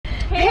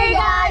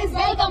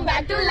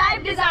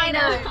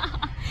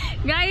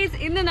Guys,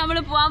 ഇന്ന് നമ്മൾ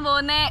പോകാൻ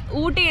പോകുന്ന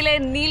ഊട്ടിയിലെ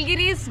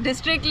നീൽഗിരീസ്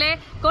ഡിസ്ട്രിക്റ്റിലെ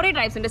കുറെ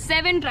ട്രൈബ്സ് ഉണ്ട്.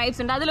 7 ട്രൈബ്സ്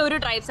ഉണ്ട്. അതിലൊരു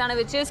ട്രൈബ്സ് ആണ്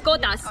വിച്ച് ഈസ്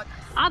കോത്താസ്.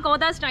 ആ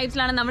കോത്താസ്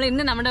ട്രൈബ്സിലാണ് നമ്മൾ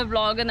ഇന്ന് നമ്മുടെ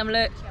വ്ളോഗ് നമ്മൾ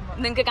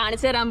നിങ്ങൾക്ക്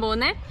കാണിച്ചു തരാൻ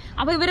പോകുന്നത്.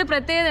 അപ്പോൾ ഇവര്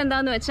പ്രത്യേകത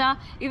എന്താന്ന് വെച്ചാൽ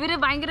ഇവര്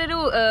ഭയങ്കര ഒരു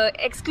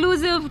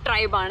എക്സ്ക്ലൂസീവ്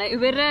ട്രൈബാണ്.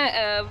 ഇവരുടെ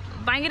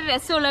ഭയങ്കര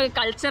രസമുള്ള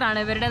കൾച്ചറാണ്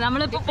ഇവരുടെ.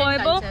 നമ്മളിപ്പോൾ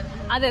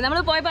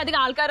പോയപ്പോൾ അധികം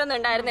ആൾക്കാരൊന്നും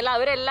ഉണ്ടായിരുന്നില്ല.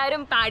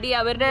 അവരെല്ലാവരും പാടി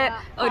അവരുടെ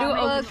ഒരു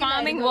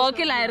ഫാമിംഗ്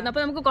വർക്കിലായിരുന്നു.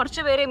 അപ്പോൾ നമുക്ക്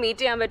കുറച്ച് പേരെ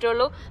മീറ്റ് ചെയ്യാൻ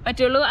പറ്റുള്ളൂ.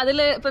 അതിൽ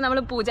ഇപ്പോൾ നമ്മൾ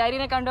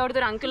പൂജാരിനെ കണ്ടു,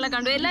 അവിടുത്തെ ഒരു അങ്കിളിനെ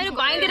കണ്ടു. എല്ലാവരും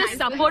ഭയങ്കര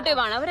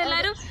സപ്പോർട്ടീവ് ആണ്.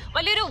 അവരെല്ലാവരും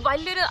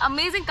വലിയൊരു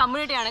അമേസിംഗ്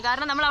കമ്മ്യൂണിറ്റിയാണ്.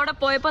 കാരണം നമ്മൾ അവിടെ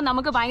പോയപ്പോൾ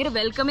നമുക്ക് ഭയങ്കര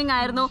വെൽക്കമിങ്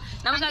ആയിരുന്നു.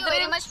 നമുക്ക്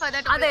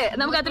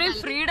അത്രയും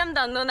ഫ്രീഡം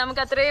തന്നു.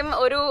 നമുക്ക് അത്രയും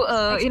ഒരു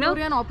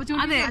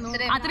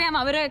അത്രയും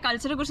അവരുടെ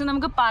കൾച്ചറെ കുറിച്ച്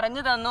നമുക്ക്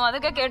പറഞ്ഞു തന്നു.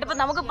 അതൊക്കെ കേട്ടപ്പോൾ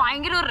നമുക്ക്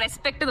ഭയങ്കര ഒരു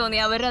റെസ്പെക്ട് തോന്നി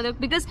അവരത്.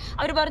 ബിക്കോസ്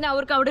അവർ പറഞ്ഞു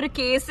അവർക്ക് അവിടെ ഒരു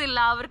കേസില്ല,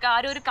 അവർക്ക്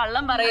ആരും ഒരു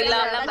കള്ളം പറയില്ല.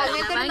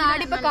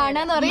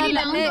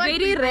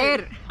 വെരി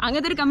റെയർ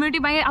അങ്ങനത്തെ ഒരു കമ്മ്യൂണിറ്റി.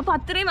 അപ്പൊ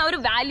അത്രയും അവർ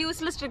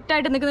വാല്യൂസിൽ സ്ട്രിക്റ്റ്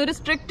ആയിട്ട് നിൽക്കുന്ന ഒരു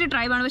സ്ട്രിക്റ്റ്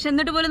ട്രൈബാണ്. പക്ഷെ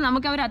എന്നിട്ട് പോലും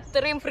നമുക്ക് അവർ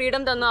അത്രയും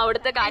ഫ്രീഡം തന്നു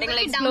അവിടുത്തെ കാര്യങ്ങൾ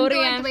എക്സ്പ്ലോർ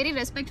ചെയ്യാൻ.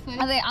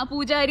 അതെ, ആ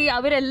പൂജാരി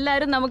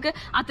അവരെല്ലാരും നമുക്ക്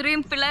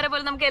അത്രയും പിള്ളേരെ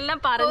പോലെ നമുക്ക് എല്ലാം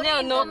പറഞ്ഞു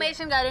തന്നു.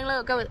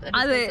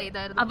 അതെ,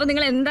 അപ്പൊ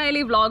നിങ്ങൾ എന്തായാലും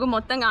ഈ വ്ളോഗ്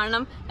മൊത്തം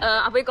കാണണം.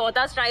 അപ്പൊ ഈ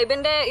കോത്താസ്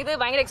ട്രൈബിന്റെ ഇത്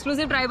ഭയങ്കര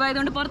എക്സ്ക്ലൂസീവ് ട്രൈബ്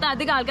ആയതുകൊണ്ട് പുറത്ത്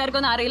അധികം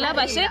ആൾക്കാർക്കൊന്നും അറിയില്ല.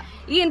 പക്ഷെ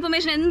ഈ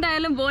ഇൻഫർമേഷൻ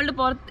എന്തായാലും വേൾഡ്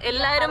പുറത്ത്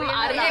എല്ലാവരും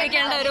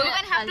അറിഞ്ഞിരിക്കേണ്ട ഒരു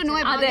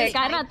അതെ,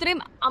 കാരണം അത്രയും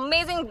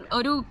അമേസിംഗ്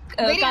ഒരു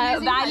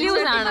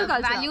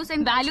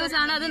വാല്യൂസ്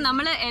ആണ്. അത്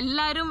നമ്മൾ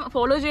എല്ലാവരും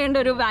ഫോളോ ചെയ്യേണ്ട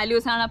ഒരു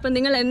വാല്യൂസ് ആണ്. അപ്പൊ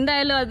നിങ്ങൾ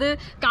എന്തായാലും അത്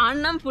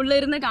കാണണം, ഫുള്ള്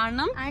ഇരുന്ന്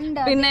കാണണം.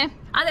 പിന്നെ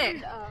അതെ,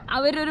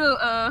 അവരൊരു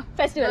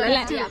ഫെസ്റ്റിവൽ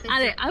അല്ലേ?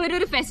 അതെ,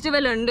 അവരൊരു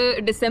ഫെസ്റ്റിവൽ ഉണ്ട്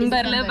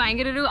ഡിസംബറിൽ.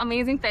 ഭയങ്കര ഒരു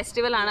അമേസിംഗ്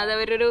ഫെസ്റ്റിവൽ ആണ്. അത്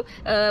അവരൊരു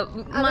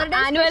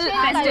ആനുവൽ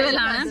ഫെസ്റ്റിവൽ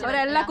ആണ്.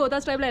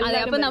 അതെ,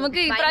 അപ്പൊ നമുക്ക്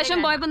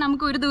ഇപ്രാവശ്യം പോയപ്പോ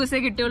നമുക്ക് ഒരു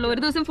ദിവസമേ കിട്ടിയുള്ളൂ.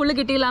 ഒരു ദിവസം ഫുള്ള്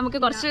കിട്ടിയില്ല,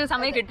 നമുക്ക് കുറച്ച്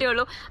സമയം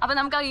കിട്ടിയുള്ളൂ. അപ്പൊ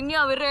നമുക്ക്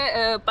ഇനിയും അവരെ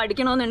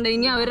പഠിക്കണമെന്നുണ്ട്,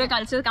 ഇനിയും അവരുടെ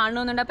കൾച്ചർ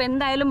കാണണമെന്നുണ്ട്. അപ്പൊ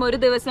എന്തായാലും ഒരു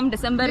ദിവസം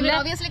ഡിസംബറിൽ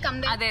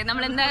അതെ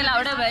നമ്മൾ എന്തായാലും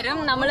അവിടെ വരും.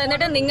 നമ്മൾ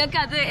എന്നിട്ട് നിങ്ങൾക്ക്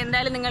അത്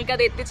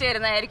എത്തിച്ചു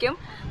തരുന്നതായിരിക്കും.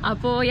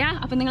 അപ്പൊ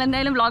അപ്പൊ നിങ്ങൾ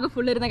എന്തായാലും വ്ളോഗ്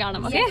ഫുൾ ഇരുന്ന്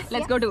കാണാം. Okay,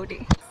 let's go to Ooty.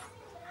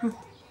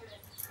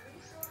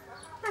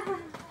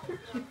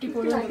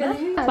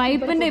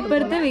 പൈപ്പിന്റെ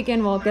ഇപ്പുറത്ത് വി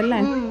ക്യാൻ വാക്ക് അല്ലേ?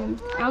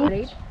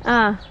 ആ,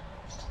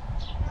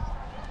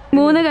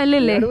 3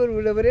 കല്ലില്ലേ?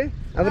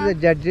 അവരുടെ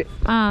ജഡ്ജ്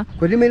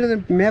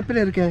மேப்ல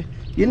இருக்க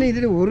என்ன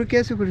இதுல ஒரு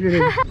கேஸ்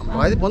குடிக்குது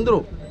பாதிப்பு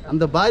வந்துரும்.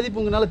 அந்த பாதிப்பு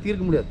உங்களால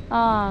தீர்க்க முடியாது,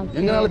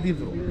 எங்களால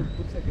தீர்த்துரும்.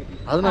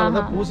 அதனால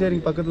தான்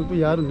பூசேரிங்க பக்கத்துல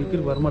போய் யாரும்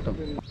நிக்கிற வர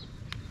மாட்டாங்க.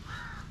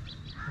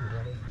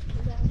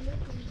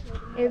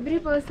 Every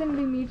person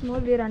we meet more,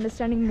 we are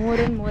understanding more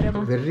and more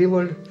about.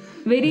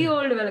 Very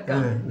old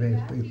welcome.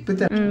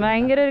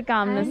 ഭയങ്കര ഒരു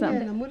കാംനെസ്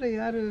ആണ്. നമ്മുടെ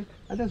യാര്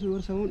അതാ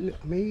ഒരു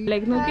സൗണ്ട്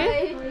ലൈക്ക് നോക്കേ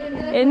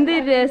എന്ത്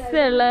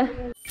രസമുള്ള.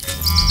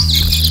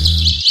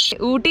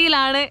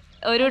 ഊട്ടിയിലാണ്,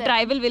 ഒരു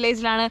ട്രൈബൽ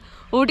വില്ലേജിലാണ്.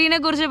 ഊട്ടീനെ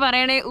കുറിച്ച്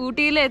പറയണേ,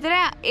 ഊട്ടിയിൽ എത്ര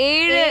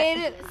 7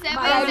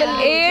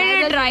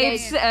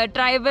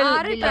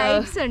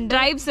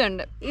 ട്രൈബ്സ്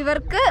ഉണ്ട്.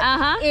 ഇവർക്ക്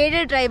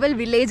 7 ട്രൈബൽ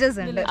വില്ലേജസ്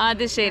ഉണ്ട്.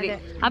 അത് ശരി.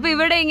 അപ്പൊ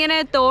ഇവിടെ ഇങ്ങനെ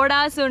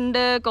തോടാസ്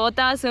ഉണ്ട്,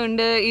 കോത്താസ്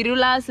ഉണ്ട്,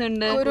 ഇരുളാസ്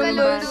ഉണ്ട്,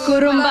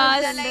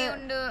 കുറുമ്പാസ്,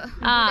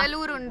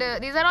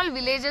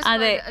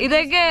 അതെ,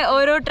 ഇതൊക്കെ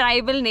ഓരോ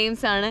ട്രൈബൽ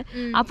നെയിംസ് ആണ്.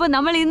 അപ്പൊ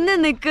നമ്മൾ ഇന്ന്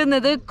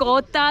നിൽക്കുന്നത്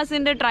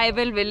കോത്താസിന്റെ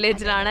ട്രൈബൽ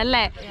വില്ലേജിലാണ്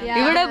അല്ലേ?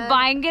 ഇവിടെ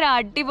ഭയങ്കര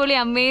അടിപൊളി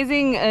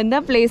അമേസിങ്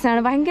എന്താ പ്ലേസ് ആണ്.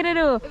 ഭയങ്കര ഒരു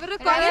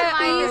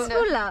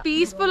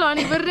പീസ്ഫുൾ ആണ്.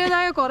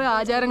 ഇവരുടേതായ കുറെ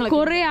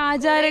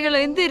ആചാരങ്ങൾ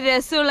എന്ത്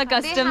രസമുള്ള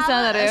customs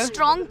ആണെന്നറിയോ?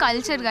 Strong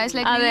culture guys,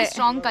 like really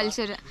strong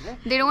culture.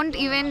 They don't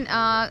even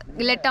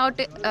let out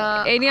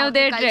any of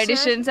their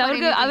traditions.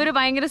 അവര്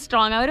ഭയങ്കര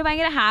സ്ട്രോങ്, അവര്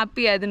ഭയങ്കര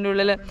ഹാപ്പി അതിൻ്റെ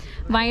ഉള്ളില്.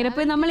 ഭയങ്കര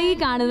ഇപ്പൊ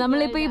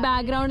നമ്മളിപ്പോ ഈ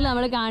ബാക്ക്ഗ്രൗണ്ടിൽ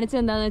നമ്മൾ കാണിച്ചത്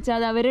എന്താന്ന് വെച്ചാൽ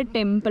അത് അവര്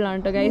ടെമ്പിൾ ആണ്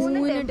കേട്ടോ ഗൈസ്.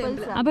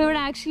 അപ്പൊ ഇവിടെ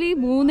ആക്ച്വലി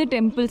 3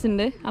 ടെമ്പിൾസ്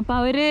ഉണ്ട്. അപ്പൊ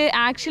അവര്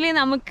ആക്ച്വലി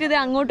നമുക്കിത്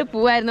അങ്ങോട്ട്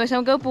പോവായിരുന്നു, പക്ഷെ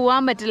നമുക്ക്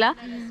പോവാൻ പറ്റില്ല.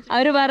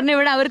 അവർ പറഞ്ഞു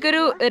ഇവിടെ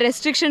അവർക്കൊരു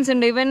റെസ്ട്രിക്ഷൻസ്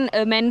ഉണ്ട്. ഈവൻ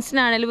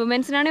മെൻസിനാണെങ്കിലും,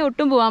 വുമൻസിനാണെങ്കിൽ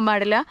ഒട്ടും പോകാൻ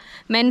പാടില്ല.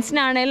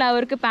 മെൻസിനാണെങ്കിലും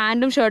അവർക്ക്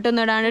പാൻറ്റും ഷർട്ടും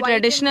ഒന്നും ഇടാണ്ട്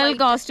traditional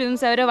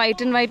costumes our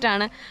white and white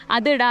ആണ്.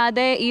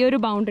 അതിടാതെ ഈ ഒരു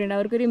ബൗണ്ടറി ഉണ്ട്,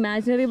 അവർക്കൊരു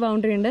ഇമാജിനറി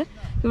ബൗണ്ടറി ഉണ്ട്.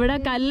 ഇവിടെ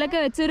കല്ലൊക്കെ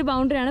വെച്ചൊരു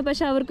ബൗണ്ടറി ആണ്,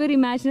 പക്ഷെ അവർക്കൊരു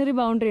ഇമാജിനറി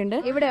ബൗണ്ടറി ഉണ്ട്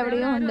ഇവിടെ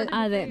എവിടെയോ ഉണ്ട്.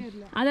 അതെ,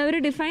 അതവർ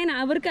ഡിഫൈൻ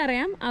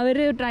അവർക്കറിയാം, അവർ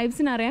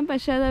ട്രൈബ്സിനറിയാം,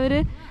 പക്ഷെ അതവർ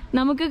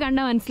നമുക്ക്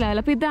കണ്ടാൽ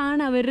മനസ്സിലാവില്ല. അപ്പോൾ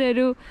ഇതാണ് അവരുടെ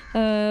ഒരു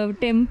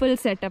ടെമ്പിൾ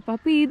സെറ്റപ്പ്.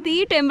 അപ്പോൾ ഈ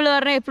ടെമ്പിൾ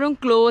പറഞ്ഞാൽ എപ്പോഴും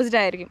ക്ലോസ്ഡ്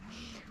ആയിരിക്കും.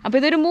 അപ്പൊ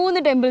ഇതൊരു 3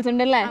 ടെമ്പിൾസ്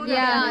ഉണ്ടല്ലേ?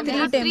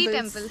 3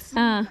 temples.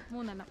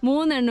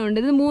 3 എണ്ണം ഉണ്ട്.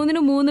 ഇത്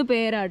 3നും 3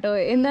 പേരാട്ടോ.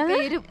 എന്താണ്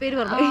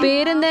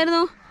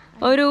പേരെന്തായിരുന്നു?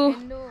 ഒരു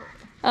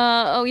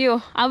അയ്യോ,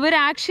 അവർ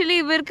ആക്ച്വലി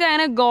ഇവർക്ക്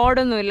അങ്ങനെ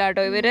ഗോഡൊന്നും ഇല്ല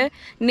കേട്ടോ. ഇവര്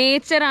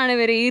നേച്ചറാണ്.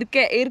 ഇവര്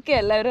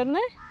ഈർക്കയല്ല ഇവർ പറഞ്ഞ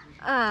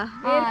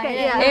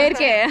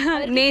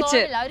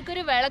നേച്ചർ.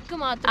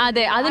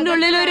 അതെ, അതിന്റെ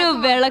ഉള്ളിൽ ഒരു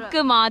വിളക്ക്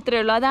മാത്രമേ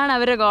ഉള്ളൂ. അതാണ്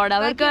അവരുടെ ഗോഡ്.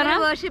 അവർക്ക്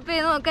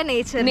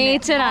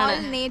നേച്ചറാണ്.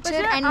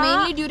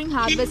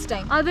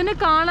 അതിനെ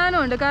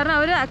കാണാനുണ്ട്, കാരണം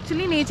അവര്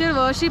ആക്ച്വലി നേച്ചർ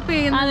വർഷിപ്പ്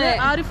ചെയ്യുന്നത്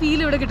ആ ഒരു ഫീൽ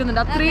ഇവിടെ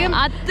കിട്ടുന്നുണ്ട്. അത്രയും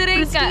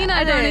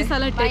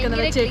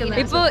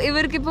ഇപ്പൊ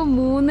ഇവർക്കിപ്പോ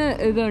 3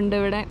 ഇതുണ്ട്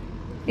ഇവിടെ.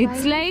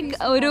 ഇറ്റ്സ് ലൈക്ക്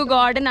ഒരു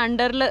ഗോഡൻ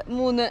അണ്ടറിൽ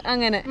 3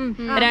 അങ്ങനെ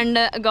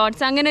 2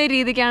 ഗോഡ്സ് അങ്ങനെ ഒരു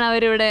രീതിക്കാണ്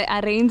അവരിവിടെ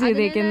അറേഞ്ച്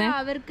ചെയ്തേക്കുന്നത്.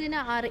 അവർക്ക്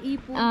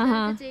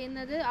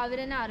ചെയ്യുന്നത്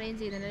അവരെന്നെ അറേഞ്ച്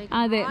ചെയ്യുന്നത്.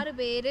 അതെ, 6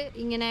 പേര്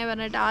ഇങ്ങനെ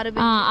പറഞ്ഞിട്ട് 6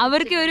 ആ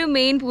അവർക്ക് ഒരു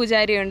മെയിൻ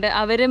പൂജാരി ഉണ്ട്.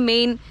 അവര്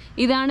മെയിൻ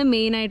ഇതാണ്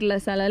മെയിൻ ആയിട്ടുള്ള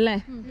സ്ഥലം അല്ലേ.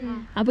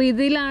 അപ്പൊ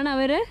ഇതിലാണ്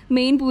അവര്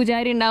മെയിൻ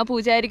പൂജാരി ഉണ്ടാവും.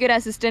 പൂജാരിക്ക് ഒരു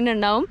അസിസ്റ്റന്റ്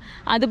ഉണ്ടാവും.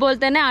 അതുപോലെ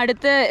തന്നെ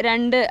അടുത്ത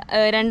രണ്ട്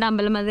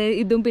അമ്പലം, അതായത്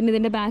ഇതും പിന്നെ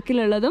ഇതിന്റെ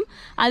ബാക്കിലുള്ളതും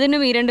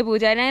അതിനും ഈ 2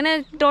 പൂജാരി, അങ്ങനെ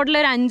ടോട്ടൽ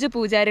ഒരു 5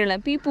 പൂജാരികൾ.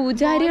 അപ്പൊ ഈ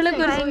പൂജാരികളെ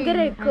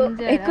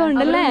എക്കോ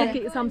ഉണ്ടല്ലേ,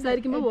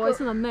 സംസാരിക്കുമ്പോൾ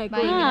വോയിസ് നന്നായി.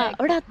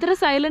 അവിടെ അത്ര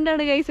സൈലന്റ്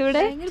ആണ് ഗൈസ്.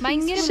 ഇവിടെ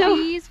ഭയങ്കര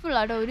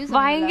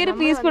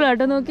പീസ്ഫുൾ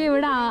ആട്ടോ. നോക്കി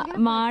ഇവിടെ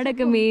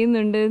മാടൊക്കെ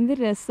മേയുന്നുണ്ട്. എന്ത്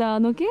രസാ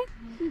നോക്കി.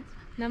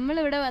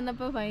 നമ്മളിവിടെ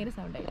വന്നപ്പോ ഭയങ്കര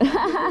സൗണ്ട്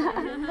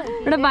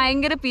ഇവിടെ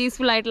ഭയങ്കര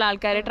പീസ്ഫുൾ ആയിട്ടുള്ള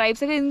ആൾക്കാർ.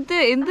 ട്രൈബ്സ് ഒക്കെ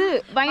എന്ത്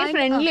ഭയങ്കര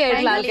ഫ്രണ്ട്ലി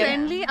ആയിട്ടുള്ള ആൾക്കാർ.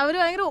 അവര്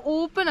ഭയങ്കര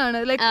ഓപ്പൺ ആണ്.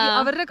 ലൈക്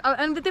അവരുടെ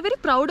വെരി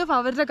പ്രൗഡ് ഓഫ്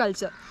അവരുടെ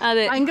കൾച്ചർ.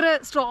 അതെ, ഭയങ്കര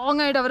സ്ട്രോങ്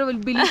ആയിട്ട് അവരുടെ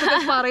ബിലീഫ്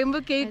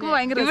പറയുമ്പോൾ കേൾക്കുമ്പോൾ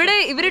ഭയങ്കര. ഇവിടെ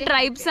ഇവര്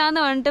ട്രൈബ്സ്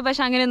ആന്ന് പറഞ്ഞിട്ട്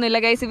പക്ഷെ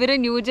അങ്ങനെയൊന്നുമില്ല ഗൈസ്. ഇവര്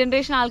ന്യൂ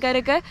ജനറേഷൻ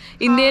ആൾക്കാരൊക്കെ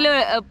ഇന്ത്യയിൽ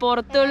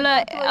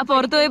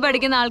പുറത്തു പോയി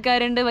പഠിക്കുന്ന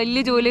ആൾക്കാരുണ്ട്,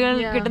 വലിയ ജോലികൾ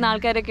കിട്ടുന്ന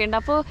ആൾക്കാരൊക്കെ ഉണ്ട്.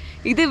 അപ്പോൾ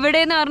ഇത്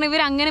ഇവിടെ എന്ന് പറഞ്ഞാൽ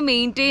ഇവർ അങ്ങനെ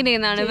മെയിൻറ്റെയിൻ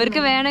ചെയ്യുന്നതാണ്.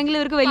 ഇവർക്ക് വേണമെങ്കിൽ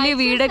ഇവർക്ക് വലിയ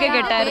വീടൊക്കെ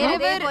കെട്ടായിരുന്നു.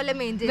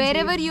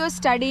 Wherever you are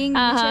studying,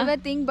 whichever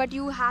thing, but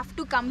you have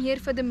to come here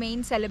for the main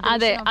celebration.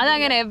 അതെ,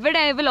 അതങ്ങനെ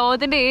എവിടെ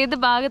ലോകത്തിന്റെ ഏത്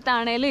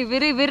ഭാഗത്താണേലും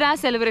ഇവർ ആ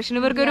സെലിബ്രേഷൻ,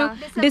 ഇവർക്കൊരു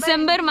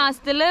ഡിസംബർ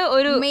മാസത്തില്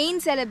ഒരു main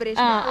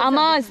celebration.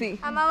 അമാവാസി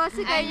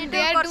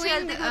കഴിഞ്ഞിട്ട്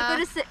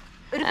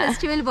ഒരു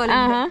ഫെസ്റ്റിവൽ പോലെ.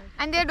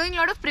 And they are doing a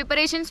lot of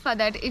preparations for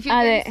that. If you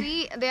can see,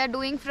 they are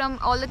doing from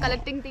all the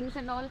collecting things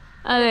and all.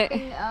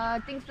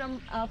 Things from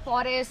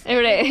forest.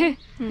 ഇവിടെ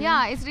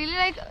Yeah, it's really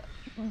like.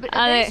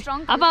 അതെ,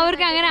 അപ്പൊ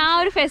അവർക്ക് അങ്ങനെ ആ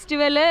ഒരു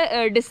festival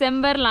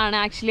ഡിസംബറിലാണ്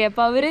actually.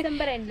 അപ്പൊ അവര്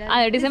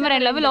അതെ ഡിസംബർ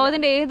എൻഡിൽ. അപ്പൊ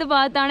ലോകത്തിന്റെ ഏത്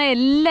ഭാഗത്താണ്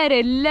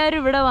എല്ലാരും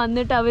ഇവിടെ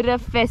വന്നിട്ട് അവരുടെ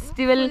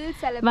ഫെസ്റ്റിവൽ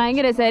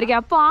ഭയങ്കര രസമായിരിക്കും.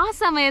 അപ്പൊ ആ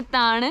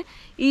സമയത്താണ്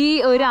ഈ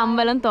ഒരു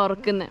അമ്പലം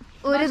തുറക്കുന്നത്.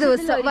 ഒരു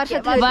ദിവസം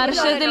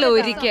വർഷത്തിൽ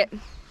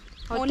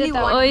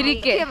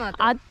ഒരിക്കൽ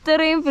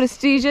അത്രയും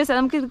പ്രസ്റ്റീജിയസ്.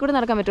 നമുക്ക് ഇത് കൂടെ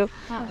നടക്കാൻ പറ്റുമോ?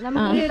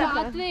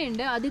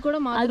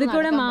 അതിൽ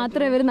കൂടെ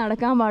മാത്രമേ ഇവർ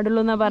നടക്കാൻ പാടുള്ളൂ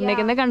എന്നാ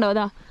പറഞ്ഞേക്കുന്നത്. കണ്ടോ,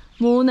 അതാ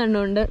 3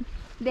 എണ്ണം ഉണ്ട്.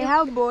 They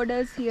have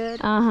borders here.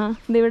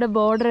 ഇവിടെ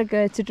ബോർഡർ ഒക്കെ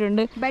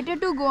വെച്ചിട്ടുണ്ട്. Better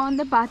to go on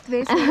the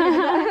pathways.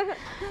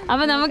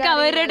 അപ്പൊ നമുക്ക്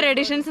അവരുടെ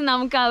ട്രഡീഷൻസ്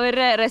നമുക്ക്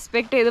അവരെ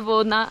റെസ്പെക്ട് ചെയ്ത്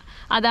പോകുന്ന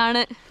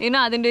അതാണ്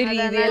അതിന്റെ ഒരു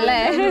രീതി അല്ലേ.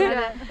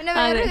 പിന്നെ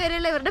വേറെ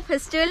കാര്യമുള്ള ഇവരുടെ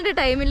ഫെസ്റ്റിവലിന്റെ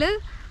ടൈമില്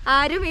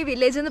ആരും ഈ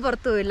വില്ലേജിൽ നിന്ന്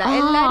പുറത്തു പോയില്ല.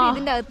 എല്ലാരും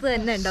ഇതിന്റെ അകത്ത്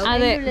തന്നെ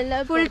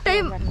ഉണ്ടാവും. ഫുൾ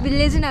ടൈം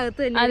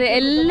വില്ലേജിനകത്ത് തന്നെ. അതെ,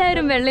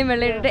 എല്ലാരും വെള്ളം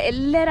ഇട്ടിട്ട്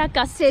എല്ലാരും ആ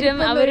കസ്റ്റം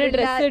അവര്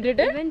ഡ്രസ്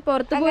ഇട്ടിട്ട്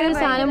പുറത്തു പോയ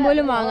സാധനം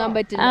പോലും വാങ്ങാൻ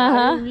പറ്റില്ല.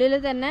 ഉള്ളില്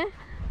തന്നെ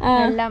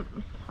എല്ലാം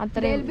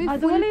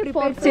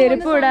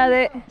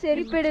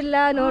ചെരുപ്പിടില്ല,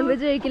 നോൺ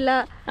വെജ് കഴിക്കില്ല,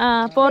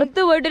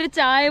 പുറത്ത് പോയിട്ടൊരു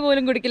ചായ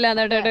പോലും കുടിക്കില്ല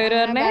എന്നിട്ട് ഇവര്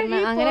പറഞ്ഞേ.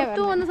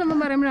 പുറത്തു വന്ന സംഭവം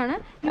പറയുമ്പോഴാണ്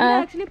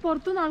ആക്ച്വലി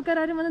പുറത്തുനിന്ന്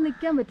ആൾക്കാരും വന്ന്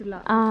നിക്കാൻ പറ്റില്ല.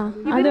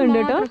 അതുകൊണ്ട്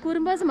കേട്ടോ,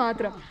 കുറുമ്പാസ്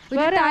മാത്രം,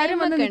 വേറെ ആരും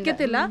വന്ന്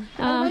നിക്കത്തില്ല.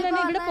 അതുപോലെ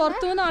തന്നെ ഇവിടെ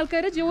പുറത്തു വന്ന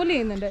ആൾക്കാര് ജോലി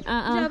ചെയ്യുന്നുണ്ട്.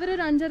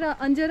 അവരൊരു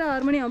 5:30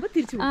 6 മണിയാകുമ്പോ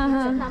തിരിച്ചു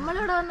പോകും.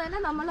 നമ്മളിവിടെ വന്നാൽ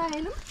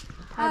നമ്മളായാലും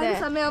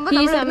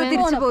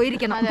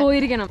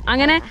പോയിരിക്കണം.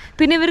 അങ്ങനെ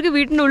പിന്നെ ഇവർക്ക്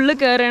വീട്ടിന്റെ ഉള്ളിൽ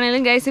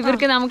കയറണമെങ്കിലും ഗൈസ്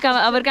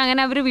അവർക്ക്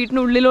അങ്ങനെ അവർ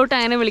വീട്ടിന്റെ ഉള്ളിലോട്ട്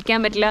അങ്ങനെ വിളിക്കാൻ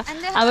പറ്റില്ല.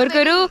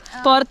 അവർക്കൊരു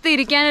പുറത്ത്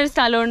ഇരിക്കാൻ ഒരു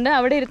സ്ഥലമുണ്ട്,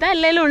 അവിടെ ഇരുത്താൻ.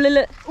 അല്ലെങ്കിൽ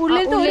ഉള്ളില്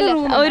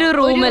ഒരു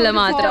റൂമില്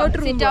മാത്രം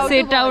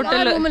സിറ്റ്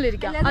ഔട്ടില്.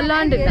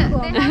 അല്ലാണ്ട്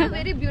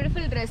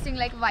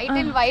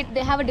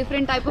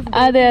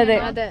അതെ അതെ,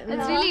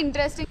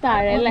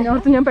 താഴെ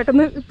ഞാൻ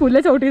പെട്ടെന്ന് പുല്ല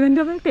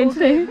ചവിട്ടിയതിന്റെ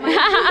ടെൻഷൻ.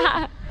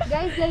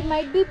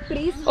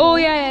 ഓ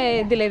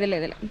ഇതിലെ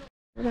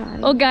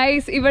ഓ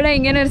ഗൈസ്, ഇവിടെ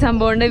ഇങ്ങനെ ഒരു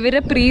സംഭവം ഉണ്ട്. ഇവരുടെ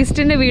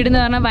പ്രീസ്റ്റിന്റെ വീട് എന്ന്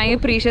പറഞ്ഞാൽ ഭയങ്കര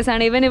പ്രീഷ്യസ്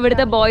ആണ്. ഇവൻ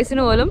ഇവിടുത്തെ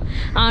ബോയ്സിന് പോലും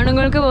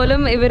ആണുങ്ങൾക്ക്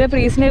പോലും ഇവരുടെ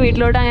പ്രീസ്റ്റിന്റെ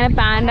വീട്ടിലോട്ട് അങ്ങനെ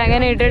പാൻറ്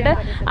അങ്ങനെ ഇട്ടിട്ട്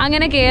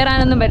അങ്ങനെ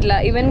കയറാനൊന്നും പറ്റില്ല.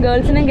 ഇവൻ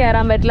ഗേൾസിനും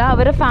കയറാൻ പറ്റില്ല.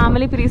 അവരുടെ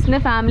ഫാമിലി,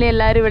 പ്രീസ്റ്റിന്റെ ഫാമിലി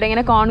എല്ലാവരും ഇവിടെ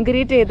ഇങ്ങനെ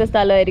കോൺക്രീറ്റ് ചെയ്ത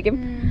സ്ഥലമായിരിക്കും.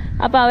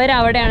 അപ്പൊ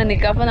അവരവിടെയാണ്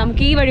നിൽക്കുക. അപ്പൊ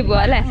നമുക്ക് ഈ വഴി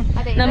പോവാം അല്ലെ,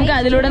 നമുക്ക്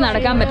അതിലൂടെ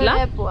നടക്കാൻ പറ്റില്ല.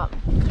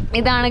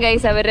 ഇതാണ്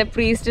ഗൈസ് അവരുടെ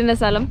പ്രീസ്റ്റിന്റെ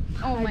സ്ഥലം.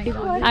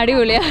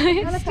 അടിപൊളിയാ.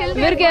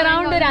 ഇവർക്ക്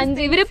അറൗണ്ട് ഒരു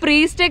 5 ഇവര്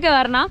പ്രീസ്റ്റ് ഒക്കെ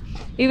പറഞ്ഞാൽ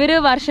ഇവര്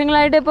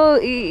വർഷങ്ങളായിട്ട് ഇപ്പൊ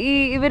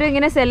ഇവര്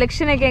ഇങ്ങനെ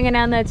സെലക്ഷൻ ഒക്കെ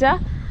എങ്ങനെയാന്ന് വെച്ചാ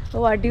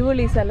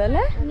അടിപൊളി സ്ഥലം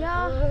അല്ലേ.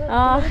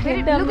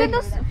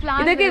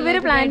 ഇതൊക്കെ ഇവര്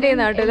പ്ലാൻ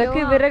ചെയ്യുന്ന കേട്ടോ, ഇതൊക്കെ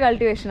ഇവരുടെ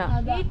കൾട്ടിവേഷനാ.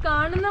 ഈ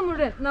കാണുന്ന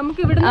മുഴുവൻ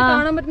നമുക്ക് ഇവിടെ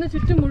കാണാൻ പറ്റുന്ന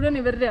ചുറ്റും മുഴുവൻ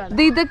ഇവരുടെ,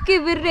 ഇതൊക്കെ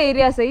ഇവരുടെ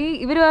ഏരിയാസ്.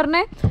 ഇവര്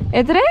പറഞ്ഞേ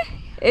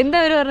എന്താ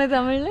ഇവര് പറഞ്ഞത്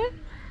തമിഴില്?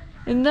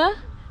 എന്താ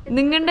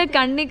നിങ്ങളുടെ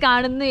കണ്ണി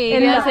കാണുന്ന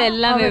ഏരിയാസ്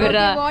എല്ലാം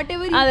ഇവരാ.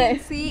 അതെ,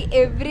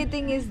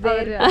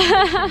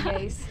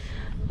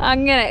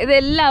 അങ്ങനെ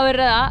ഇതെല്ലാം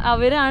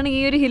അവരാണ്. ഈ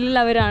ഒരു ഹില്ലിൽ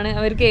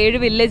അവർക്ക് 7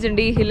 വില്ലേജ്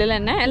ഉണ്ട് ഈ ഹില്ലിൽ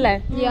തന്നെ അല്ലേ.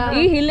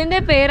 ഈ ഹില്ലിന്റെ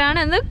പേരാണ്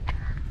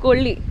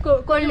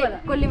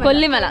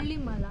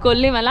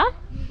കൊല്ലിമല.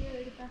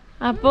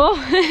 അപ്പോ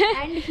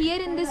And here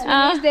in this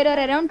village there are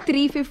around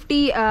 350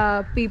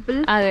 people,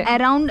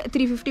 around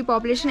 350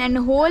 population, and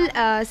whole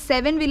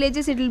 7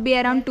 villages it will be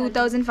around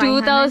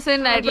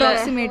 2,500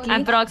 approximately.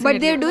 But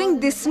they are doing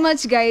this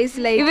much, guys.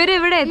 Like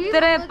ഇവരിവിടെ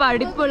എത്ര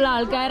പഠിപ്പുള്ള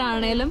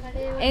ആൾക്കാരാണേലും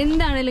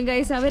എന്താണേലും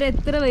ഗൈസ്, അവർ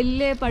എത്ര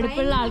വലിയ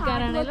പഠിപ്പുള്ള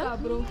ആൾക്കാരാണേലും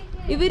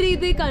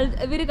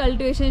ഇവര്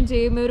കൾട്ടിവേഷൻ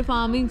ചെയ്യും, ഇവർ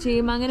ഫാമിങ്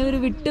ചെയ്യും, അങ്ങനെ ഒരു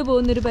വിട്ടു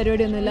പോകുന്ന ഒരു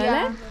പരിപാടി ഒന്നുമില്ല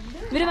അല്ലേ?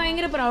 ഇവര്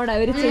ഭയങ്കര പ്രൗഡാ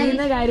ഇവര്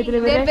ചെയ്യുന്ന കാര്യത്തിൽ.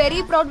 They're very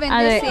proud when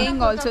they're saying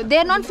also.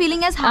 They're not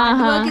feeling as hard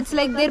work, it's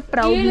like their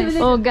proudness.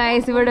 Oh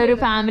guys, ഇവിടെ ഒരു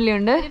ഫാമിലി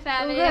ഉണ്ട്.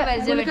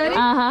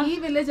 ഈ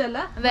വില്ലേജ് അല്ല,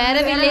 വേറെ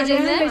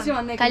വില്ലേജിൽ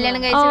കല്യാണം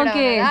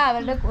കഴിച്ചു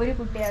അവരുടെ ഒരു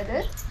കുട്ടിയത്.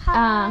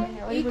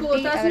 ഈ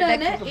കോട്ടാസിൽ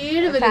തന്നെ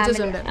 7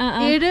 വില്ലേജസ് ഉണ്ട്.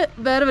 7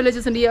 വേറെ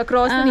വില്ലേജസ് ഉണ്ട് ഈ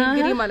അക്രോസ്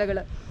നീൽഗിരി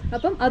മലകള്.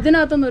 അപ്പം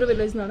അതിനകത്തുനിന്ന് ഒരു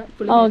വില്ലേജ് ആണ്.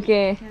 ഓക്കെ,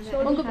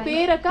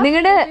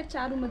 നിങ്ങളുടെ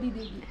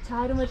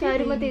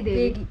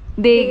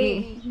ദേഗി,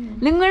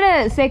 നിങ്ങളുടെ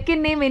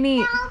സെക്കൻഡ് നെയിം ഇനി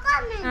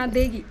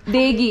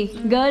ദേഗി.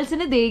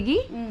 ഗേൾസിന് ദേഗി,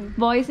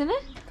 ബോയ്സിന്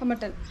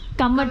കമ്മട്ടൻ.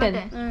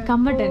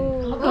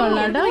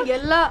 കൊള്ളാട്ടോ.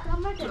 എല്ലാ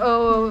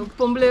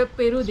പൊമ്പളെ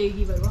പേരും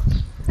ദേഗി വരുവാ.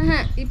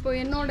 இப்போ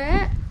என்னோட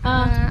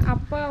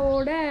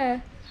அப்பாவோட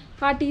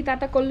பாட்டி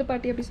தாத்தா கொள்ளு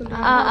பாட்டி அப்படி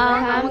சொல்றாங்க.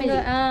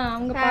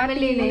 அவங்க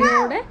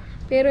பாட்டியோட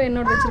பேரும்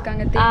என்னோட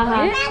வச்சிருக்காங்க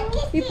தேவி.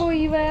 இப்போ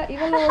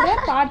இவளோட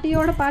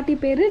பாட்டியோட பாட்டி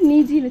பேரு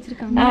நீஜி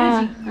வச்சிருக்காங்க.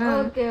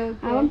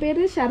 அவன்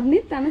பேரு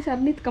ஷர்னித், ஆனா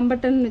ஷர்னித்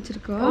கம்பட்டன்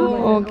வச்சிருக்கோம்.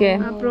 ஓகே.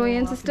 அப்புறம்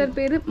என் சிஸ்டர்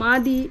பேரு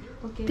மாதி,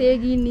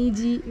 തേഗി,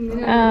 നീജി,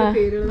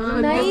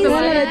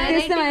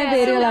 വ്യത്യസ്തമായ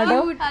പേരുകളാട്ടോ.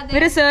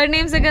 ഇവര്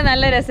സർനെയിംസ് ഒക്കെ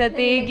നല്ല രസം.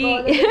 തേഗി.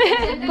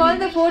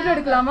 ഫോട്ടോ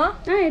എടുക്കലാമാ?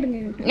 എടുങ്ങ.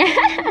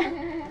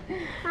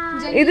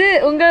 ഇത്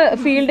ഉങ്ക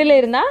ഫീൽഡിൽ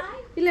ഇരുന്നാ?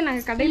 இல்ல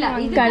நாங்க கடையில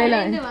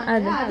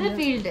அது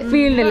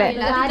ஃபீல்ட்ல.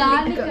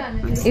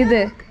 இது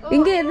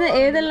இங்க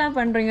ஏதெல்லாம்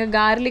பண்றீங்க?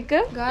 கார்லிக்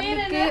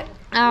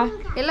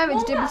எல்லா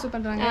வெஜிடபிள்ஸும்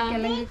பண்றாங்க.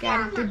 கிழங்கு,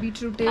 கேரட்,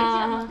 பீட்ரூட்,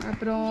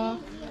 அப்புறம்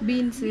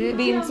பீன்ஸ்,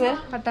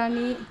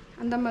 பட்டாணி,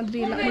 அந்த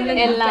மாதிரி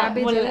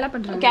எல்லாம்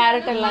பண்றாங்க.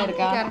 ക്യാരറ്റ് എല്ലാം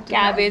ഇരിക്കാ,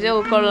 ക്യാബേജ്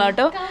ഒക്കെ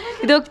ഉള്ളാട്ടോ.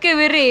 ഇതൊക്കെ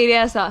ഇവരുടെ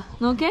ഏരിയാസാ.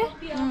 നോക്കേ,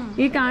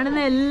 ഈ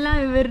കാണുന്ന എല്ലാം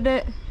ഇവരുടെ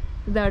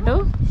ഇതാട്ടോ.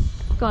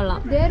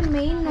 They are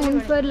main known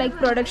for like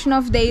production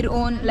of their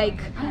own like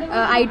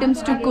items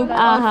to cook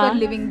or for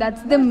living.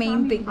 That's the main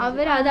thing.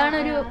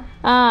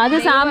 அது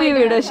சாமி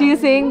வீடு. She is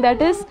saying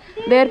that is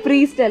their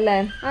priest അല്ലേ.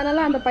 அதனால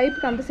அந்த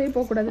பைப்புக்கு அந்த சைடு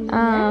போக கூடாது.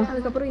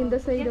 அதுக்கு அப்புறம் இந்த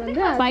சைடு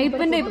வந்து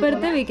பைப்பிന്റെ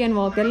ഇപ്പുറത്തെ we can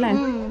walk അല്ലേ.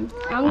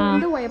 அவங்க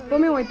வந்து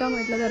எப்பவுமே ஒயிட் ஆன்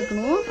ஒயிட்ல தான்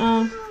இருக்கணும்.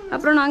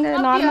 அப்புறம் நாங்க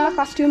நார்மலா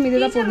காஸ்டியூம்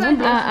இதுதான் போடணும்.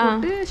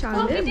 ஷால்,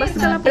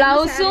 பஸ்க்கெல்லாம்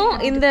ப்ளவுஸும்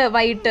இந்த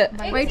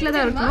ஒயிட்ல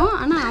தான் இருக்கணும்.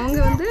 ஆனா அவங்க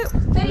வந்து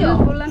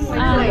ஃபுல் அண்ட்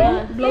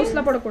ஒயிட் ப்ளவுஸ்ல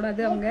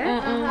போடக்கூடாது. அவங்க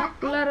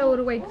உள்ளார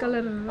ஒரு ஒயிட்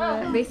கலர்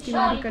வேஷ்டி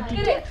மாதிரி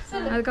கட்டிட்டு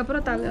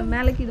அதுக்கப்புறம்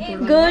மேலைக்கு இது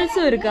போடுவாங்க.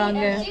 கேர்ள்ஸும்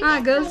இருக்காங்க.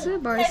 கேர்ள்ஸ்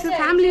பாய்ஸ்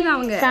ஃபேமிலி தான்.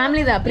 அவங்க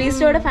ஃபேமிலி தான்,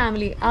 பிரீஸ்டோட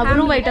ஃபேமிலி.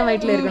 அவரும் ஒயிட்ல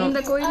இருக்கணும்.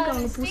 இந்த கோயிலுக்கு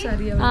அவங்க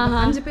பூசாரி, அவங்க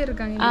 5 பேர்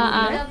இருக்காங்க.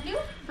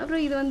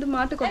 அப்புறம் இது வந்து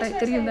மாட்டுக்கொட்டாய்,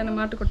 தெரியும் தானே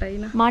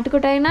மாட்டுக்கொட்டாய்னா?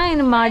 மாட்டுக்கொட்டாய்னா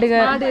இந்த மாடு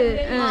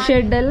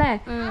ஷெட் அல்ல.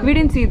 we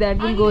didn't see that,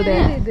 we'll go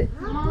there.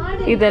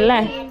 இதல்ல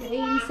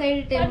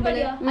inside temple.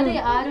 அது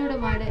யாரோட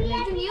மாடு?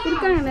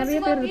 இருக்காங்க, நிறைய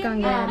பேர்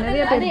இருக்காங்க.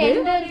 நிறைய பேர்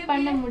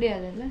பண்ண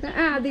முடியாதுல்ல.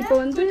 அது இப்போ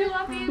வந்து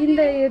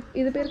இந்த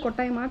இது பேர்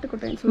கொட்டாய்,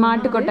 மாட்டுக்கொட்டாய்.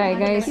 மாட்டுக்கொட்டாய்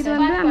கைஸ். இது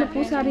வந்து அந்த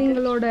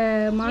பூசாரிங்களோட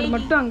மாடு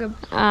மட்டும்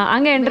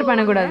அங்க என்டர்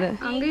பண்ண கூடாது.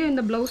 அங்கேயும்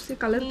இந்த ப்ளவுஸ்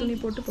கலர் துணி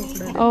போட்டு போக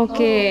கூடாது.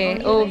 ഓക്കേ.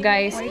 ഓ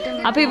ഗൈസ്,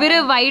 അപ്പൊ ഇവര്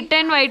വൈറ്റ്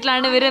ആൻഡ്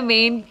വൈറ്റിലാണ് ഇവര്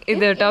മെയിൻ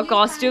ഇത് കേട്ടോ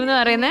കോസ്റ്റ്യൂം എന്ന്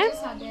പറയുന്നത്.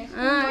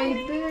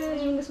 ഇത്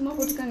இவங்க சும்மா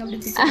போட்டுக்காங்க அப்படி.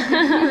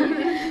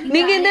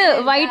 நீங்க இந்த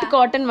ஒயிட்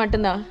காட்டன்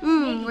மட்டும்தான்?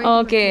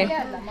 ஓகே.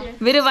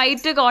 இவரு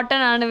ஒயிட்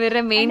காட்டன் ആണ്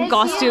ഇവരുടെ main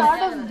costume.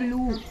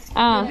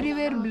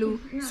 everywhere blue.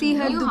 See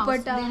her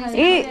dupatta.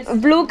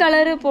 Blue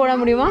colour போட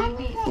முடியுமா?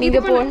 நீங்க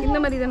இந்த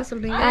மாதிரி தான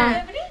சொல்றீங்க?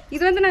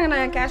 இது வந்து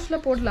நாங்க கேஷ்ல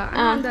போடலாம்.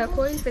 அந்த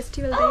கோயில்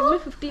ஃபெஸ்டிவல் டைம்ல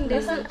 15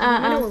 days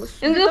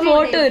உங்களுக்கு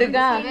ഫോട്ടോ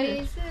இருக்கா?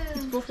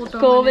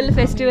 കോവിൽ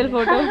ഫെസ്റ്റിവൽ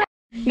ഫോട്ടോ.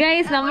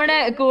 ഗൈസ്, നമ്മുടെ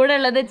കൂടെ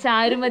ഉള്ളത്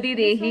ചാരുമതി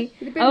ദേഹി.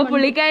 അപ്പൊ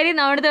പുള്ളിക്കാരി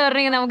നമ്മുടെ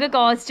പറഞ്ഞു നമുക്ക്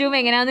കോസ്റ്റ്യൂം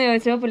എങ്ങനെയാന്ന്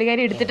ചോദിച്ചപ്പോ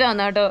പുള്ളിക്കാരി എടുത്തിട്ട്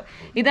വന്നു കേട്ടോ.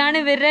 ഇതാണ്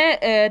ഇവരുടെ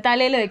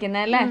തലയിൽ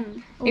വെക്കുന്നത് അല്ലേ?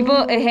 ഇപ്പൊ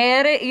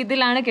ഹെയർ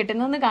ഇതിലാണ്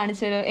കെട്ടുന്നത്.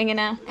 കാണിച്ചു തരോ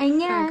എങ്ങനെയാ?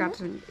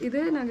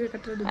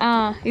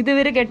 ഇത്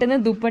ഇവര് കെട്ടുന്ന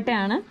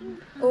ദുപ്പട്ടയാണ്.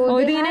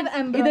 ഇതിങ്ങനെ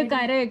ഇത്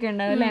കരയൊക്കെ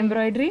ഉണ്ടാവും അല്ലെ,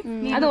 എംബ്രോയിഡറി.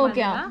 അത്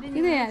ഓക്കെയാ?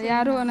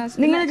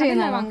 നിങ്ങൾ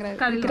ചെയ്യുന്ന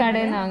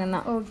കടയിൽ നിന്ന് വാങ്ങുന്ന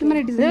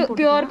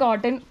പ്യുവർ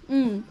കോട്ടൺ.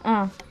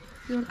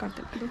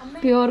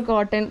 Pure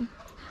cotton.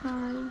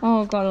 ഓ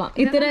കൊള്ളാം.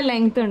 ഇത്ര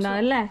ലെങ്ത് ഉണ്ടാവും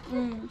അല്ലേ?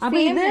 അപ്പൊ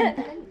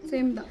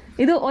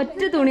ഇത്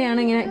ഒറ്റ തുണിയാണ്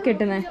ഇങ്ങനെ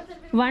കെട്ടുന്നത്.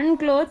 1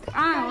 cloth.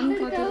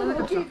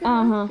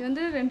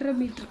 2.5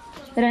 മീറ്റർ.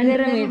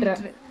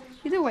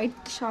 ഇത്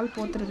വൈറ്റ് ഷാൾ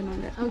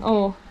പോത്തുறதுனால. ഓ,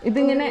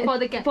 ഇതിങ്ങനെ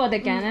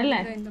പൊതയ്ക്കാനല്ലേ?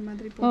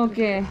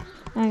 ഓക്കെ.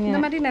 இந்த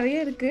மாதிரி நிறைய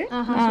இருக்கு.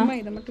 சும்மா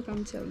இத மட்டும்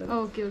காமிச்சே அவ்வளவு.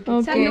 ഓക്കേ.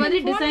 இந்த மாதிரி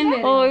ഡിസൈൻ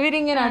വരും. ഓ,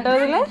 ഇവരിങ്ങനെ ആട്ടോ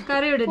ഇതില്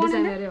കരയുടെ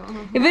ഡിസൈൻ വരും.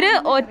 ഇവര്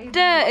ഒറ്റ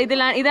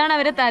ഇതാണ്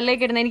അവരെ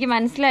തലയിലേക്ക് ഇടുന്നത്. എനിക്ക്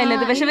മനസ്സിലായില്ല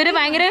ഇത്. പക്ഷെ ഇവര്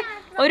ഭയങ്കര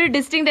ഒരു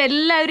ഡിസ്റ്റിങ്ക്ട്.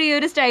 എല്ലാവരും ഈ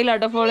ഒരു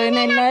സ്റ്റൈലാട്ടോ ഫോളോ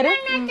ചെയ്യുന്ന. എല്ലാവരും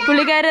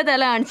പുള്ളിക്കാരുടെ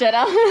തല കാണിച്ചു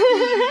തരാം.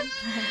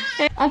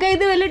 ഓക്കെ,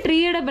 ഇത് വല്ല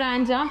ട്രീയുടെ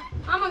ബ്രാഞ്ചാ?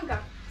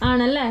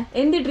 ആണല്ലേ?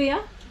 എന്ത് ട്രീയാ?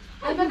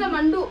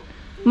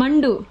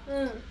 മണ്ടു.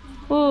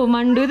 ഓ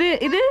മണ്ടു.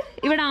 ഇത്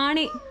ഇവിടെ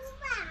ആണി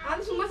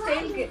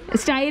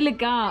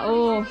സ്റ്റൈലിക്കാ. ഓ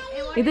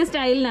ഇത്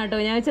സ്റ്റൈലിനാട്ടോ,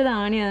 ഞാൻ വെച്ചത്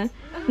ആണിയാണ്.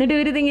 എന്നിട്ട്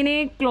ഇവരിതിങ്ങനെ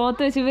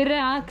ക്ലോത്ത് വെച്ച്, ഇവരുടെ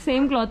ആ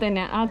സെയിം ക്ലോത്ത്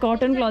തന്നെ, ആ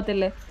കോട്ടൺ ക്ലോത്ത്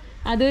അല്ലേ,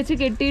 അത് വെച്ച്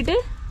കെട്ടിയിട്ട്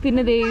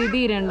പിന്നെ ഇത്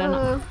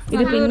രണ്ടെണ്ണം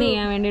ഇത് പിൻ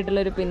ചെയ്യാൻ വേണ്ടിയിട്ടുള്ള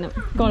ഒരു പിന്നും.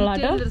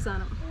 കൊള്ളാട്ടോ,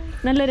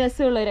 നല്ല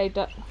രസമുള്ള ഒരു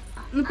ഐറ്റം.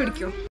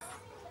 പിടിക്കോ?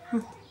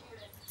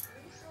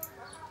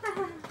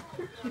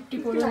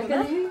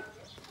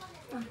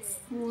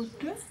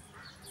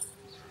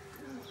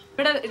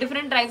 ഇവിടെ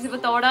ഡിഫറെന്റ് ട്രൈബ്സ്. ഇപ്പൊ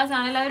തോടാസ്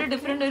ആണെങ്കിൽ അവർ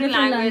ഡിഫറെന്റ് ഒരു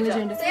ലാംഗ്വേജ്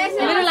ഉണ്ട്.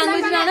 ഇവരുടെ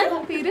ലാംഗ്വേജിനാണ്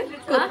പേര്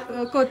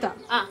കോത്ത.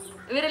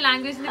 ഇവരുടെ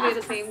ലാംഗ്വേജിന്റെ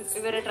പേര് സെയിം,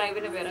 ഇവരുടെ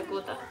ട്രൈബിന്റെ പേര്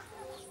കോത്ത.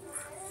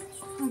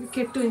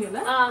 കെട്ടുന്നില്ല.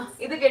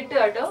 ഇത് കെട്ടു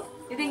കേട്ടോ.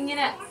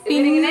 ഇതിങ്ങനെ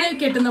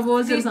കെട്ടുന്ന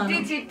പോലെ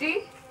ചിറ്റി,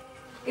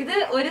 ഇത്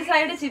ഒരു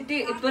സൈഡ് ചിറ്റി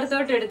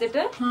ഇപ്പുറത്തോട്ട്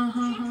എടുത്തിട്ട്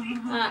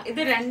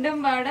ഇത് രണ്ടും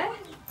പാടെ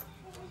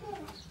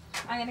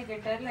അങ്ങനെ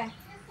കെട്ടല്ലേ.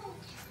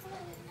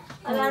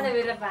 അതാണ്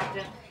ഇവരുടെ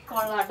പാറ്റേൺ.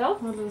 കൊള്ളാട്ടോ,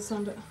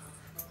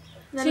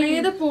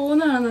 ചെയ്ത്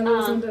പോകുന്നതാണ്.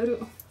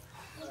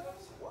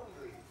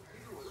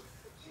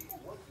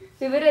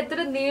 ഇവര് എത്ര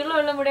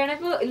നീളമുള്ള മുടിയാണ്.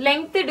 ഇപ്പൊ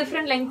ലെങ്ത്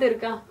ഡിഫറെന്റ് ലെങ്ത്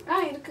ഇരിക്കാ.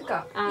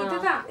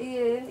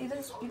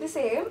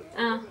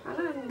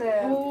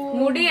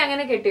 മുടി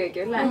അങ്ങനെ കെട്ടി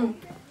വെക്കും അല്ലേ?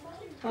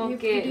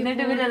 ഓക്കെ.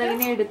 എന്നിട്ട് ഇവര്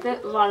അതങ്ങനെ എടുത്ത്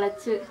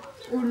വളച്ച്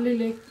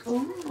ഉള്ളിലേക്ക്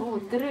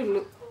ഒത്തിരി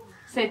ഉള്ളു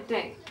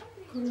സെറ്റായി.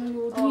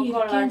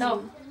 കൊള്ളാട്ടോ.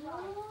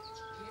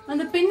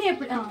 പിന്നെ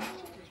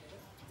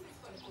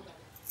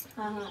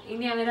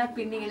ഇനി അവരാ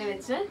പിന്നിങ്ങനെ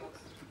വെച്ച്,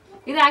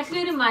 ഇത്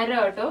ആക്ച്വലി ഒരു മരം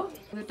കേട്ടോ,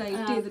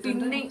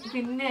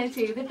 പിന്നെ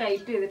ചെയ്ത്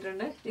ടൈറ്റ്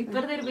ചെയ്തിട്ടുണ്ട്.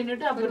 ഇപ്പുറത്തെ ഒരു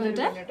പിന്നിട്ട് അപ്പുറത്തെ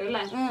പിന്നിട്ടു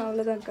അല്ലേ,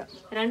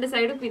 രണ്ട്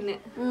സൈഡ് പിന്നെ.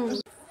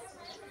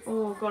 ഓ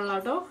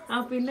കൊള്ളാട്ടോ. ആ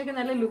പിന്നൊക്കെ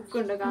നല്ല ലുക്ക്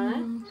ഉണ്ട്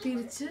കാണാൻ.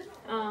 തിരിച്ച്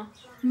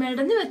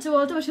മെടഞ്ഞ് വെച്ച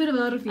പോലത്തെ, പക്ഷെ ഒരു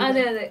വേറെ.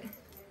 അതെ അതെ,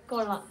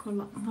 കൊള്ളാം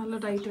കൊള്ളാം, നല്ല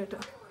ടൈറ്റ് ആയിട്ടോ.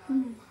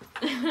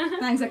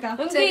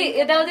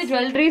 ஏதாவது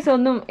ஜுவல்லரிஸ்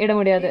ஒன்றும் இட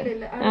முடியாது.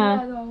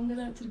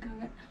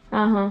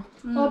 ஆஹா.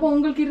 அப்ப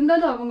உங்களுக்கு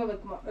இருந்தாலும் அவங்க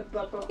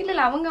வைப்பாங்க. இல்ல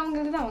அவங்க அவங்க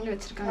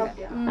வச்சிருக்காங்க.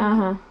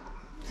 ஆஹா.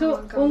 சோ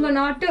உங்க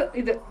நாட்டு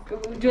இது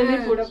ஜுவல்லரி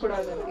போட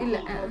கூடாது இல்ல.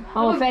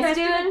 ஓ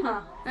ஃபெஸ்டிவல்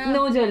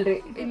நோ ஜுவல்லரி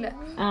இல்ல.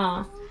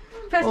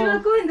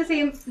 ഫെസ്റ്റിവൽക്കും இந்த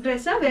சேம்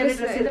ഡ്രസ്സാ വേറെ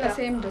ഡ്രസ് ഇല്ല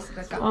സെയിം ഡ്രസ്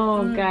വെക്കാം. ഓ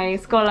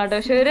ഗൈസ് കൊള്ളാട്ടോ.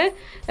 പക്ഷെ ഒരു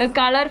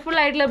കളർഫുൾ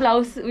ആയിട്ടുള്ള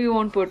blouse V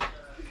won't puttu.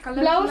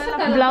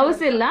 Blouse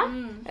illa.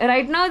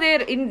 Right now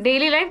they're in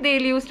daily life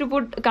they'll used to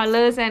put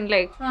colors and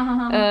like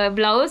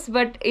blouse,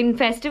 but in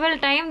festival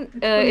time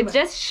it's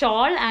just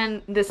shawl and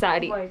the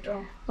saree.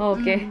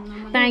 Okay,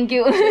 thank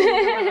you.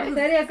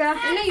 Sari akka.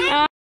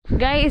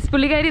 Guys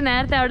പുള്ളിക്കാരി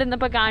നേരത്തെ അവിടെ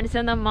നിന്നപ്പോൾ കാണിച്ചു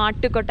തന്ന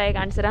മാട്ടുകൊട്ടായി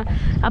കാണിച്ചുതരാം.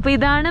 അപ്പോൾ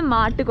ഇതാണ്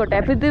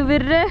മാട്ടുകൊട്ടായി. അപ്പോൾ ഇത്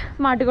ഇവരുടെ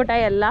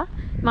മാട്ടുകൊട്ടായി അല്ല.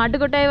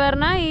 മാട്ടുകൊട്ടായി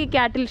പറഞ്ഞാൽ ഈ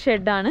കാറ്റിൽ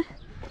ഷെഡാണ്.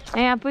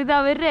 അപ്പോൾ ഇത്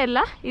അവരുടെ അല്ല,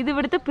 ഇത്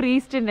ഇവിടുത്തെ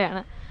പ്രീസ്റ്റിൻ്റെ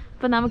ആണ്.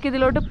 അപ്പോൾ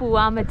നമുക്കിതിലോട്ട്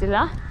പോകാൻ പറ്റില്ല.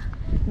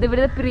 ഇത്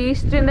ഇവിടുത്തെ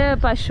പ്രീസ്റ്റിൻ്റെ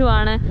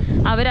പശുവാണ്.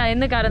 അവർ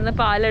അതിന് കറന്ന്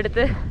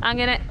പാലെടുത്ത്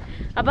അങ്ങനെ.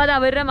 അപ്പോൾ അത്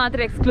അവരുടെ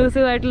മാത്രം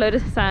എക്സ്ക്ലൂസീവ് ആയിട്ടുള്ളൊരു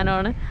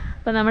സാധനമാണ്.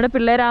 അപ്പോൾ നമ്മുടെ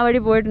പിള്ളേർ ആ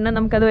വഴി പോയിട്ടുണ്ട്,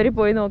 നമുക്കത് വഴി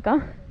പോയി നോക്കാം.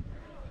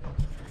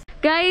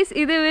 ഗൈസ്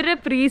ഇത് ഇവരുടെ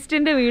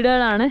പ്രീസ്റ്റിൻ്റെ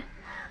വീടുകളാണ്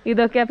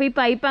ഇതൊക്കെ. അപ്പോൾ ഈ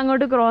പൈപ്പ്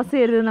അങ്ങോട്ട് ക്രോസ്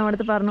ചെയ്യരുത് നമ്മുടെ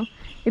അടുത്ത് പറഞ്ഞു.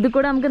 ഇത്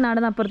കൂടെ നമുക്ക്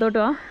നടന്ന് അപ്പുറത്തോട്ട്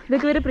പോവാം.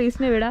 ഇതൊക്കെ ഇവരുടെ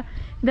പ്രീസ്റ്റിൻ്റെ വീടാ.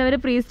 ഇതവരെ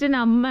പ്രീസ്റ്റിൻ്റെ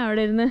അമ്മ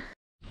അവിടെ ഇരുന്ന്.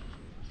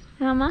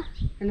 ஆமா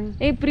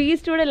ஏய்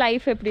ப்ரீஸ்டோட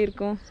லைஃப் எப்படி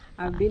இருக்கும்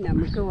அப்படி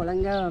நமக்கு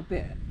ஒழுங்கா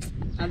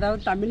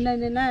அதாவது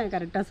தமிழ்லன்னா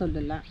கரெக்டாக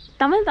சொல்லலாம்.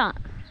 தமிழ் தான்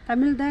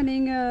தமிழ் தான்.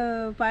 நீங்க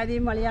பாதி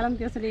மலையாளம்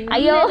பேசுறீங்க.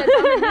 ஐயோ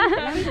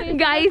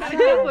गाइस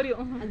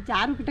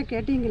சாரு கிட்ட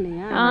கேட்டீங்க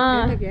இல்லையா?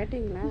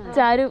 கேட்டீங்களா?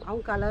 சாரு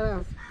அவங்க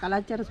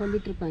கலாச்சாரம்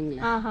சொல்லிட்டு இருப்பாங்களே.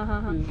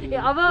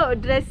 அவ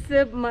Dress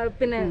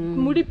பின்ன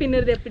முடி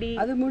பின்னுறது எப்படி?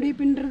 அது முடி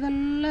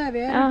பின்னுறதெல்லாம்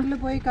வேற இடத்துல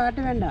போய்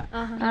காட்ட வேண்டாம்.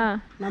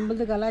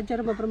 நம்மளது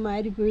கலாச்சாரம் அப்புறம்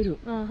மாறி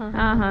போயிடும்.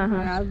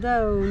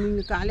 அதுதான்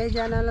நீங்க காலேஜ்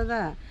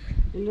ஆனாலதான்.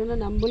 இல்லைன்னா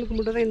நம்மளுக்கு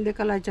மட்டும் தான் இந்த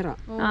கலாச்சாரம்.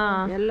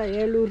 எல்லாம்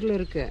ஏலூர்ல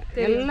இருக்கு.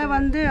 எல்லாம்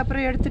வந்து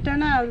அப்புறம்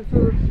எடுத்துட்டானா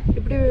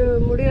இப்படி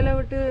முடியெல்லாம்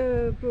விட்டு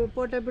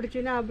போட்டோ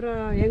பிடிச்சின்னா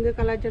அப்புறம் எங்க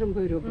கலாச்சாரம்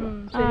போயிடும்.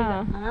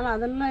 அதனால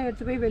அதெல்லாம்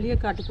எடுத்து போய் வெளியே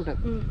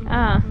காட்டக்கூடாது.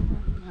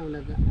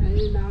 அவ்வளோதான்.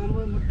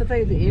 நாம மட்டும்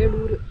தான் ഇത്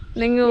ഏലൂർ.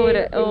 നിങ്ങൾ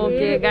ഊര്.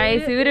 ഓക്കെ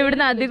ഗൈസ് ഇവർ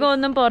ഇവിടുന്ന് അധികം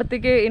ഒന്നും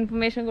പുറത്തേക്ക്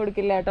ഇൻഫർമേഷൻ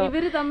കൊടുക്കില്ല കേട്ടോ.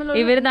 ഇവര്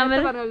തമ്മിൽ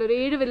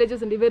 7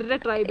 വില്ലേജസ് ഉണ്ട് ഇവരുടെ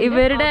ട്രൈബ്.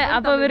 ഇവരുടെ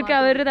അപ്പൊ ഇവർക്ക്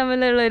അവര്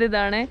തമ്മിലുള്ള ഒരു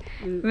ഇതാണ്.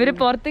 ഇവര്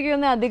പുറത്തേക്ക്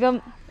ഒന്നും അധികം,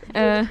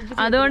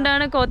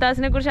 അതുകൊണ്ടാണ്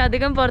കോത്താസിനെ കുറിച്ച്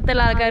അധികം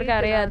പുറത്തുള്ള ആൾക്കാർക്ക്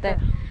അറിയാത്ത.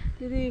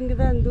 இது இங்க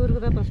தான் இந்த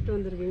ஊருக்கு தான் ஃபர்ஸ்ட்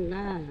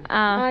வந்திருக்கீங்களா?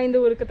 இந்த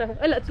ஊருக்கு தான்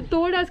இல்ல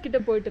தோடாஸ் கிட்ட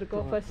போயிட்டு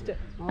இருக்கோம் ஃபர்ஸ்ட்.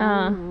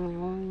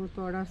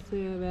 தோடாஸ்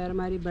வேற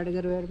மாதிரி,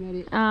 படகர் வேற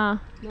மாதிரி.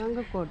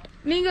 நாங்க கோட்.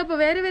 நீங்க அப்ப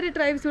வேற வேற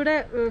ட்ரைப்ஸோட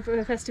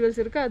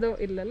ஃபெஸ்டிவல்ஸ் இருக்கு அதோ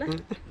இல்லல?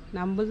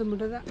 நம்மது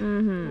மட்டும் தான்.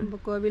 நம்ம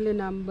கோவில்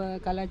நம்ம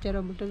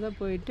கலாச்சாரம் மட்டும் தான்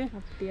போயிட்டு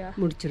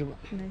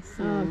முடிச்சிருவோம்.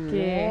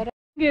 ഓക്കേ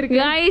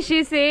ഗൈസ് ഷീ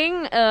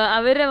സേയിങ്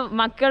അവരെ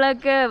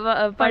മക്കളൊക്കെ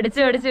പഠിച്ച്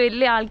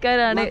വലിയ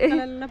ആൾക്കാരാണ്.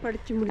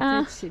 படிச்சு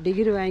முடிச்சாச்சு.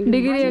 டிகிரி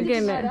ഒക്കെ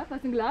ഉണ്ട്.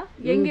 பசங்களா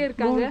எங்க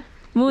இருக்காங்க?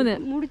 3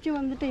 முடிச்சு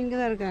வந்துட்டு இங்க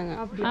தான் இருக்காங்க.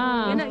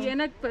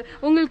 எனக்கு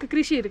உங்களுக்கு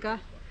கிருஷி இருக்கா?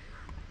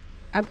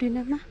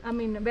 அப்படின்னா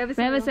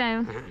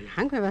വ്യവസായം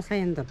நாங்கள்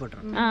விவசாயம் தான்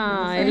போடுறோம்.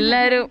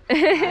 എല്ലാരും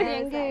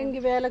எங்கே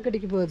வேலை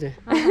கிடைக்க போகுது.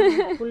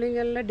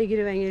 பிள்ளைங்கள்லாம்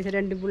டிகிரி வாங்கிடுச்சு,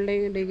 2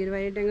 பிள்ளைங்க டிகிரி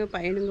வாங்கிட்டாங்க,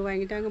 பையனுங்க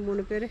வாங்கிட்டாங்க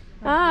 3 பேர்.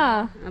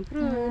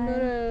 அப்புறம்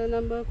இன்னொரு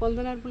நம்ம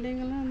கொந்தனார்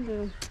பிள்ளைங்கள்லாம்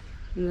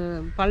இந்த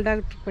பல்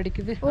டாக்டர்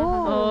പഠിക്കുது.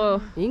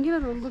 ഇങ്ങനെ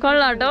ரொம்ப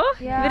കൊള്ളാട്ടോ.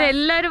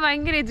 ഇവരെല്ലാരും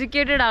ഭയങ്കര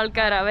എഡ്യൂക്കേറ്റഡ്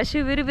ആൾക്കാരാ, പക്ഷെ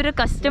ഇവര്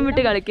കഷ്ടം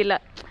വിട്ട് കളിക്കില്ല.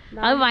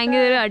 അത്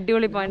ഭയങ്കര ഒരു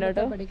അടിപൊളി പോയിന്റ്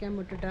കേട്ടോ. പഠിക്കാൻ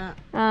വിട്ടിട്ടാ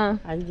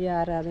 5,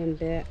 6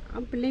 അതുണ്ട്. ആ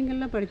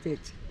പിള്ളേങ്കെല്ലാം പഠിച്ചു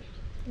വെച്ച്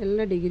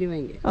എല്ലാം ഡിഗ്രി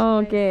വാങ്ങി.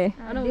 ഓക്കെ,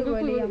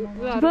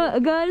 അപ്പൊ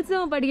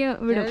ഗേൾസും പഠിക്കാൻ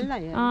വിടും.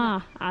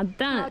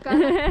 അതാണ്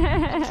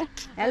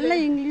എല്ലാം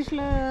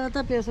ഇംഗ്ലീഷില്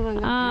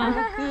പേസുവാங்க.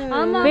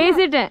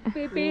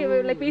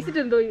 பேசிட்டு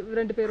இருந்தோம்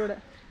 2 பேரோட.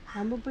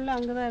 நம்ம பிள்ளை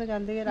அங்கதான் இருக்கு,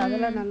 அந்த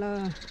அதெல்லாம் நல்லா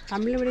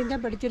தமிழ் மீடியம்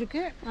தான்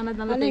படிச்சிருக்கு,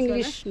 ஆனால்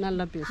ഇംഗ്ലീഷ്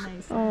நல்லா பேசும்.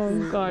 ഓ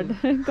ഗോഡ്,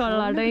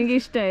 കൊള്ളാട്ടോ. എനിക്ക്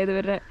ഇഷ്ടമായത്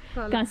ഇവരുടെ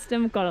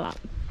കസ്റ്റം കൊള്ളാം.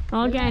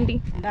 Okay aunty.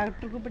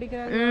 டாக்டருக்கு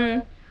படிக்கிறாங்க,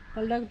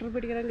 பல் டாக்டர்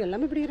படிக்கிறாங்க,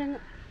 எல்லாமே படிக்கிறாங்க.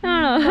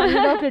 ആണോ?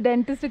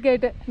 ഡെന്റിസ്റ്റ് ഒക്കെ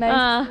ആയിട്ട്.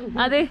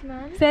 അതെ,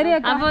 ശരി.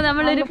 അപ്പൊ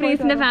നമ്മളൊരു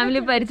പ്രീസിന്റെ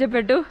ഫാമിലി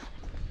പരിചയപ്പെട്ടു.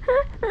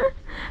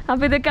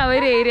 അപ്പൊ ഇതൊക്കെ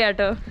അവര് ഏരിയ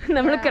കേട്ടോ,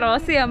 നമ്മൾ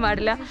ക്രോസ് ചെയ്യാൻ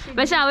പാടില്ല.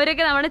 പക്ഷെ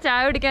അവരൊക്കെ നമ്മുടെ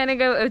ചായ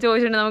കുടിക്കാനൊക്കെ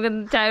ചോദിച്ചിട്ടുണ്ട്, നമുക്ക്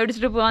ചായ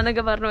കുടിച്ചിട്ട്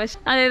പോവാന്നൊക്കെ പറഞ്ഞു. പക്ഷെ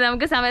അതെ,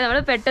 നമുക്ക് സമയം നമ്മൾ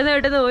പെട്ടെന്ന്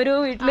ഓരോ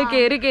വീട്ടില്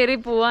കേറി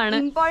പോവാണ്.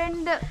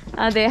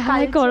 അതെ,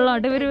 ഹായ്,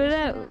 കൊള്ളാട്ടോ. ഇവര്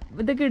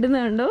ഇതൊക്കെ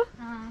ഇടുന്നുണ്ടോ,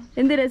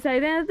 എന്ത് രസം.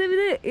 ഇതിനകത്ത്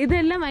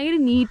ഇതെല്ലാം ഭയങ്കര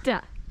നീറ്റാ.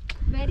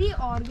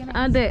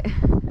 അതെ,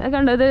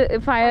 കണ്ടോ, ഇത്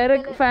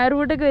ഫയർ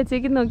വുഡൊക്കെ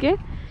വെച്ചേക്ക് നോക്കിയേ,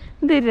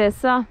 ഇത്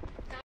രസാ.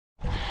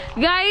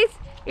 ഗൈസ്,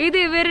 ഇത്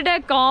ഇവരുടെ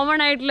കോമൺ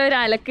ആയിട്ടുള്ള ഒരു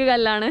അലക്ക്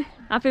കല്ലാണ്.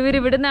 അപ്പൊ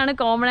ഇവിടെ നിന്നാണ്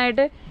കോമൺ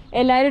ആയിട്ട്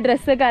എല്ലാരും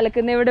ഡ്രസ്സൊക്കെ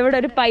അലക്കുന്നത്. ഇവിടെ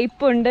ഒരു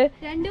പൈപ്പ് ഉണ്ട്.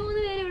 2-3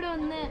 പേര് ഇവിടെ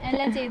വന്ന്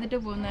എല്ലാം ചെയ്തിട്ട്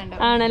പോകുന്നുണ്ട്.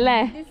 ആണല്ലേ?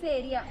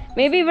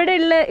 മേ ബി ഇവിടെ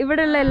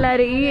ഉള്ള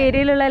എല്ലാരും, ഈ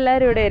ഏരിയയിലുള്ള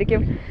എല്ലാരും ഇവിടെ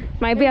ആയിരിക്കും.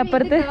 മേ ബി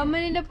അപ്പുറത്ത്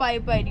ഗവൺമെന്റിന്റെ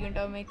പൈപ്പ്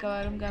ആയിരിക്കും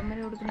മിക്കവാറും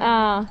ഗവൺമെന്റ് കൊടുക്കുന്നത്.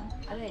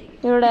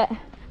 ഇവിടെ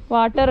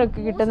വാട്ടർ ഒക്കെ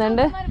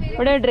കിട്ടുന്നുണ്ട്.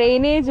 ഇവിടെ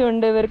ഡ്രെയിനേജ്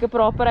ഉണ്ട്, ഇവർക്ക്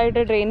പ്രോപ്പർ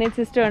ആയിട്ട് ഡ്രെയിനേജ്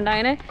സിസ്റ്റം ഉണ്ട്.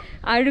 അങ്ങനെ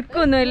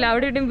അഴുക്കൊന്നുമില്ല,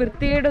 അവിടെ ഇവിടെയും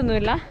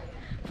വൃത്തികേടൊന്നുമില്ല.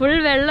 ഫുൾ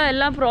വെള്ളം,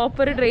 എല്ലാം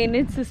പ്രോപ്പർ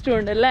ഡ്രെയിനേജ് സിസ്റ്റം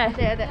ഉണ്ട് അല്ലേ?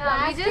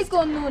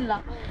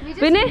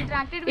 പിന്നെ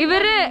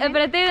ഇവര്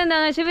പ്രത്യേകത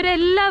എന്താന്ന് വെച്ചാൽ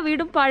ഇവരെല്ലാ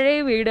വീടും പഴയ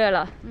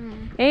വീടുകളാ.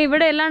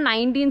 ഇവിടെ എല്ലാം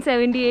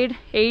 1978,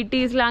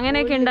 80s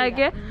അങ്ങനെയൊക്കെ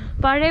ഉണ്ടാക്കിയ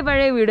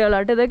പഴയ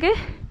വീടുകളാട്ടോ. ഇതൊക്കെ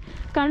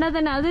കണ്ടാൽ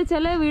തന്നെ അത്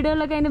ചില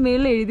വീടുകളിലൊക്കെ അതിന്റെ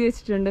മേളിൽ എഴുതി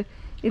വെച്ചിട്ടുണ്ട്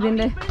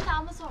ഇതിന്റെ.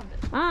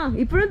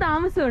 ഇപ്പോഴും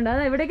താമസമുണ്ട്.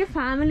 അത് എവിടെയൊക്കെ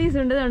ഫാമിലീസ്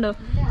ഉണ്ട്. കണ്ടോ,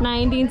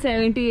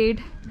 1978.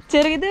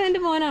 ചെറുത് എന്റെ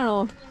മോനാണോ?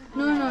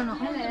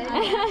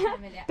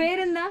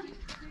 പേരെന്താ?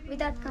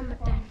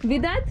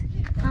 വിദാത്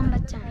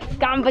കാമ്പച്ചാൻ.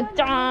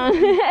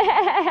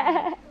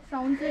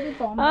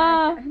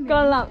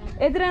 കൊള്ളാം.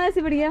 എത്ര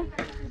ക്ലാസ്സിൽ പഠിക്കാം?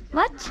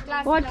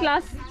 What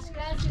class?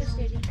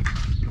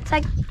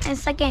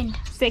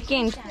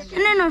 செகண்ட்.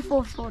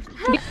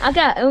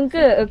 அக்கா,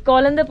 உங்களுக்கு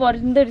குழந்தை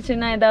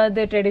பிறந்துடுச்சுன்னா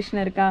ஏதாவது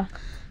ட்ரெடிஷன் இருக்கா?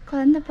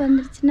 குழந்தை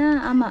பிறந்துருச்சுன்னா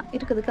ஆமாம்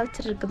இருக்குது,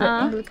 கல்ச்சர் இருக்குது.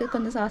 எங்களுக்கு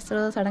கொஞ்சம் சாஸ்திர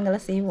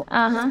சடங்கெல்லாம் செய்வோம்.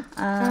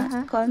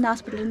 குழந்தை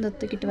ஹாஸ்பிட்டலேருந்து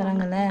தூக்கிட்டு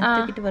வராங்கல்ல,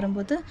 தூக்கிட்டு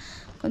வரும்போது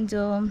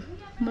கொஞ்சம்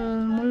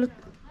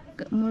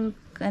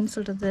என்ன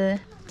சொல்கிறது,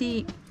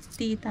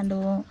 தீ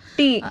தாண்டுவோம்.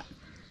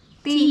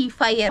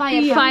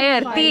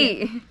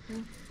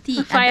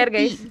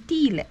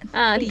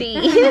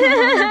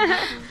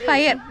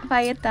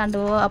 ஃபயர்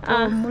தாண்டுவோம்.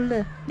 அப்புறம் முள்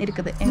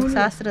இருக்குது எங்கள்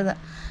சாஸ்திரம்,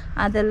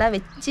 அதெல்லாம்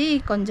வச்சு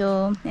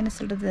கொஞ்சம் என்ன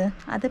சொல்றது,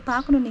 அதை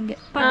பார்க்கணும். நீங்க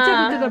பச்சை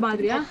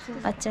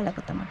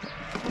குத்த மாட்டோம்.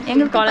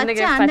 எங்களுக்கு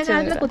பச்சை அந்த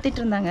காலத்துல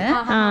குத்திட்டு இருந்தாங்க,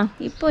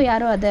 இப்போ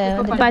யாரும் அதை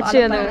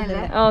பச்சை.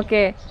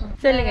 ஓகே,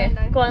 சொல்லுங்க.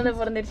 குழந்தை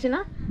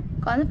பிறந்துருச்சுன்னா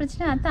குழந்தை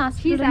பிரச்சனை அதான்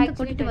ஹாஸ்பிட்டல்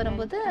கூட்டிட்டு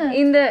வரும்போது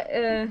இந்த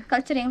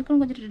கல்ச்சர் எங்களுக்கும்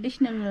கொஞ்சம்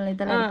ட்ரெடிஷ்னல்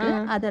இதெல்லாம் இருக்கு,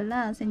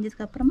 அதெல்லாம்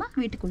செஞ்சதுக்கு அப்புறமா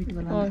வீட்டுக்கு கூட்டிட்டு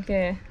வருவாங்க.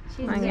 ഓക്കെ,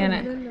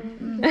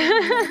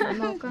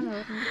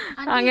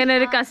 അങ്ങനെ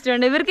ഒരു കസ്റ്റം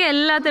ഉണ്ട് ഇവർക്ക്.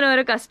 എല്ലാത്തിനും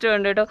ഒരു കസ്റ്റം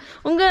ഉണ്ട് കേട്ടോ.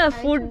 உங்க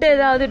ஃபுட்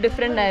ஏதாவது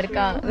டிஃபரண்டா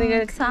இருக்கா? நீங்க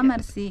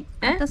சாமர்சி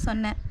அத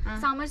சொன்னேன்.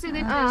 சாமர்சி இது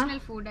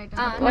traditional food item.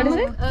 What is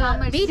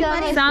it?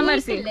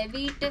 സാമർസി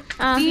വീട്ട്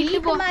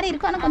மாதிரி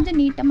இருக்கும், ஆனா கொஞ்சம்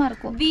நீட்டமா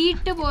இருக்கும்.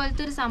 വീട്ട്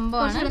പോലത്തെ ഒരു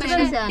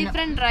സംഭവമാണ്.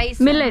 ഡിഫറെന്റ് റൈസ്,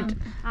 മില്ലറ്റ്,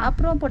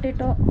 அப்புறம்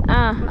പൊട്ടേറ്റോ,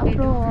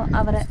 அப்புறம்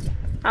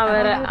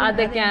അവരെ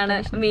അതൊക്കെയാണ്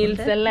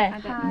മീൽസ് അല്ലേ?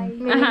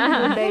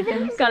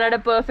 കളറുടെ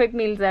പെർഫെക്റ്റ്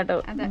മീൽസ് ആട്ടോ.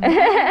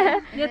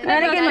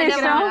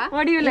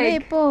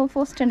 இப்போ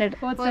 4th standard.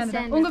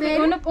 உங்க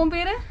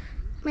பேரு?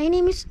 My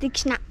name is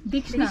Dikshna.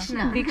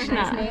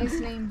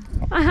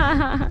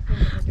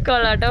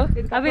 കൊള്ളാട്ടോ.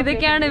 അപ്പൊ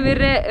ഇതൊക്കെയാണ്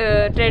ഇവരുടെ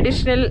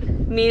ട്രഡീഷണൽ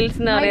മീൽസ്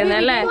എന്ന് പറയുന്നത്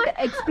അല്ലേ?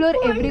 explore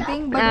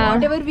everything, but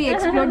whatever we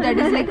explored, that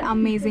is like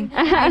amazing.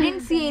 I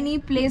didn't see any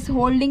place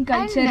holding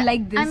culture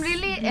like this. I'm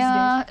really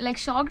like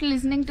shocked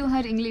listening to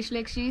her English.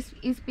 Like she is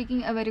speaking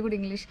a very good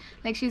English.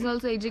 Like she's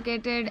also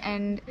educated,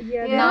 and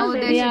now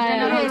their children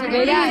are also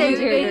very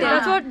educated.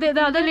 That's what the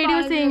other lady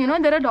was saying. You know,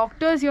 there are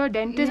doctors here,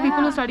 dentists,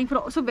 people who are studying for,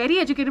 so very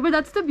educated. But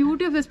that's the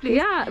beauty of this place.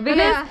 Yeah,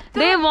 because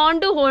they want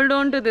to hold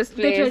on to this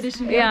place. The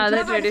tradition. Yeah,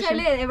 the tradition.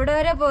 എവിടെ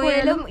വരെ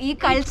പോയാലും ഈ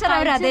culture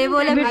അവർ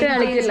അതേപോലെ വിട്ട്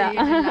കളിക്കില്ല.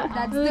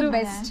 That's the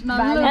best.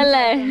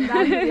 അല്ലേ?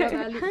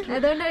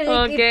 അതുകൊണ്ടാണ്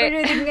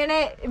ഇങ്ങനെ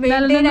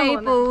മെയിൻറ്റെയിൻ ആയി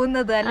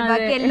പോകുന്നത്.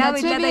 ബാക്കി എല്ലാം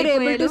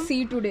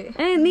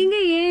நீங்க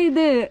ஏன்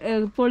இது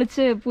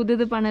பொളിச்சு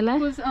புதுது பண்ணல?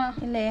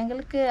 இல்ல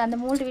எங்களுக்கு அந்த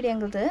மூணு வீடு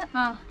எங்களுது.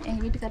 எங்க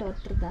வீட்டுக்காரர்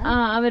ஒருத்தர் தான்.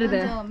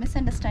 அவருது மிஸ்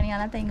அண்டர்ஸ்டாண்டிங்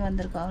ஆனா தான் இங்க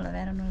வந்திருக்கோம். அவ்வளவு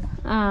வேற ஒண்ணும் இல்ல.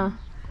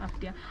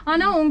 அப்படியா?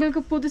 ஆனா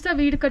உங்களுக்கு புதுசா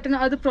வீடு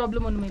கட்டணும் அது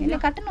ப்ராப்ளம் ஒண்ணுமே இல்ல.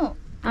 கட்டணும்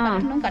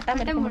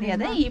கட்டாம இருக்க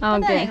முடியாது.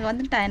 இப்பதான் எங்க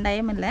வந்து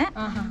டைம் இல்ல.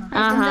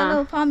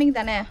 ഫാമിംഗ്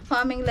തന്നെ.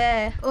 ഫാമിംഗിലെ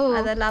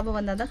അത് ലാഭം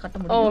വന്നതാ കട്ട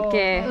முடியும்.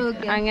 ഓക്കെ,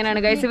 അങ്ങനെയാണ്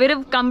ഗൈസ്. ഇവര്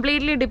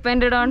കംപ്ലീറ്റ്ലി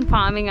ഡിപ്പെൻഡഡ് ഓൺ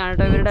ഫാമിംഗ് ആണ്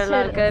കേട്ടോ ഇവരുടെ ഉള്ള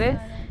ആൾക്കാര്,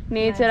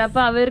 നേച്ചർ. അപ്പൊ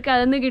അവർക്ക്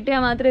അതൊന്ന്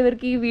കിട്ടിയാൽ മാത്രമേ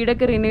ഇവർക്ക് ഈ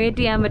വീടൊക്കെ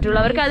റിനോവേറ്റ് ചെയ്യാൻ പറ്റുള്ളൂ.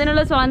 അവർക്ക്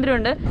അതിനുള്ള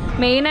സ്വാതന്ത്ര്യമുണ്ട്.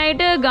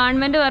 മെയിനായിട്ട്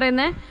ഗവൺമെന്റ്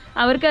പറയുന്നത്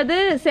അവർക്കത്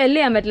സെല്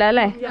ചെയ്യാൻ പറ്റില്ല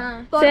അല്ലേ?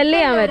 സെല്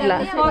ചെയ്യാൻ പറ്റില്ല,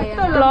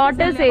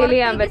 പ്ലോട്ട് സെയിൽ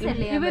ചെയ്യാൻ പറ്റില്ല.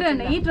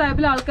 ഇവരാണ് ഈ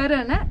ട്രൈബിലെ ആൾക്കാർ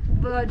തന്നെ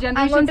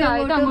ജനറേഷൻസ്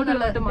ആയിട്ട്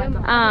അങ്ങോട്ടുള്ളോട്ട്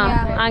മാറ്റും.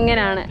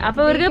 അങ്ങനെയാണ്. അപ്പൊ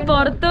ഇവർക്ക്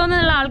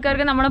പുറത്തുനിന്നുള്ള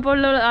ആൾക്കാർക്ക്, നമ്മളെ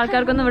പോലുള്ള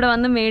ആൾക്കാർക്കൊന്നും ഇവിടെ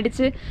വന്ന്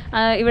മേടിച്ച്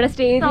ഇവിടെ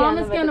സ്റ്റേ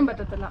താമസിക്കാനും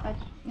പറ്റത്തില്ല.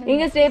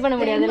 ഇങ്ങ സ്റ്റേ பண்ண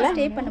முடியாதுல்ல?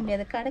 സ്റ്റേ பண்ண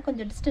முடியாது. கடை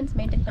கொஞ்சம் டிஸ்டன்ஸ்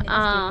மெயின்टेन பண்ணி.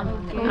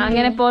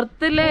 അങ്ങനെ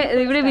പുറത്തുള്ള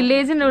ഇവിടെ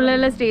വില്ലേജിന്റെ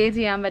ഉള്ളിൽ സ്റ്റേ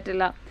ചെയ്യാൻ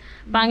പറ്റില്ല.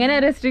 അപ്പൊ അങ്ങനെ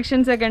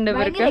റെസ്ട്രിക്ഷൻസ് ഒക്കെ ഉണ്ട്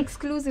ഇവർക്ക്.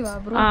 എക്സ്ക്ലൂസീവാ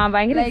ബ്രോ.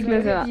 ഭയങ്കര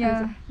എക്സ്ക്ലൂസീവാ.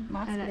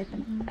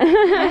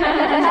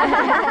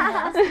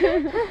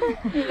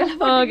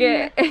 ഓക്കെ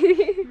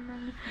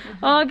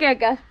ഓക്കെ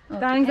അക്ക,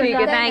 thank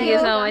you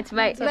so much.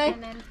 Bye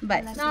bye.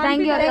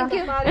 Thank you.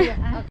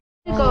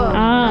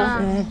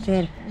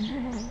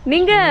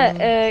 நீங்க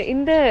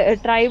இந்த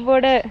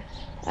ட்ரைபோட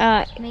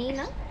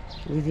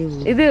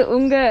ഇത്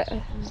ഉങ്ക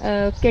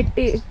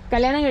കെട്ടി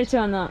കല്യാണം കഴിച്ചു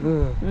വന്നോ?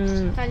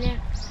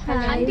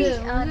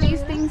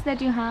 These things that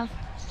you have.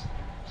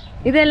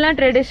 ഇതെല്ലാം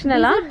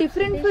ട്രഡീഷണലാ?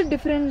 Different for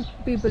different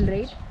people,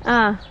 right?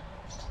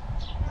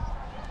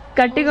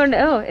 கட்டிக்கொண்டு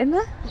என்ன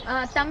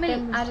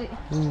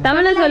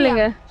தமிழ்ல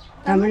சொல்லுங்க.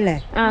 தமிழ்ல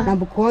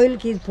நம்ம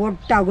கோயிலுக்கு இது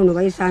போட்டாகணும்.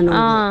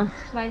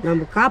 வயசானவங்க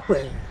நம்ம காப்பு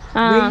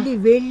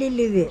വെള്ളിയിൽ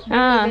ഇത്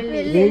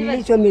വെള്ളി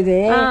ചൊമ്മിത്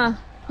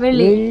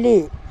വെള്ളി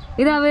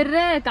ഇത്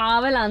അവരുടെ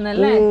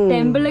കാവലാന്നല്ലേ?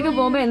 ടെമ്പിളിലേക്ക്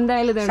പോകുമ്പോ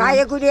എന്തായാലും ഇത്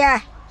സായക്കുരിയ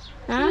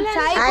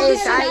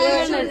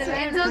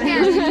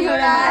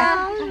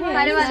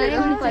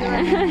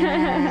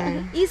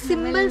ഈ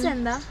സിമ്പിൾസ്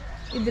എന്താ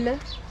ഇതില്?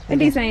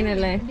 ഡിസൈൻ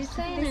അല്ലേ?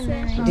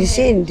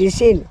 ഡിസൈൻ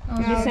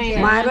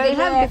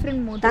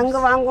தங்க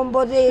வாங்கும்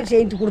போது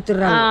செய்து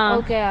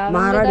கொடுத்துறாங்க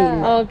மாறாடி.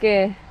 ஓகே,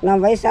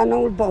 நான்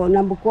வயசானவங்க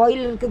நம்ம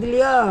கோயில் இருக்குது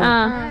இல்லையோ,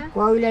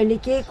 கோவில்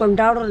அன்னைக்கு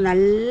கொண்டாடுறோம்,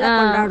 நல்லா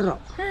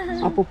கொண்டாடுறோம்.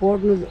 அப்போ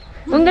போடணுது.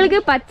 உங்களுக்கு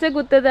பச்சை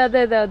குத்துது அது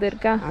ஏதாவது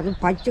இருக்கா? அது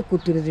பச்சை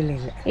குத்துறது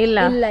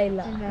இல்ல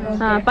இல்ல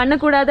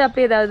பண்ணக்கூடாது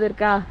அப்படி ஏதாவது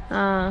இருக்கா?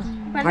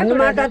 பண்ண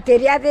மாட்டோம்,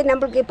 தெரியாது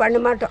நம்மளுக்கு, பண்ண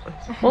மாட்டோம்.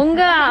 உங்க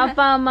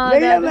அப்பா அம்மா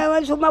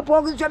சும்மா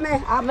போகுது சொன்னே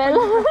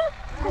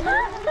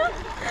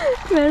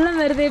വെള്ളം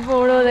വെറുതെ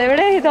പോണത്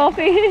എവിടെ?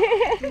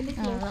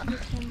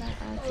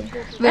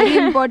 Very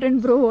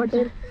important bro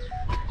water.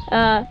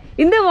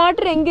 இந்த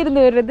வாட்டர் எங்க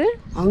இருந்து வருது?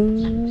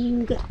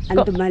 அங்க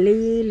அந்த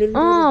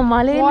மலையிலிருந்து.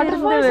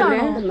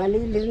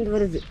 மலையிலிருந்து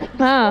வருது.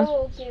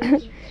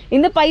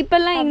 இந்த பைப்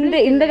எல்லாம்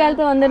இந்த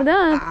காலத்துல வந்திருந்தா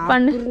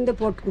பண்டு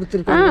போட்டு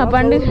கொடுத்துருக்காங்க.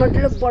 பண்டு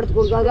மட்டும் போட்டு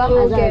கொடுக்காங்க.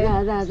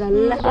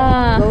 அதெல்லாம்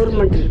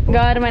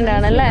கவர்மெண்ட்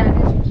ஆனல்ல.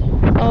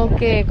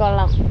 ஓகே,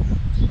 கொள்ளலாம்.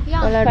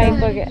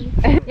 பைப். ஓகே,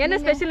 என்ன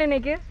ஸ்பெஷல்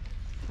இன்னைக்கு?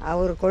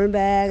 ஒரு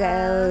குழம்பு,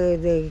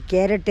 இது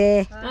கேரட்டு,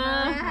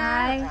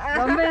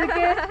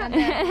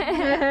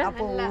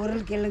 அப்போ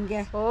உருளைக்கிழங்கு.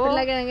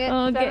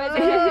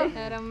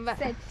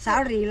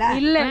 சாப்பிடுறீங்களா?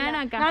 இல்ல,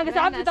 நாங்க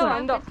சாப்பிட்டு தான்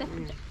வந்தோம்.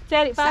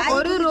 சரி,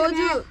 ஒரு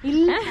ரோஜு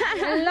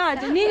இல்ல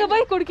நீங்க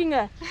പോയി കുടിക്കുക.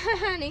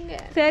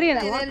 ശരി,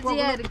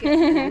 എനർജിയാ ഇരിക്ക്.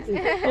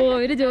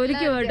 ഒരു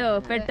ജോലിക്ക് പോട്ടോ,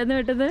 പെട്ടെന്ന്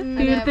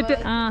തീർത്തിട്ട്.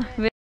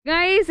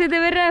 ഗൈസ്, ഇത്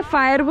ഇവരുടെ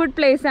ഫയർവുഡ്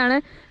പ്ലേസ് ആണ്.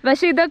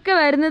 പക്ഷെ ഇതൊക്കെ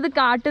വരുന്നത്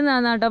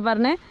കാട്ടുന്നാണ് കേട്ടോ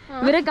പറഞ്ഞേ.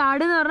 ഇവരെ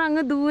കാട് എന്ന് പറഞ്ഞാൽ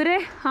അങ്ങ് ദൂരെ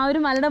ആ ഒരു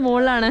മലയുടെ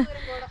മുകളിലാണ്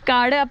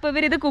കാട്. അപ്പൊ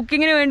ഇവരിത്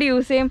കുക്കിങ്ങിന് വേണ്ടി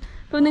യൂസ് ചെയ്യും.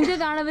 അപ്പൊ നിങ്ങൾക്ക്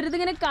കാണാം,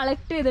 ഇവരിതിങ്ങനെ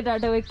കളക്ട്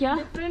ചെയ്തിട്ടാട്ടോ വെക്കാം.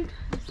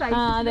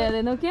 അതെ,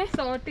 നോക്കിയേ,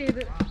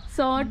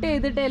 സോർട്ട്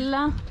ചെയ്തിട്ട്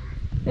എല്ലാം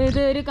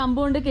ഇത് ഒരു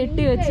കമ്പൗണ്ട്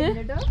കെട്ടി വെച്ച്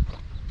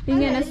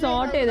ഇങ്ങനെ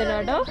സോർട്ട്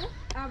ചെയ്തിട്ടോ.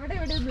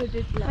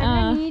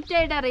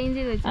 നീറ്റായിട്ട് അറേഞ്ച്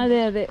ചെയ്ത് വെച്ചു.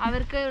 അതെ,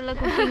 അവർക്ക് ഉള്ള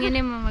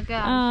കുക്കിങ്ങിനും നമുക്ക്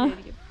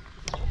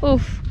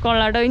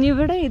കൊള്ളാട്ടോ. ഇനി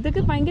ഇവിടെ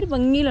ഇതൊക്കെ ഭയങ്കര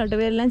ഭംഗിയിലോട്ടോ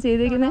ഇവരെല്ലാം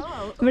ചെയ്തിരിക്കുന്നത്.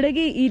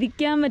 ഇവിടേക്ക്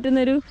ഇരിക്കാൻ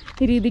പറ്റുന്നൊരു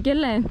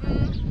രീതിക്കല്ലേ.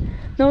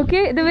 നോക്കി,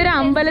 ഇത് ഇവര്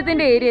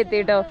അമ്പലത്തിന്റെ ഏരിയ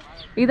എത്തിട്ടോ.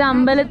 ഇത്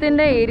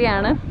അമ്പലത്തിന്റെ ഏരിയ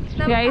ആണ്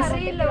ഗൈസ്.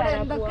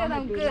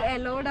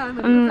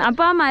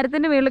 അപ്പൊ ആ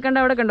മരത്തിന്റെ മുകളിൽ കണ്ട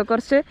അവിടെ കണ്ടോ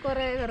കുറച്ച്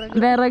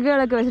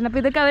വിറകുകളൊക്കെ വെച്ചിട്ടുണ്ട്.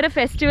 അപ്പൊ ഇതൊക്കെ അവരെ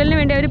ഫെസ്റ്റിവലിന്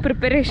വേണ്ടി അവർ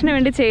പ്രിപ്പറേഷന്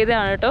വേണ്ടി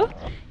ചെയ്തതാണ് കേട്ടോ,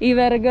 ഈ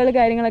വിറകുകൾ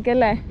കാര്യങ്ങളൊക്കെ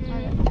അല്ലേ.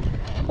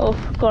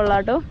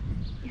 കൊള്ളാട്ടോ.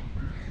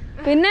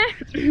 പിന്നെ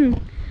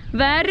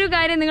വേറൊരു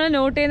കാര്യം നിങ്ങൾ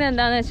നോട്ട് ചെയ്യുന്നത്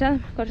എന്താണെന്ന് വെച്ചാൽ,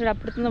 കുറച്ചുകൂടെ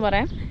അപ്പുറത്തുനിന്ന്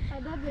പറയാം.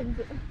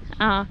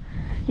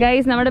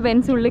 ഗൈസ്, നമ്മുടെ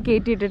ബെൻസ് ഉള്ളിൽ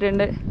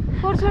കയറ്റിയിട്ടിട്ടുണ്ട്.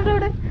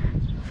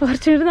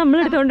 ഫോർച്യൂണർ നമ്മൾ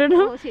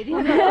എടുത്തോണ്ടോ.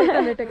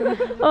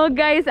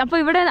 ഗൈസ്, അപ്പോൾ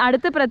ഇവിടെ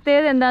അടുത്ത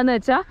പ്രത്യേകത എന്താണെന്ന്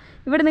വെച്ചാൽ,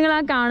 ഇവിടെ നിങ്ങൾ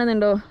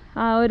കാണുന്നുണ്ടോ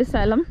ആ ഒരു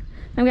സ്ഥലം?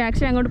 നമുക്ക്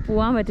ആക്ച്വലി അങ്ങോട്ട്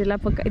പോകാൻ പറ്റില്ല.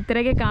 അപ്പോൾ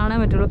ഇത്രയൊക്കെ കാണാൻ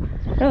പറ്റുള്ളൂ.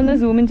 ഇവിടെ ഒന്ന്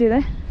സൂമിൻ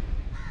ചെയ്തേ.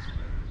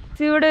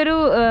 ഇവിടെ ഒരു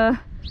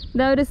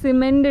ഇതാ ഒരു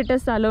സിമെന്റ് ഇട്ട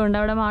സ്ഥലമുണ്ട്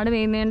അവിടെ മാട്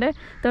മേയുന്നതിൻ്റെ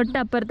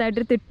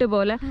തൊട്ടപ്പുറത്തായിട്ട് തിട്ട്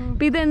പോലെ.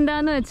 അപ്പം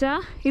ഇതെന്താന്ന് വെച്ചാൽ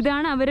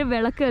ഇതാണ് അവർ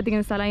വിളക്ക്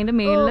കത്തിക്കുന്ന സ്ഥലം. അതിൻ്റെ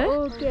മേളിൽ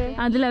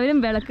അതിലവരും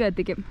വിളക്ക്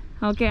കത്തിക്കും.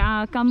 ഓക്കെ, ആ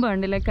കമ്പ്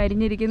ഉണ്ടല്ലേ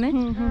കരിഞ്ഞിരിക്കുന്നത്,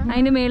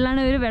 അതിൻ്റെ മേളിലാണ്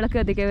ഇവർ വിളക്ക്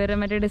കത്തിക്കുക ഇവരുടെ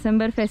മറ്റേ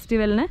ഡിസംബർ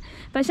ഫെസ്റ്റിവലിന്.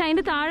 പക്ഷെ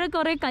അതിൻ്റെ താഴെ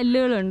കുറേ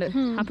കല്ലുകളുണ്ട്.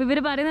 അപ്പം ഇവർ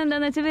പറയുന്നത്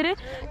എന്താണെന്ന് വെച്ചാൽ ഇവർ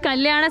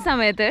കല്യാണ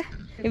സമയത്ത്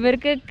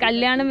ഇവർക്ക്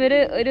കല്യാണം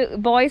ഒരു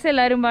ബോയ്സ്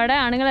എല്ലാവരും പാടെ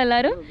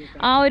ആണുങ്ങളെല്ലാവരും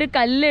ആ ഒരു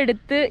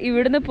കല്ലെടുത്ത്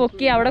ഇവിടുന്ന്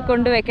പൊക്കി അവിടെ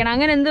കൊണ്ടുവയ്ക്കണം.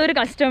 അങ്ങനെ എന്തോ ഒരു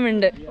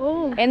കസ്റ്റമുണ്ട്.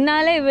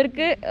 എന്നാലേ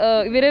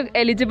ഇവര്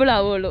എലിജിബിൾ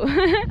ആവുള്ളൂ.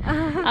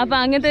 അപ്പൊ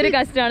അങ്ങനത്തെ ഒരു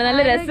കസ്റ്റമാണ്.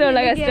 നല്ല രസമുള്ള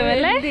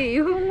കസ്റ്റമല്ലേ?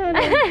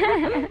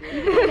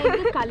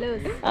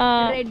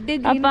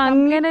 അപ്പൊ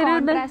അങ്ങനെ ഒരു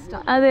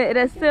അതെ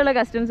രസമുള്ള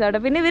കസ്റ്റംസ് ആട്ടോ.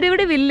 പിന്നെ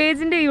ഇവരിവിടെ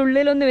വില്ലേജിന്റെ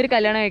ഉള്ളിലൊന്നും ഇവർ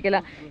കല്യാണം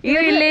കഴിക്കില്ല. ഈ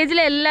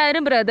വില്ലേജിലെ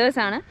എല്ലാവരും ബ്രദേഴ്സ്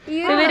ആണ്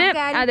ഇവര്.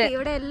 അതെ,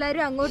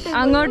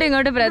 അങ്ങോട്ടും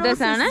ഇങ്ങോട്ടും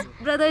ബ്രദേഴ്സ് ആണ്.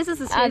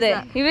 അതെ,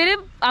 ഇവര്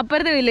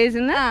അപ്പുറത്തെ വില്ലേജിൽ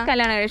നിന്ന്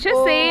കല്യാണം കഴിച്ചു.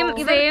 സെയിം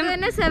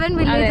 7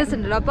 villages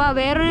ഉണ്ടല്ലോ. അപ്പൊ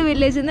വേറൊരു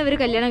വില്ലേജിൽ നിന്ന് ഇവര്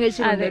കല്യാണം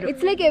കഴിച്ചു.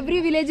 It's like every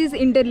village is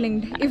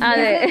interlinked. If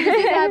this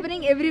is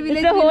happening, every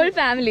village is a whole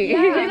family.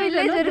 Every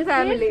village is a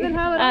family.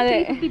 അതെ.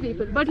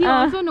 But he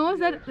also knows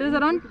that there's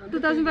around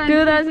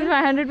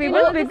 2,500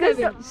 people because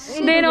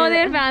they know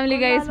their family,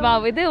 guys. Wow,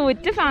 ഇത്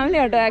ഒറ്റ family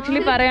ആട്ടോ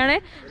actually പറയണേ.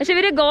 പക്ഷെ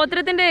ഇവര്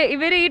ഗോത്രത്തിന്റെ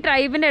ഈ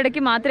ട്രൈബിന്റെ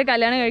ഇടയ്ക്ക് മാത്രമേ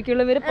കല്യാണം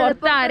കഴിക്കുള്ളൂ. ഇവര്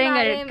പുറത്ത് ആരെയും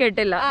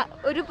കേട്ടില്ല.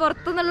 ഒരു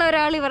പുറത്തുനിന്നുള്ള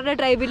ഒരാൾ ഇവരുടെ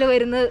ട്രൈബിൽ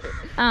വരുന്നത്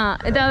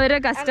ഇത് അവരുടെ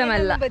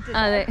കസ്റ്റമല്ല.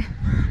 അതെ.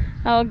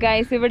 ഓ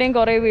ഗൈസ്, ഇവിടെയും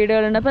കുറേ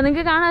വീടുകളുണ്ട്. അപ്പം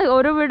നിങ്ങൾക്ക് കാണാം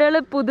ഓരോ വീടുകൾ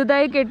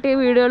പുതുതായി കെട്ടിയ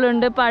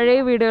വീടുകളുണ്ട്, പഴയ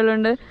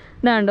വീടുകളുണ്ട്.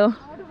 ഇതാണ്ടോ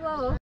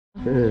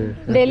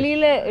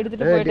ഡൽഹിയിൽ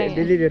എടുത്തിട്ട് പോയിട്ട്.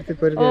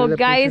 ഓ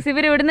ഗൈസ്,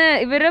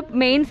 ഇവരുടെ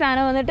മെയിൻ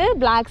സാധനം വന്നിട്ട്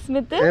ബ്ലാക്ക്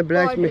സ്മിത്ത്,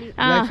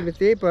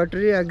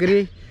 പോട്ടറി,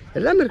 അഗ്രി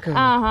എല്ലാം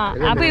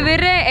അപ്പൊ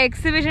ഇവരുടെ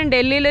എക്സിബിഷൻ,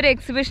 ഡൽഹിയിൽ ഒരു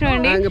എക്സിബിഷൻ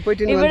വേണ്ടി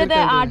ഇവിടുത്തെ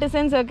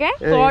ആർട്ടിസൻസ് ഒക്കെ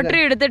പോട്ടറി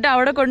എടുത്തിട്ട്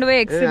അവിടെ കൊണ്ടുപോയി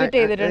എക്സിബിറ്റ്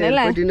ചെയ്തിട്ടുണ്ട്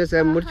അല്ലേ?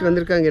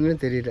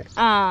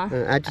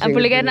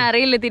 പുള്ളിക്കാരൻ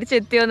അറിയില്ല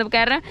തിരിച്ചെത്തിയോന്ന്.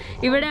 കാരണം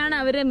ഇവിടെയാണ്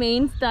അവരുടെ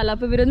മെയിൻ സ്ഥലം.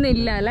 അപ്പൊ ഇവരൊന്നും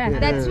ഇല്ല അല്ലേ?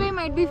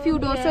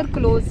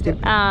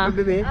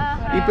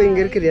 ഇപ്പൊ ഇങ്ങ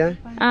இருக்கிறியா?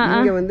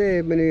 இங்க வந்து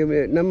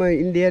நம்ம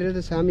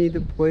இந்தியால சாமி இது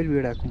கோயில்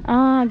வீடாக்கும்.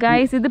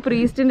 गाइस, இது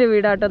பிரீஸ்டிന്റെ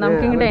வீடாട്ടോ.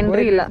 നമുക്ക് ഇങ്ങോട്ട്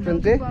എൻട്രി ഇല്ല.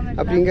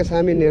 அப்ப இங்க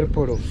சாமி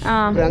நெருப்போடும்.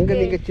 அங்க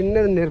நீங்க சின்ன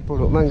நெருப்போடும்.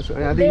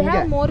 அது இங்க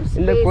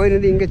இந்த கோயில்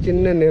வந்து இங்க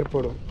சின்ன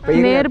நெருப்போடும்.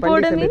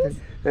 நெருப்போடு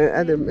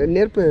அது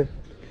நெருப்பு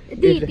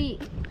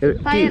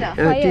ஃபயர்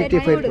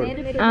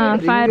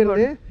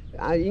போடு.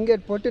 இங்க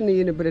போட்டு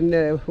நீங்க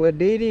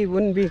daily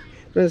 1 week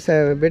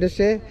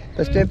Wednesday,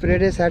 Thursday,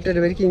 Friday, Saturday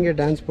വரைக்கும் இங்க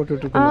டான்ஸ்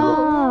போட்டுட்டு இருக்கோம்.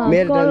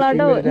 மேல்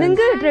டான்ஸ்.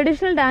 നിങ്ങൾക്ക്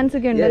ട്രഡീഷണൽ ഡാൻസ്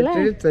ഒക്കെ ഉണ്ടല്ലേ?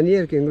 തനിയെ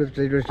ഇരിക്കും എங்களுக்கு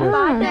ട്രഡീഷണൽ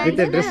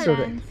വിത്ത്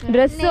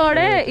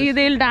ഡ്രസ്സോടെ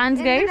ഇതിൽ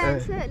ഡാൻസ് ഗൈസ്.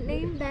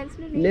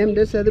 நேம்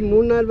டான்ஸ் அது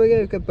 3-4 வகை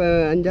இருக்கு.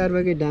 5-6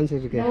 வகை டான்ஸ்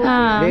இருக்கு.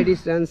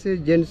 லேடிஸ் டான்ஸ்,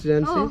 ஜென்ட்ஸ்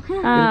டான்ஸ் இருக்கு.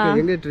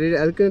 எங்க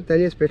அதுக்கு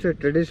தனியா ஸ்பெஷல்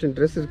ட்ரெடிஷனல்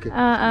Dress இருக்கு.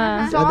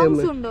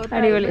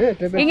 അടിപൊളി.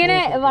 ഇങ്ങനെ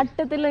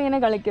വട്ടത്തിൽ ഇങ്ങനെ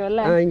കളിക്കും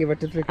അല്ലേ? இங்க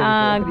வட்டத்துல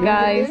കളിക്കും.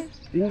 ഗൈസ്,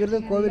 இங்கிறது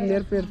கோவில்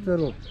நெருப்பு எடுத்து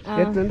வரும்.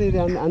 எடுத்து வந்து இது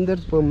அந்த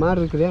மாறு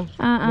இருக்கு இல்லையா,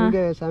 இங்க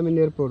சாமி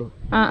நெருப்போடும்.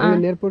 அங்க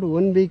நெருப்போடு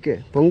 1 வீக்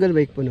பொங்கல்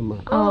வைக் பண்ணுமா.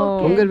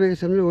 பொங்கல் வைக்க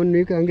சமயம் 1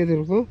 வீக் அங்கே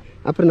இருப்போம்.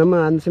 அப்புறம் நம்ம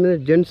அந்த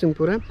சமயம் ஜென்ஸும்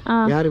பூரா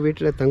யாரும்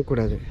வீட்டில்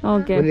தங்கக்கூடாது.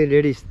 Only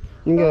ladies.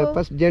 இங்கே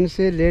ஃபர்ஸ்ட்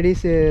ஜென்ஸு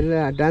லேடிஸ்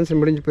எல்லாம் டான்ஸ்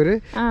முடிஞ்ச பிறகு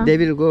they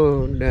will go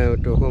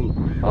to home.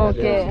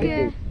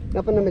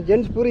 அப்ப நம்ம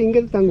ஜென்ஸ் பூரா இங்க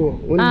தங்குவோம்.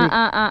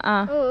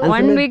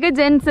 1 வீக்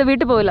ஜென்ஸ்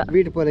வீட்டு போகல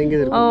இங்க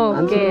இருக்கும்.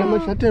 அந்த நம்ம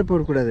ஷர்ட்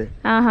போட கூடாது.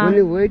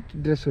 only white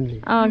dress only.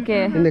 Okay.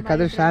 இந்த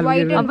கதர் ஷால்.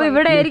 അപ്പോൾ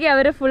ഇവിടെ ആയിരിക്കും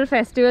അവരെ ഫുൾ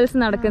ഫെസ്റ്റിവൽസ്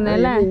നടക്കുന്നത്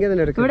അല്ലേ?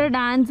 ഇവിടെ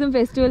ഡാൻസും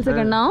ഫെസ്റ്റിവൽസ്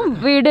ഒക്കെ ഉണ്ടാവും.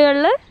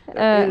 വീടുകളിൽ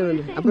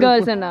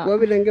ഗേൾസ് ഉണ്ടാവും.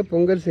 கோவில் எங்க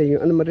பொங்கல்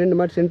செய்யும். அந்த 2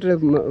 மாடு சென்டர்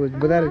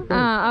புதார் இருக்கு.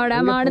 അവിടെ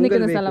மாடு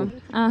நிக்கிற സ്ഥലം.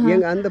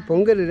 எங்க அந்த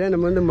பொங்கல்ல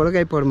நம்ம வந்து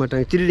மிளகாய் போட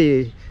மாட்டாங்க, சில்லி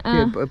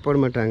போட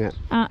மாட்டாங்க.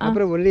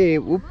 அப்புறம் ஒன்லி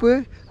உப்பு,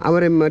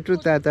 அவரை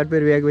மற்றும்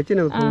தட்பேர் வேக வச்சு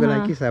நம்ம பொங்கல்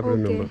ஆக்கி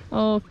சாப்பிடணும்.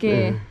 ஓகே,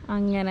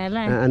 അങ്ങനെ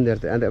അല്ലേ? அந்த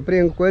இடத்துல அந்த அப்புறம்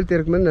எங்க கோயில்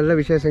திறக்கும்போது நல்ல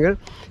விசேஷங்கள்.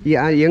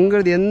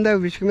 எங்களது எந்த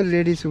விஷயமே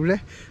லேடிஸ் உள்ள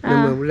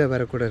நம்ம உள்ள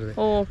வரக்கூடாது.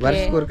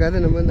 வருஷத்துக்கு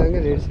ஒருக்காவது நம்ம வந்து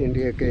அங்கே லேடிஸ்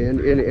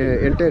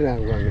என்டர்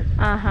ஆகுவாங்க.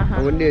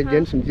 ஒன்லி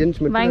ஜென்ஸ்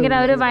ഭയങ്കര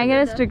അവര്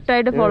ഭയങ്കര സ്ട്രിക്റ്റ്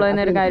ആയിട്ട് ഫോളോ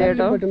ചെയ്യുന്ന ഒരു കാര്യം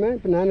കേട്ടോ.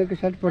 ഇപ്പൊ ഞാനൊക്കെ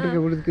ഷർട്ട് പോട്ടൊക്കെ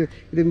ഉള്ളിക്ക്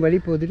ഇത് വഴി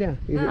പോതില്ല,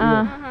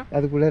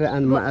 അതുക്കുള്ള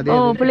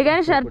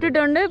പുള്ളിക്കാരൻ ഷർട്ട്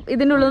ഇട്ടുകൊണ്ട്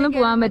ഇതിന്റെ ഉള്ളിൽ നിന്ന്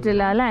പോകാൻ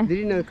പറ്റില്ല അല്ലേ?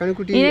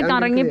 கண்குட்டி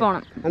கறங்கி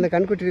போனோம். அந்த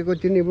கண்குட்டி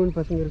சின்ன இவ்வளவு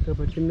பசங்க இருக்க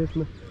சின்ன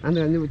அந்த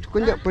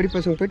கொஞ்சம் பொடி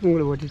பசங்க போயிட்டு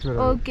உங்களை ஓட்டிட்டு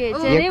வரும்.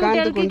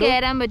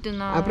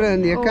 அப்புறம்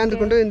இந்த எக்காந்து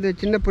கொண்டு இந்த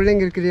சின்ன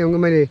பிள்ளைங்க இருக்குது உங்க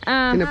மாதிரி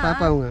சின்ன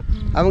பாப்பா,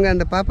 அவங்க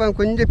அந்த பாப்பா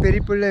கொஞ்சம்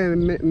பெரிய பிள்ளை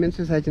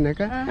மென்சஸ்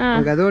ஆச்சுனாக்கா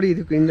அவங்க அதோட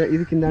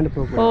இதுக்கு இந்தாண்டு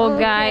போகும். ഓ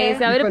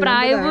ഗൈസ്, അവര്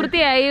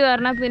പ്രായപൂർത്തിയായി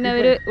പറഞ്ഞാൽ പിന്നെ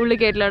അവര് ഉള്ളിൽ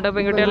കേട്ടില്ല കേട്ടോ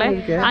പെൺകുട്ടികളെ.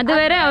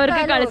 അതുവരെ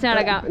അവർക്ക് കളിച്ച്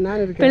നടക്കാം.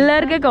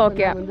 പിള്ളേർക്കൊക്കെ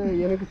ഓക്കെയാ.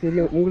 எனக்கு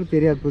தெரியும், உங்களுக்கு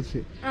தெரியாது புதுசு.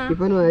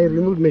 இப்போ நான்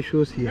ரிமூவ் மை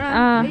ஷூஸ்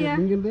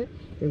இங்கிருந்து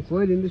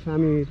കോയിലിന്റെ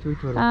സ്വാമി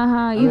തൂക്കി വരും.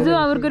 ഇത്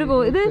അവർക്കൊരു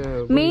ഇത്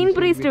മെയിൻ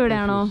പ്രീസ്റ്റ്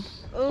എവിടെയാണോ?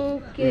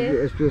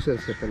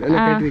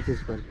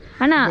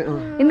 அண்ணா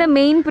இந்த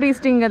மெயின்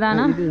பிரீஸ்ட் இங்க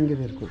தானா? இது இங்க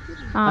இருக்கும்.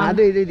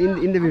 அது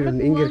இந்த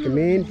வீடு இங்க இருக்கு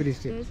மெயின்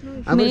பிரீஸ்ட்.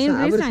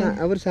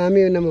 அவர் சாமி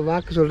நம்ம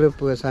வாக்கு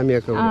சொல்ற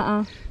சாமியாக்க.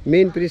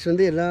 மெயின் பிரீஸ்ட்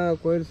வந்து எல்லா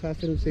கோயில்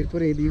சாஸ்திரம்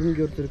சேர்ப்போம். இது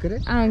இங்க ஒருத்தர் இருக்காரு,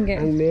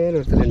 அங்க மேல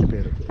ஒருத்தர் ரெண்டு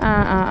പേര്.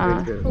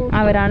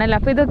 അവരാണല്ലോ.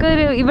 അപ്പോൾ ഇതൊക്കെ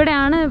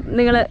ഇവിടെയാണ്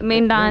നിങ്ങൾ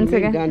മെയിൻ ഡാൻസ്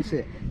ഒക്കെ. ഡാൻസ്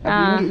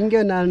ഇங்க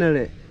 4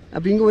 നാള്.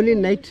 அப்ப இங்க only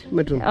night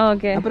மற்றும்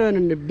அப்புறம்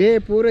டே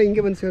பூரா இங்க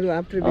வந்து சேரும்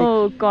ஆஃப்டர் டே.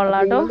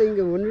 கொள்ளாட்டோ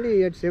இங்க only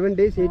at 7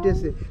 days 8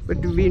 days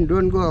but we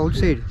don't go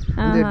outside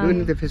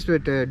during the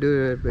festival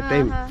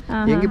time.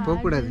 எங்க போக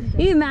கூடாது.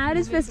 ഈ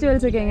മാരേജ്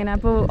ഫെസ്റ്റിവൽസ് ഒക്കെ എങ്ങനെ?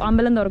 അപ്പോൾ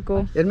അമ്പലം തുറക്കോ?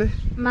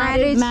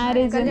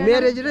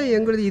 மேரேஜ்ல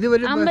எங்களுக்கு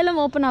இதுவரை അമ്പലം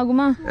ഓപ്പൺ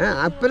ആകുമോ?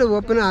 அப்பல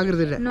ஓபன்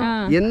ஆகுறது இல்ல.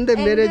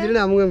 எந்த மேரேஜ்ல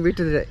அவங்க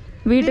வீட்டுல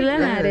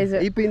மேரேஜ்.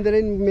 இப்போ இந்த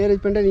லைன்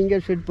மேரேஜ் பண்ணா இங்க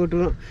ஷெட்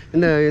போட்டுறோம்.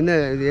 இந்த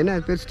என்ன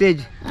பேர்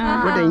ஸ்டேஜ்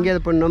போட்டு இங்க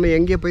பண்ணோம்.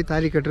 எங்க போய்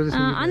தாலி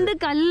கட்டுறது? அந்த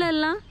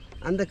கல்லெல்லாம்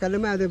அந்த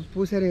கல்லுமே அது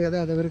பூசாரிங்க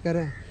அதை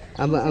இருக்காரு.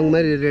 அவங்க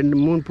மாதிரி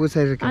 2-3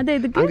 பூசாரி இருக்கு.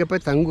 அங்க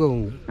போய்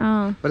தங்குவோம்.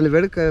 அப்புறம் இந்த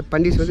வெளுக்க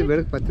பண்டிஸ் வந்து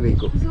வெளுக்கு பத்து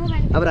வைக்கும்.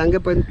 அவர் அங்க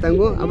போய்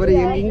தங்குவோம். அவர்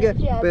இங்க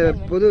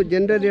பொது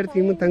ஜென்ரல்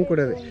இடத்துக்கு தங்க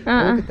கூடாது.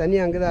 அதுக்கு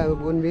தனியாக அங்கதான்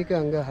 1 வீக்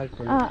அங்க ஹால்ட்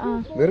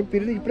பண்ணுவோம். வெறும்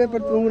பிரிந்து இப்படியே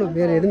படுத்து தூங்கணும்,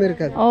 வேற எதுவுமே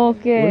இருக்காது.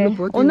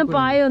 ഒന്നും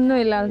പായൊന്നും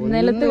ഇല്ല,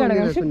 നിലത്ത്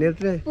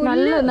കിടക്കാം.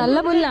 നല്ല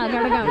പുല്ലാ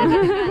കിടക്കാം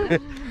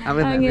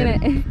അങ്ങനെ.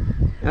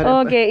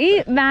 ഓക്കെ. ഈ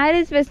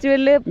മാരേജ്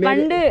ഫെസ്റ്റിവലില്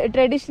പണ്ട്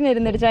ട്രഡീഷൻ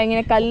ഇരുന്നിടിച്ചാ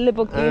ഇങ്ങനെ കല്ല്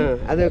പൊക്കി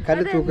அது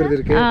கல்லு தூக்குறது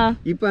இருக்கு.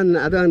 இப்போ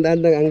அது அங்க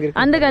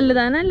அந்த கல்லு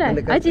தானே? இல்ல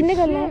அது சின்ன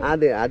கல்லு.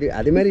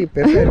 அது மாதிரி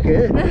பெருசா இருக்கு.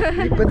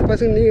 இப்பத்து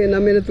பசங்க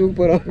நம்ம என்ன தூக்க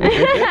போறோம்?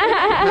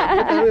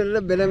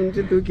 எல்லாம் பலம்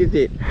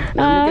தூக்கிட்டு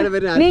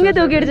நீங்க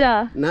தூக்கிடுச்சா?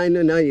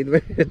 நான்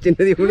இது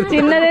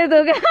சின்னதே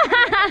தூக்க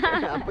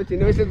அப்ப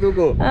சின்ன வயசுல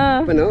தூக்கும்.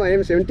 இப்ப நான் I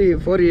am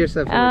 74 years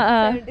of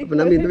அப்ப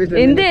நம்ம இந்த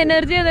வயசுல എന്ത്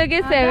എനർജി അതൊക്കെ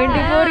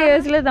 74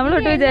 ഇയേഴ്സിൽ നമ്മൾ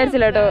ഒട്ടും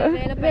വിചാരിച്ചില്ല കേട്ടോ.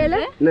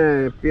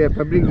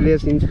 പബ്ലിക്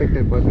റിലേഷൻ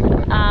ഇൻസ്പെക്ടർ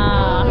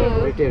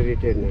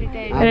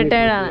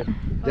റിട്ടയർഡ് ആണ്.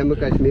 ജമ്മു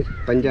കാശ്മീർ,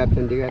 പഞ്ചാബ്,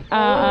 ചണ്ഡീഗഡ്,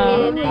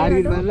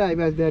 കാർഗിൽ വരെ I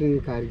was there in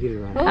Kargil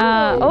വരെ.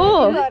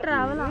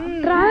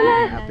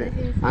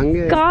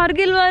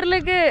 കാർഗിൽ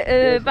വാറിലൊക്കെ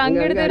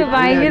പങ്കെടുത്തൊരു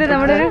ഭയങ്കര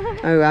നമ്മുടെ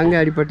அங்கே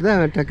அடிப்பட்டு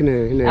டக்குன்னு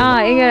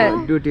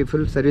டியூட்டி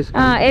ஃபுல் சர்வீஸ்.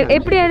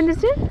 எப்படி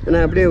இருந்துச்சு?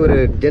 நான் அப்படியே ஒரு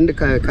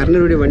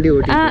கர்னருடைய வண்டி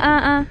ஓட்டி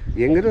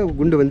எங்கிட்ட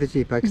குண்டு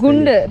வந்துச்சு.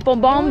 குண்டு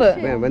பாம்பு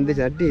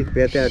வந்துச்சு. அட்டி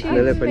பேத்த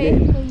நல்லா பண்ணி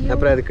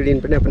அப்புறம் அது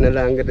கிளீன் பண்ணி அப்புறம்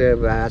நல்லா அங்கிட்ட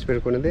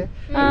ஹாஸ்பிட்டல் கொண்டு வந்து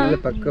நல்லா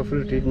பக்கம்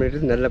ஃபுல் ட்ரீட்மெண்ட்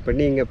எடுத்து நல்லா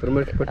பண்ணி இங்கே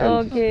ப்ரொமோட்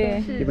போட்டாங்க.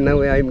 இப்போ நான்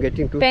I am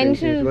getting 2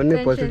 pensions. One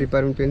postal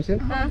department pension,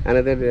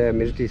 another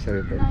military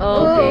service.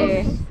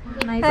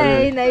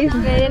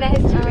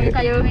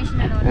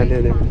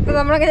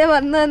 നമ്മളൊക്കെ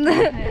വന്ന്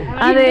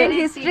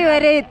ഹിസ്റ്ററി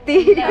വരെ എത്തി.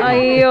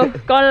 അയ്യോ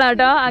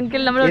കൊള്ളാട്ടോ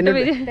അങ്കിൾ. നമ്മൾ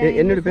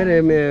എന്നോട് പേര്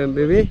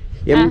baby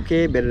MK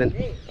Berlin.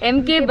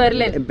 MK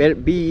Berlin.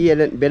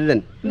 BELN Berlin.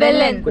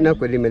 Kuna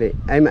Kolimale.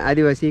 I am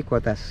Adivasi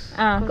Kotas.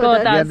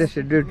 Kotas. They are the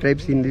scheduled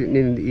tribes in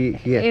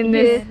here. In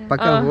this.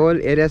 Paka whole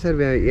areas are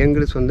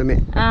எங்கள் சொந்தமே.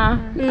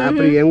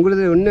 அப்புறம்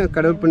எங்களுது இன்னும்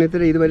கடவுள்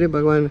புண்ணியத்தில் இதுவரை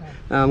பகவான்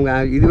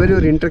இதுவரை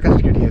ஒரு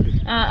இன்டர்காஸ்ட் கிடையாது.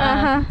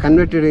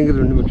 കൺവേർട്ടഡ്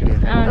ഒന്നും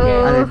கிடையாது.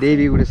 അത്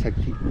ദേവിയുടെ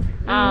ശക്തി.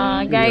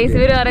 ഗൈസ്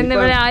ഇവർ പറയുന്ന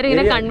പോലെ ആരും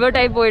ഇങ്ങനെ കൺവേർട്ട്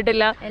ആയി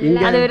പോയിട്ടില്ല.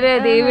 അത് ഒരു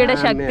ദേവിയുടെ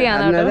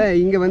ശക്തിയാണ്. அதனால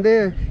இங்க வந்து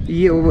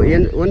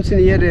once in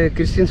a year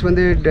Christians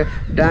வந்து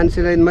டான்ஸ்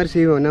இந்த மாதிரி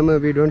செய்வோம். நம்ம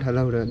we don't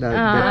allow that.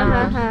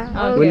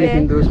 Only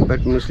Hindus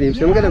but Muslims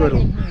இவங்க தான்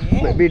வரும்.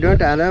 We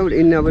don't allow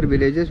in our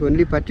villages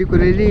only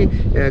particularly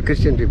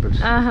Christian people.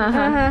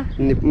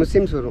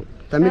 Muslims வரும்,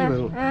 தமிழ்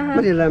வரும்,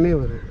 மற்ற எல்லாமே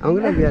வரும்.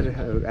 அவங்களாம் we are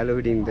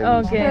allowed in the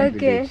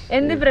okay.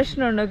 എന്ത്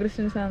പ്രശ്നമുണ്ടോ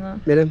ക്രിസ്ത്യൻസ് ആണോ?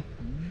 மேடம்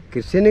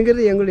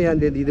கிறிஸ்டியனுங்கிறது எங்களுடைய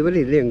அந்த இதுவரை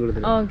இல்லை.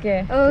 எங்களுக்கு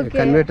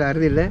കൺവേർട്ട്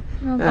ആகிறது ഇല്ല.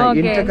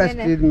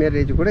 ഇന്റർകാസ്റ്റ്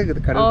മാരേജ് കൂടെ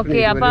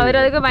അപ്പൊ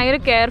അവരതൊക്കെ ഭയങ്കര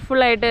കെയർഫുൾ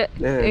ആയിട്ട്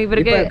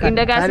ഇവർക്ക്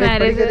ഇന്റർകാസ്റ്റ്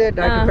മാരേജ്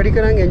டாக்டர்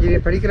படிக்கிறாங்க,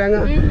 என்ஜினியர் படிக்கிறாங்க,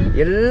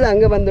 எல்லாம்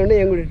அங்கே வந்தோடனே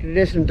எங்களுடைய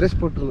ட்ரெடிஷனல் ட்ரெஸ்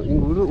போட்டுருவோம்.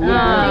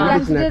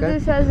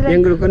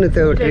 எங்களுக்கு ஒன்று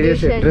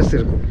ட்ரெடிஷனல் ட்ரெஸ்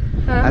இருக்கும்.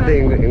 அது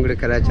எங்களுடைய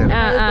கலாச்சாரம்.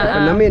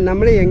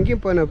 നമ്മളെ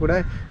எங்கேயும் போனா கூட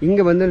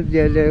இங்க வந்து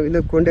இந்த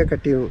கொண்டே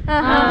கட்டிடும்.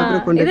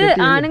 அப்புறம் கொண்டே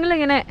கட்டி ആണുങ്ങൾ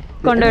ഇങ്ങനെ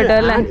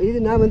കൊണ്ടുപോയിട്ടോ? இது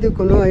நான் வந்து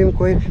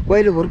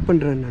கோயில ஒர்க்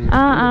பண்றேன் நான்.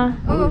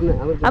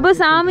 അപ്പൊ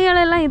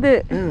സ്വാമികളെല്ലാം ഇത്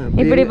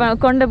இப்படி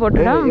கொண்டு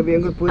போட்டுடா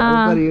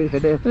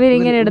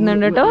ഇവരിങ്ങനെ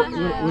ഇടുന്നുണ്ട് കേട്ടോ.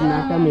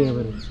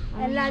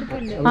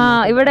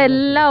 ഇവിടെ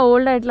എല്ലാ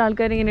ഓൾഡ് ആയിട്ടുള്ള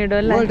ആൾക്കാർ ഇങ്ങനെ ഇടും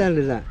അല്ലേ?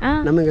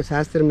 നമുക്ക്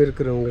ശാസ്ത്രം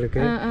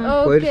இருக்கிறவங்களுக்கு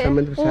கோயில்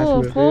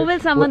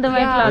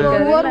சம்பந்தமாയിട്ടുള്ള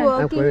ആൾക്കാർ.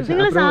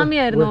 നിങ്ങൾ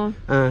സ്വാമിയായിരുന്നോ?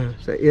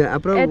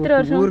 அப்புறம்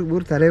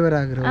ஊர் தலைவர்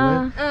ஆகுறவங்க,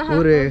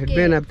 ஊர்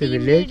ஹெட்மேன் ஆஃப் தி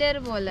வில்லேஜ்,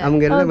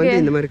 அவங்க எல்லாம் வந்து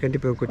இந்த மாதிரி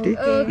கண்டிப்பா கொட்டி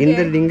இந்த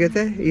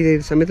லிங்கத்தை இது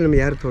சமயத்துல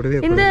நம்ம யாரும் தொடவே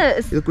கூடாது.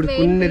 இது கூட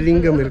புண்ண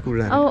லிங்கம்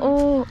இருக்குள்ள.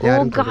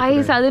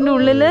 ഗൈസ് അതിന്റെ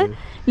ഉള്ളില്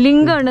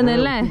ലിംഗം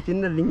ഉണ്ടെന്നല്ലേ?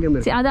 ചിന്ന ലിംഗം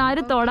അത്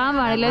ആരും തൊടാൻ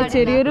പാടില്ല.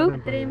 ചെറിയൊരു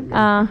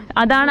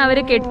അതാണ്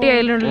അവര് കെട്ടി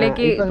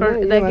അതിനുള്ളിലേക്ക്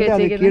ഇതാക്കി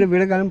വെച്ചേക്കുന്നത്. கீழே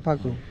விளக்காலும்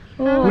பார்க்கணும்.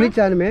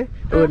 குளிச்சாலுமே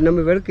நம்ம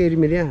விளக்கு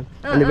எரியும் இல்லையா,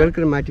 அந்த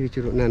விளக்கில் மாட்டி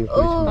வச்சிருவோம். நான்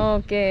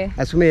ஓகே.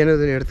 சும்மா ஏனோ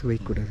இடத்துக்கு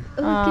வைக்க கூடாது.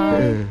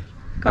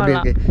 அப்படி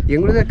இருக்கு.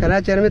 எங்களுடைய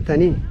கலாச்சாரமே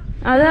தனி.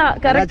 அதான்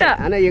கரெக்டா.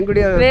 ஆனா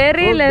எங்களுடைய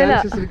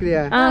டான்சஸ்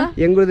இருக்குறியா,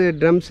 எங்களுடைய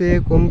ட்ரம்ஸ்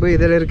கொம்பு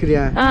இதெல்லாம்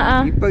இருக்குறியா,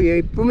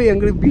 இப்பவுமே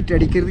எங்களுக்கு பீட்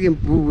அடிக்கிறதுக்கு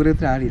என் பூ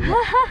உருவத்தில் ஆடி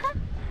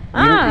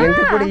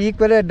எங்க கூட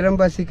ஈக்குவலா ட்ரம்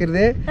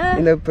வாசிக்கிறது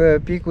இந்த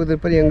பீக்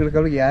உதிர்ப்பது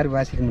எங்களுக்கு யாரும்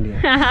வாசிக்க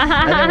முடியாது.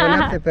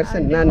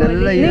 நான்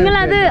நல்லா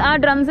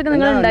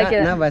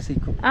நான்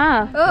வாசிக்கும்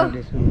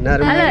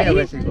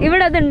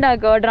ഇവിടെ അത്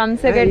ഉണ്ടാക്കോ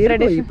ഡ്രംസ് ഒക്കെ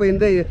ഇപ്പൊ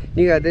എന്താ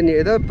നീங்க അത്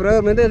ஏதோ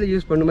ப்ரோഗ്ராம் வந்து அதை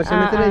யூஸ் பண்ணும்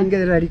சமயத்துல இங்க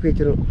இதெல்லாம் அடிக்க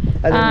வச்சிரும்.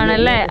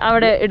 ஆனல்ல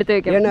അവിടെ எடுத்து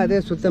வைக்கணும். ஏன்னா அது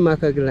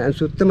சுத்தமாக்கல,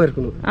 சுத்தமா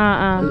இருக்கணும்,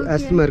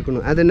 அசுத்தமா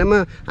இருக்கணும். அது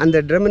நம்ம அந்த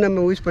ட்ரம்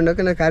நம்ம யூஸ்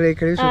பண்ணாக்க நான் காலை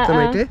கழுவி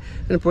சுத்தமாயிட்டு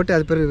போட்டு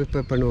அது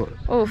பிறகு பண்ணுவோம்.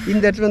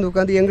 இந்த இடத்துல வந்து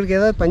உட்காந்து எங்களுக்கு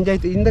ஏதாவது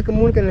பஞ்சாயத்து இந்த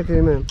 3 கல்ல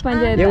தெரியுமா,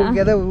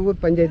 எங்களுக்கு ஏதாவது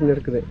ஊர் பஞ்சாயத்து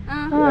நடக்குது,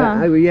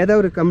 ஏதாவது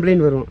ஒரு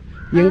கம்ப்ளைண்ட் வரும்,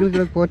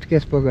 எங்களுக்கு கோர்ட்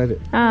கேஸ் போகாது,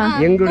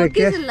 எங்களுடைய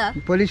கேஸ்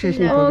போலீஸ்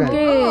ஸ்டேஷன் போகாது.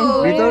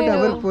 வித்வுட்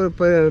அவர்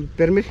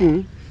பெர்மிஷன்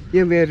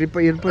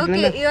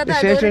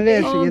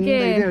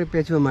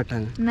பேச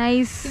மாட்டாங்க.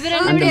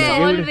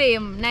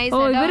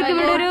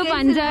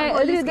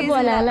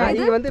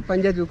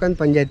 பஞ்சாயத்து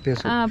உட்காந்து பஞ்சாயத்து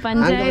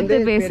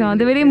பேசும்.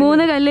 அது வெறும்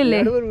 3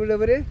 கல்லில்லே.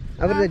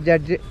 அவர்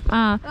ஜட்ஜ்,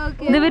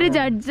 இது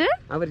ஜட்ஜ்,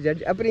 அவர்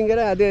ஜட்ஜ். அப்புறம் இங்க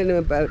அது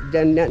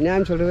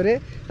நியாயம் சொல்றவரு,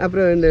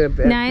 அப்புறம் இந்த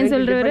நியாயம்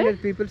சொல்றவரு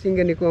பீப்பிள்ஸ்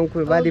இங்க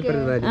நிக்கும் வாதி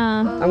பிரதிவாதி.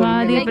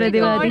 വാദി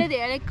പ്രതിവാദി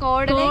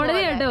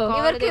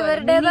ഇവർക്ക്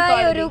ഇവരുടേതായ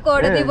ഒരു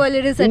കോടതി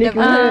പോലൊരു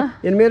സെറ്റപ്പ്.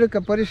 എന്മേൽ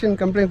പൊല്യൂഷൻ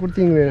കംപ്ലൈന്റ്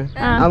കൊടുത്തീங்க,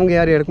 அவங்க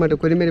யாரும் எடுக்க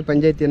மாட்டாங்க. கொல்லிமேல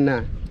பஞ்சாயத்து என்ன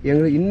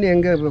எங்களுக்கு இன்னும்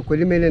எங்க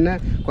கொல்லிமேல என்ன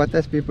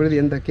கோத்தாஸ் பீப்புள்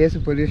எந்த கேஸ்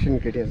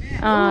பொல்யூஷன் கிடையாது.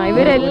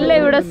 இவரெல்லாம்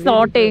ഇവിടെ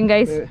സോർട്ട് ചെയ്യും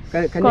ഗയ്സ്.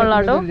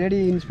 കൊള്ളാട്ടോ. லேடி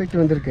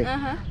இன்ஸ்பெக்டர் வந்திருக்கு.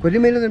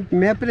 கொல்லிமேல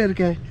மேப்ல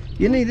இருக்கு.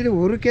 என்ன இதுல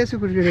ஒரு கேஸ்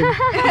கிடையாது.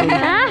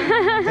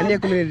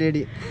 கன்னியாகுமரி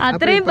லேடி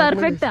அത്രയും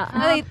பெர்ஃபெக்ட்டா.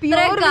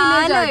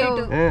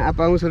 அப்ப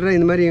அவங்க சொல்றாங்க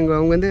இந்த மாதிரி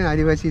அவங்க வந்து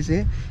ஆதிவாசிஸ்,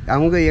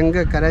 அவங்க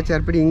எங்க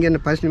கலாச்சாரப்படி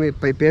இங்க பர்சன்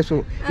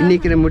பேசும்,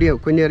 இன்னைக்கு முடியும்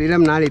கொஞ்சம்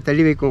இல்லாம நாளை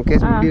தள்ளி வைக்கும்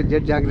கேஸ், முடியும்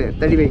ஜட்ஜ் ஆகல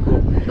தள்ளி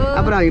வைக்கும்.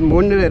 அப்புறம்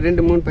 1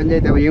 2 3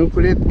 பஞ்சாயத்து அவ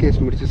எங்களுக்குள்ளே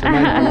கேஸ் முடிச்சு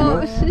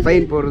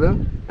ஃபைன் போடுறதும்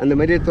அந்த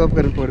மாதிரி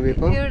தோப்புக்காரன் போடுவே.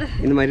 இப்போ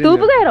இந்த மாதிரி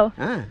தோப்புக்காரோ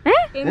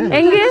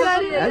எங்க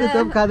அது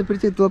தோப்பு காது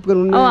பிடிச்சு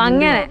தோப்புக்காரன். ஓ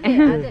അങ്ങനെ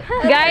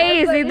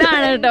ഗയ്സ്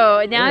ഇതാണ് ട്ടോ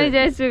ഞാൻ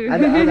വിചാരിച്ചു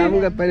அது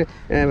அவங்க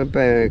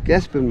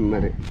கேஸ்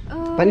மாதிரி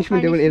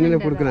பனிஷ்மெண்ட் என்னென்ன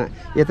கொடுக்குறான்,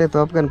 எத்தனை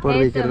தோப்புக்காரன் போட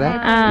வைக்கிறதா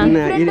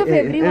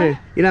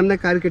இல்லாம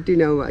கால் கட்டி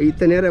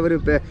இத்தனை நேரம் அவர்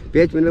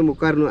பேச்சு மேல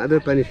உட்காரணும்,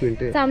 அது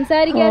பனிஷ்மெண்ட்.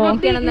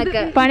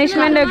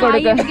 பனிஷ்மெண்ட்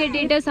கொடுக்க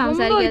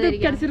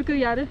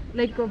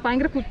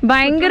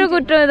பயங்கர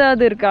குற்றம்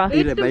ஏதாவது இருக்கா?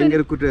 இல்ல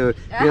பயங்கர குற்றம்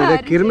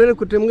கிரிமினல்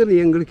குற்றம்ங்கிறது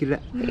எங்களுக்கு இல்ல.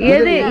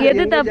 எது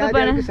எது தப்பு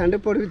பண்ண சண்டை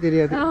போடவே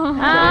தெரியாது,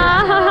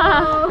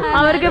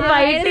 அவருக்கு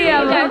ஃபைட்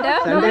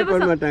சண்டை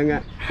போட மாட்டாங்க.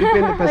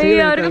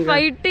 அவருக்கு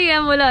ஃபைட்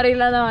ஏன் போல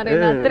அறியலாதான்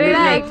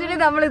ஆக்சுவலி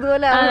നമ്മൾ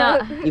ഇതുപോലെ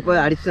இப்போ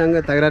அடிச்சாங்க,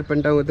 தகராறு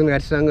பண்ணிட்டாங்க, ஒருத்தவங்க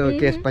அடிச்சாங்க,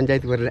 கேஸ்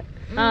பஞ்சாயத்துக்கு வரல.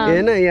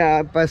 ஏன்னா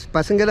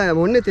பசங்க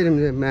ஒண்ணு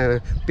தெரியும்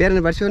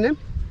பேர் வருஷம்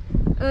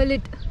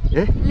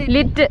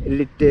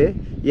லிட்டு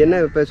என்ன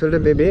இப்போ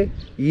சொல்கிறேன் பேபி,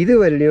 இது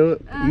வரலையும்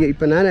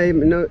இப்போ நான்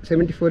இன்னும்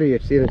 74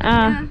 இயர்ஸ்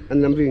அந்த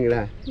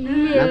நம்புவீங்களா?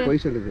 நான்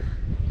போய் சொல்லுது,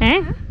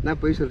 நான்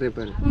போய் சொல்கிறேன்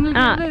பாரு.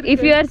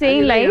 If you are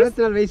saying lies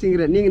 24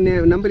 வயசுங்கிற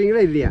நீங்கள்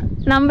நம்புறீங்களா இல்லையா?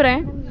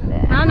 நம்புறேன்.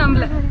 நான்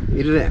நம்பல.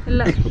 இல்லை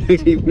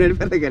முன்னாடி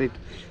பார்த்தா கரெக்ட்.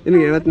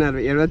 எனக்கு 74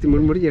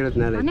 73 முடிஞ்சு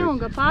 74.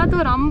 உங்க பார்த்து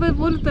ஒரு 50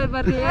 போல்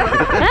வரலையா?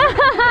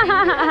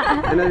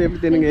 ஏன்னா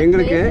எப்படி தெரியுங்க,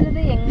 எங்களுக்கு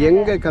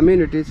எங்க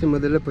கம்யூனிட்டிஸ்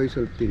முதல்ல போய்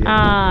சொல்லி தெரியும்.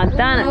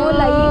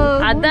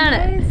 அதான்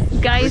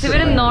கைஸ்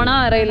இவரு நோனா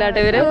வரையிலாட்ட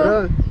இவரு.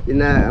 அப்புறம்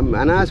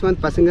அனாவசியமான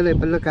பசங்க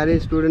இப்பெல்லாம்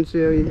காலேஜ் ஸ்டூடெண்ட்ஸ்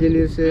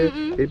இன்ஜினியர்ஸ்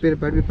பேர்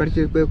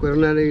படிச்சு போய்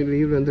கொரோனா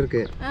லீவ்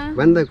வந்திருக்கு.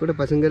 வந்தா கூட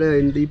பசங்க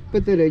இந்த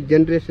இப்பத்த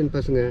ஜென்ரேஷன்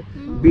பசங்க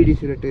பீடி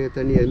சிகரெட்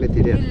தண்ணி அதுமே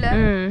தெரியாது.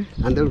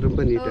 அந்த அளவுக்கு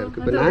ரொம்ப நீட்டா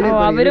இருக்கு. இப்போ நானே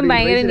அவரும்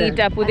பயங்கர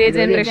நீட்டா புதிய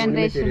ஜெனரேஷன்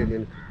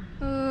தெரியாது.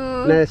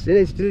 நான்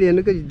ஸ்டில்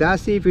எனக்கு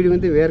தாசி ஃபீடு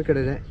வந்து வேறு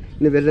கடலை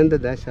இந்த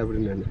வெள்ளந்த தாசி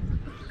சாப்பிடுவேன். நான்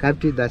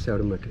காப்டி தாசி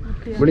சாப்பிட மாட்டேன்.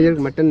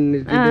 முடிஞ்சதுக்கு மட்டன்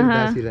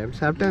தாசி இல்லை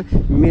சாப்பிட்டா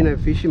மீன்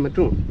ஃபிஷ்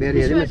மட்டும்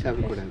வேறு எதுவுமே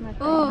சாப்பிடக்கூடாது,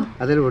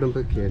 அதில் உடம்பு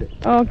கேடு.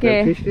 ஓகே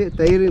ஃபிஷ்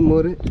தயிர்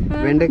மோர்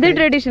வெண்டைக்காய்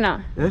ட்ரெடிஷனா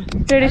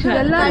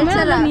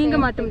நீங்க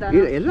மட்டும் தான்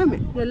எல்லாமே.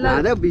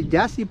 அதான்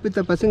ஜாஸ்தி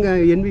இப்போ பசங்க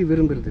என்பி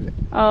விரும்புறது இல்லை,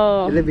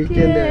 எல்லாம்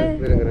வீட்டில் இருந்து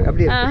விரும்புறாங்க.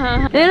 அப்படியே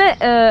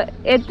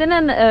எத்தனை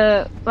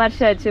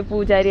வருஷம் ஆச்சு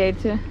பூஜாரி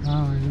ஆயிடுச்சு?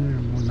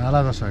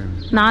 4வது வருஷம் ஆகுது.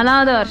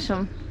 4வது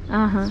வருஷம்.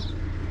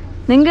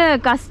 நீங்க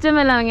கஷ்டம்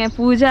இல்லாமங்க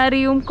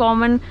பூஜாரியும்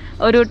காமன்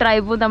ஒரு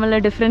ட்ரைபும் தமிழ்ல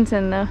டிஃபரன்ஸ்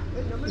என்ன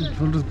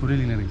சொல்றது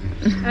புரியல எனக்கு.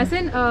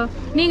 அசன்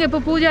நீங்க இப்போ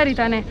பூஜாரி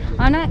தானே,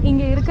 ஆனா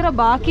இங்க இருக்கிற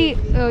பாக்கி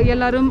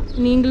எல்லாரும்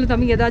நீங்களும்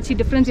தமிழ் ஏதாச்சும்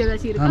டிஃபரன்ஸ்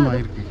ஏதாச்சும் இருக்கா? ஆமா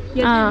இருக்கு.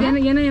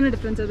 என்ன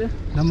டிஃபரன்ஸ் அது?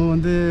 நம்ம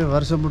வந்து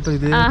வருஷம் மட்டும்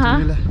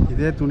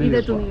இதே துணியில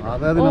இருப்போம்.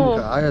 அதாவது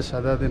நமக்கு ஆயுஷ்,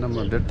 அதாவது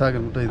நம்ம டெட் ஆக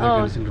மட்டும் இதே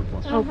கழிச்சுட்டு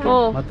இருப்போம்.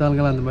 மற்ற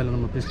ஆளுங்களாம் அந்த மாதிரி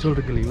நம்ம பிஸ்டோல்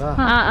இருக்கு இல்லைங்களா,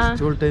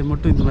 பிஸ்டோல் டைம்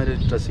மட்டும் இந்த மாதிரி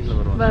ட்ரெஸ்ஸிங்ல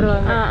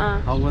வருவாங்க.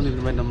 அவங்க வந்து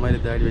இந்த மாதிரி நம்ம மாதிரி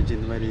தாடி வச்சு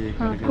இந்த மாதிரி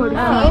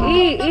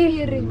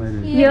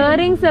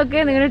ഇയറിംഗ്സ് ഒക്കെ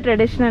നിങ്ങളുടെ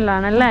ട്രഡീഷണൽ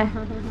ആണല്ലേ?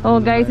 ഓ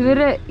ഗൈസ്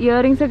ഇവര്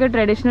ഇയറിംഗ്സ് ഒക്കെ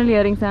ട്രഡീഷണൽ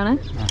ഇയറിംഗ്സ് ആണ്.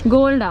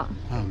 ഗോൾഡാ?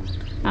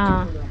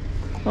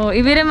 ഓ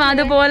ഇവരും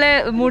അതുപോലെ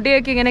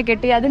മുടിയൊക്കെ ഇങ്ങനെ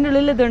കെട്ടി അതിൻ്റെ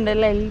ഉള്ളിൽ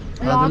ഇതുണ്ടല്ലേ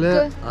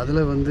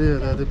அதில் வந்து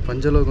அதாவது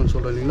பஞ்சலோகம்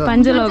சொல்கிறோம் இல்லைங்களா?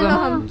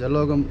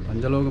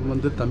 பஞ்சலோகம்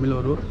வந்து தமிழ்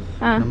வரும்,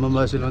 நம்ம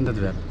பாஷையில் வந்து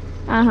அது வேறு.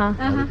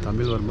 அது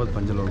தமிழ் வரும்போது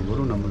பஞ்சலோகம்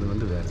வரும், நம்மளது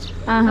வந்து வேறு.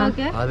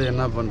 அது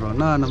என்ன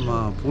பண்ணுறோம்னா நம்ம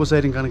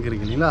பூசாரிங்க கணக்கு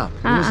இருக்கு இல்லைங்களா?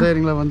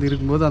 பூசாரிங்களை வந்து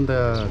இருக்கும்போது அந்த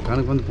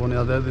கணக்கு வந்து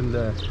போகணும். அதாவது இந்த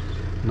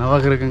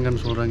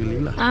நவகிரகங்கள்னு சொல்கிறாங்க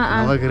இல்லைங்களா?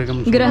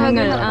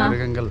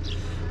 கிரகங்கள்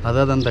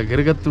அதாவது அந்த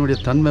கிரகத்தினுடைய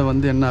தன்மை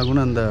வந்து என்ன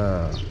ஆகும்னு அந்த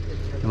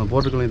நம்ம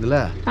போட்டுக்கலாம் இதில்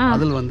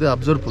அதில் வந்து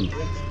அப்சர்வ் பண்ணும்.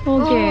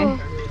 ஓகே.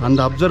 அந்த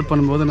அப்சர்வ்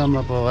பண்ணும்போது நம்ம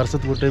இப்போ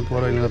வருஷத்துக்கு ஒரு டைம்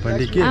போகிறோம்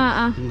பண்டிகைக்கு,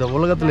 இந்த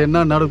உலகத்தில்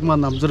என்ன நடக்குமோ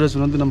அந்த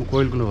அப்சர்வேஷன் வந்து நம்ம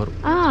கோயிலுக்குள்ளே வரும்.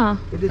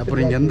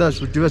 அப்புறம் இங்கே எந்த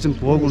சுச்சுவேஷன்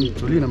போகும்னு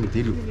சொல்லி நமக்கு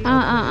தெரியும்.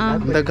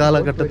 இந்த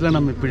காலகட்டத்தில்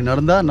நம்ம இப்படி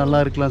நடந்தால்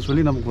நல்லா இருக்கலாம்னு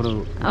சொல்லி நமக்கு ஒரு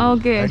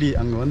அடி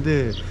அங்கே வந்து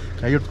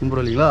கையெழுத்து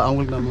கும்பிட்றோம் இல்லைங்களா?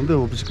 அவங்களுக்கு நம்ம வந்து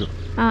ஒப்பிச்சுக்கிறோம்.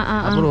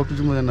 அப்புறம்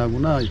ஒப்பிச்சுக்கும் போது என்ன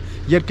ஆகும்னா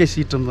இயற்கை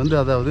சீற்றம் வந்து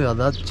அதாவது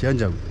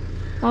சேஞ்ச் ஆகும்.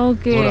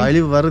 ஒரு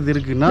அழிவு வர்றது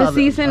இருக்குன்னா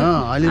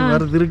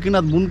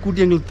அது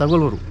முன்கூட்டி எங்களுக்கு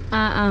தகவல் வரும்.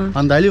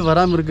 அந்த அழிவு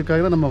வராமல்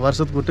இருக்கிறதுக்காக தான் நம்ம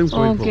வருஷத்துக்கு ஒரு டைம்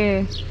கோயில்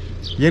போவோம்.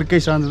 இயற்கை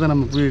சார்ந்து தான்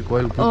நம்ம போய்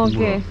கோயில் போவோம்.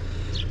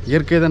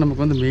 இயற்கை தான்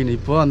நமக்கு வந்து மெயின்.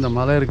 இப்போ அந்த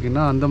மலை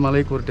இருக்குன்னா அந்த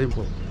மலைக்கு ஒரு டைம்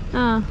போவோம்.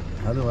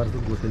 அது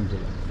வருஷத்துக்கு ஒரு டைம்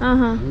போவோம்.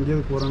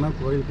 இங்கேருந்து போகிறோன்னா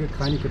கோயிலுக்கு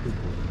காணி கட்டுக்கு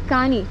போவோம்.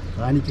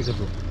 காணிக்கு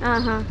கட்டுவோம்.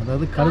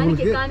 அதாவது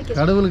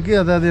கடவுளுக்கு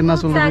அதாவது என்ன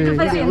சொல்றது,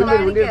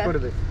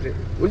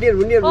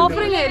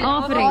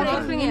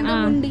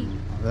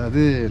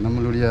 அதாவது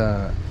நம்மளுடைய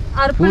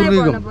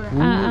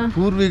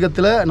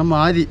பூர்வீகத்துல நம்ம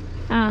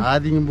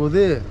ஆதிங்கும்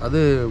போது அது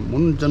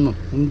முன் ஜென்மம்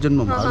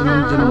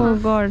 11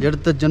 ஜென்மம்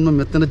எடுத்த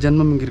ஜென்மம் எத்தனை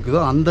ஜென்மம் இங்க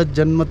இருக்குதோ அந்த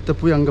ஜென்மத்தை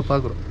போய் அங்க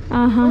பாக்குறோம்.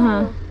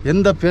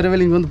 எந்த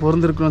பிறவில இங்க வந்து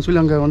பிறந்திருக்கிறோம்னு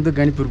சொல்லி அங்க வந்து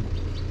கணிப்பு இருக்கும்.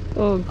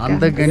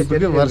 அந்த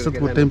கணிப்புக்கு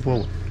வருஷத்துக்கு ஒரு டைம்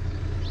போவோம்.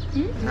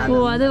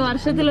 அது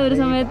வருஷத்துல ஒரு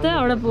சமயத்து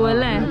அவட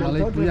போவல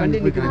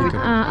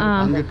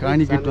அங்க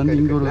காணிக்கிட்டு வந்து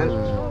இங்க ஒரு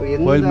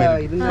கோயில்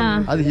மாதிரி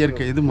அது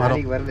இயற்கை. இது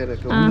மரம்.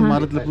 அந்த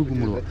மரத்துல போய்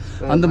கும்பிடுவோம்.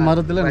 அந்த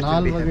மரத்துல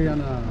 4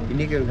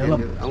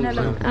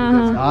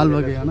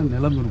 வகையான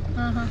நிலம் இருக்கும்.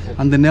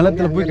 அந்த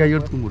நிலத்துல போய்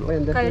கையெடுத்து கும்பிடுவோம்.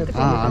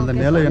 அந்த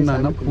நிலம்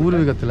என்னன்னா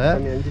பூர்வீகத்துல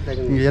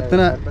இங்க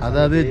எத்தனை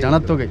அதாவது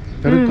ஜனத்தொகை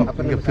பெருக்கம்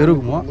இங்க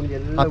பெருகுமோ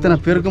அத்தனை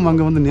பெருக்கம்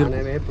அங்க வந்து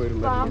நிற்கும்.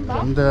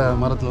 அந்த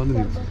மரத்துல வந்து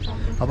நிற்கும்.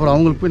 அப்புறம்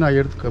அவங்களுக்கு போய் நான்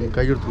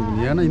கையெடுத்து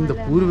கும்பிடுவோம். ஏன்னா இந்த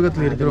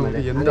பூர்வீகத்தில்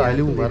இருக்கிறவங்களுக்கு எந்த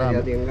அழிவும்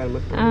வராமல்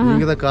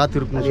நீங்க தான் காத்து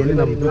இருக்குன்னு சொல்லி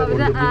நம்ம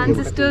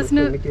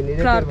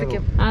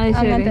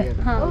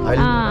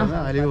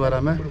அழிவு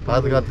வராம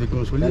பாதுகாத்து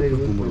வைக்கணும்னு சொல்லி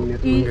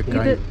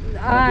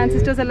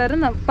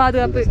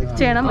പാതുകാപ്പ്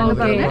ചെയ്യണം എന്ന്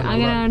പറഞ്ഞ്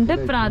അങ്ങനെ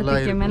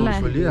പ്രാർത്ഥിക്കും അല്ലേ?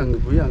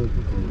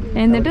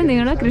 എന്നിട്ട്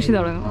നിങ്ങളുടെ കൃഷി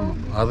തുടങ്ങും.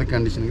 അത്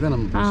കണ്ടീഷനിൽ தான்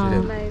நம்ம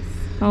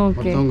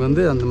மற்றவங்க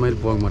வந்து அந்த மாதிரி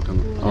போக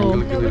மாட்டாங்க.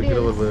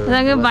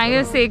 അതങ്ങ്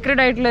ഭയങ്കര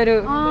സീക്രട്ട് ആയിട്ടുള്ള ഒരു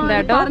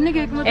ഇതാട്ടോ.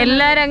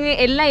 എല്ലാരും അങ്ങ്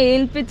എല്ലാം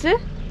ഏൽപ്പിച്ച്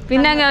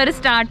പിന്നെ അങ്ങ് അവർ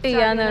സ്റ്റാർട്ട്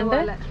ചെയ്യാന്നുണ്ട്.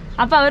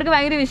 അപ്പൊ അവർക്ക്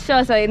ഭയങ്കര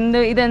വിശ്വാസം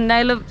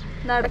ഇതെന്തായാലും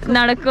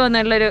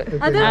നടക്കുമെന്നുള്ളൊരു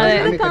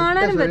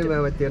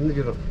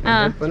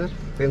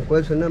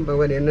கோயில் சொன்னால்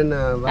பகவான் என்னென்ன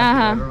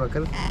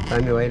வாக்கள்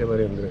சாமி வாயில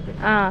வரை வந்துருக்கு.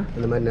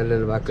 அந்த மாதிரி நல்ல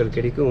நல்ல வாக்கள்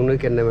கிடைக்கும்.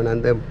 உனக்கு என்ன வேணும்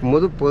அந்த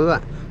பொதுவாக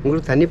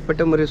உங்களுக்கு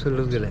தனிப்பட்ட முறை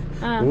சொல்றது இல்லை,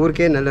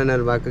 ஊருக்கே நல்ல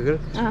நல்ல வாக்குகள்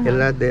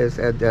எல்லா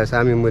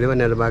சாமி மூலியமாக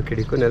நல்ல வாக்கு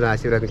கிடைக்கும், நல்ல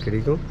ஆசீர்வாதம்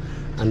கிடைக்கும்.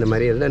 அந்த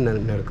மாதிரி எல்லாம்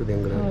நடக்குது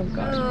எங்களுக்கு.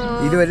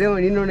 இதுவரையும்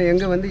இன்னொன்று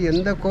எங்கள் வந்து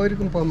எந்த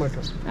கோயிலுக்கும் போக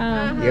மாட்டோம்.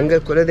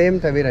 எங்கள்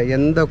குலதெய்வம் தவிர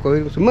எந்த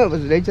கோயிலுக்கும் சும்மா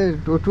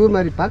டூர்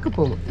மாதிரி பார்க்க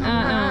போவோம்.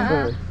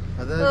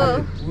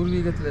 அதாவது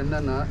பூர்வீகத்தில்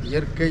என்னன்னா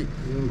இயற்கை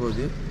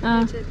போது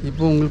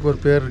இப்போ உங்களுக்கு ஒரு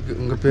பேர் இருக்கு.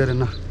 உங்க பேர்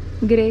என்ன?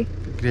 கிரே.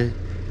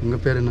 உங்க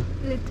பேர் என்ன?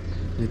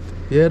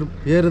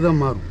 பேரு தான்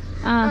மாறும்,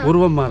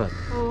 உருவம் மாறாது.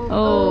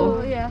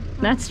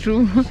 That's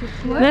true.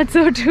 That's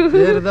so true.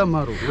 பேரு தான்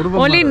மாறும்,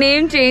 உருவம் only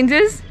name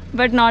changes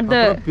but not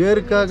the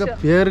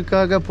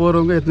பேருக்காக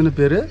போறவங்க எத்தனை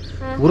பேர்,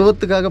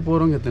 உருவத்துக்காக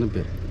போறவங்க எத்தனை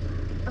பேர்?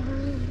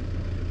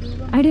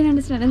 I didn't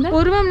understand.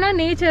 Urvamna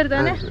nature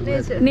dane.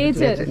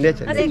 Nature.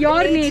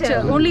 Your nature.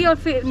 Only your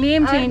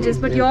name changes,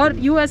 but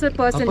you as a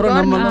person. அப்புறம்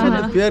நம்ம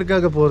வந்து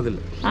பேருக்காக போறது இல்ல,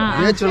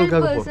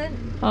 நேச்சுரலுக்காக போறோம்.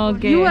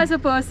 Okay. You as a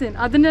person.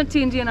 adana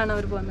change yana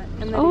அவர்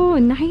போறேன். Oh,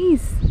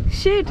 nice.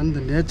 Shit. அந்த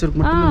நேச்சருக்கு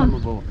மட்டும் நம்ம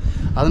போவோம்.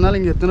 அதனால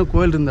இங்க எத்தனை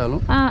கோயில்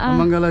இருந்தாலும்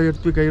நம்மங்கள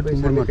எடுத்து கையிட்டு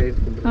கும்பிட மாட்டோம்.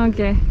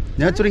 ஓகே.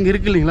 நேச்சர் இங்க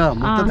இருக்கு இல்லீங்களா?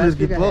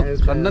 மொத்தத்துல இப்போ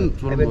கண்ணன்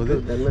சொல்லும்போது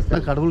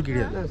கடவுள்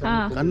கிடையாது.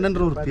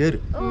 கண்ணன்ற ஒரு பேரு.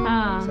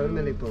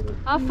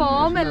 ആ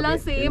ഫോം എല്ലാം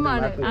സെയിം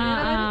ആണ്,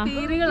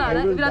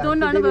 പേരുകളാണ്.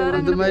 അതുകൊണ്ടാണ് വേറെ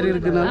இந்த மாதிரி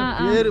இருக்குனால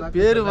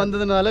பேரு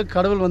வந்ததனால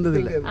கடவுள் வந்தது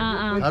இல்ல,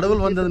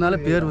 கடவுள் வந்ததனால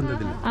பேர்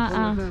வந்தது இல்ல.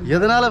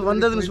 எதனால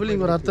வந்ததுன்னு சொல்லி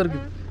இங்க ஒரு அர்த்தம்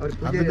இருக்கு.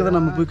 அதுக்கு தான்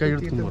நம்ம போய்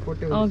கையெடுத்து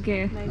கும்பிடுறோம். ஓகே.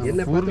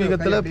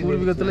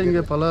 பூர்வீகத்துல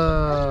இங்க பல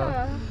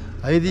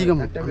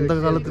ஐதீகம் அந்த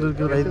காலத்துல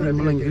இருக்கிற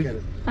ஐதீகம்லாம் இங்க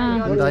இருக்கு.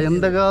 அந்த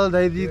எந்த காலத்து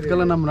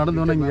ஐதீகத்துக்கெல்லாம் நம்ம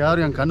நடந்தோம்னா இங்க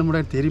யாரும் என் கண்ணு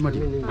முன்னாடி தெரிய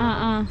மாட்டேங்குது.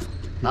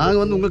 நாங்கள்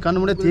வந்து உங்களுக்கு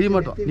கண்ணு முன்னாடி தெரிய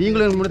மாட்டோம்,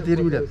 நீங்களும் எனக்கு முன்னாடி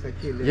தெரிய முடியாது.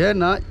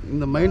 ஏன்னா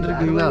இந்த மைண்ட்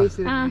இருக்குங்களா,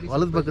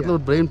 வலது பக்கத்தில்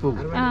ஒரு பிரெயின்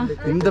போகும்.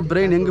 இந்த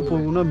பிரெயின் எங்கே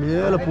போகும்னா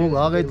மேலே போகும்,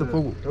 ஆகாயத்தை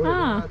போகும்.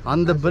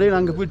 அந்த பிரெயின்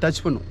அங்கே போய்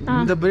டச் பண்ணும்,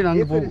 இந்த பிரெயின்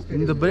அங்கே போகும்,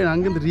 இந்த பிரெயின்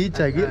அங்கேருந்து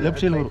ரீச் ஆகி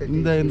லெஃப்ட் சைடில் வரும்.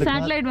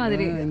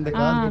 இந்த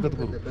காது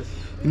பக்கத்துக்கு வரும்.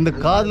 இந்த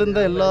காதுல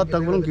இருந்தா எல்லா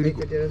தகவலும்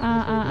கிடைக்கும்.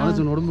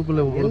 மனுஷன்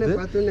உடம்புக்குள்ள உழுது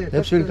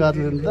லெஃப்ட் சைடு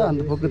காதுல இருந்தா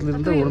அந்த பக்கத்துல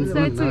இருந்தா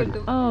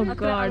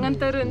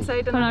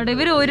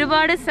ഇവര്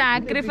ഒരുപാട്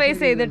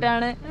സാക്രിഫൈസ്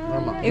ചെയ്തിട്ടാണ്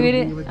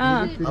ഇവര്.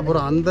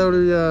 அப்புறம் அந்த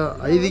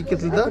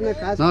ஐதீகத்தில் தான்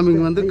நாம்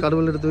இங்க வந்து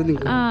கடவுள் எடுத்து வந்து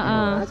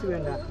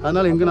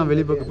அதனால இங்க நான்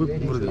வெளிப்பக்கம் போய்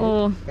கும்பிடுறது.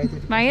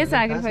 ഭയങ്കര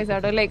സാക്രിഫൈസ്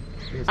ആട്ടോ. ലൈക്ക്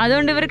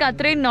അതുകൊണ്ട് ഇവർക്ക്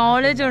അത്രയും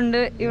നോളജ്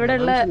ഉണ്ട് ഇവിടെ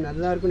ഉള്ള.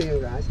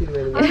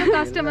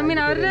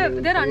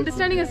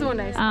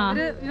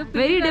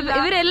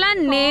 ഇവരെല്ലാം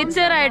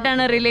നേച്ചർ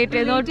ആയിട്ടാണ് റിലേറ്റ്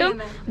ചെയ്യുന്നത്, ഒട്ടും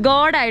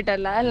ഗോഡ്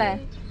ആയിട്ടല്ല അല്ലേ.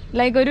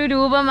 ലൈക്ക് ഒരു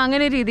രൂപം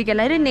അങ്ങനെ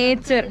രീതിക്കല്ല, ഒരു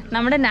നേച്ചർ,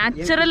 നമ്മുടെ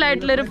നാച്ചുറൽ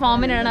ആയിട്ടുള്ള ഒരു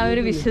ഫോമിനാണ് അവർ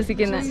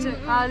വിശ്വസിക്കുന്നത്.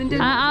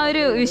 ആ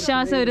ഒരു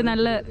വിശ്വാസം ഒരു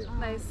നല്ല,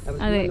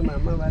 അതെ,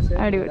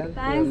 അടിപൊളി.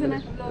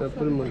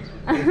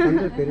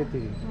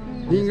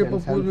 நீங்க இப்போ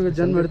பூர்வீக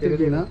ஜென்மம்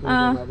எடுத்துக்கிட்டீங்கன்னா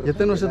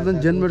எத்தனை வருஷத்துல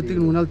ஜென்மம்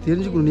எடுத்துக்கணும் முன்னால்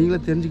தெரிஞ்சுக்கணும், நீங்களே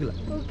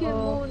தெரிஞ்சுக்கலாம்.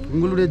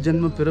 உங்களுடைய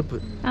ஜென்ம பிறப்பு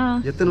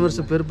எத்தனை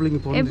வருஷம் பிறப்புல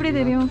நீங்க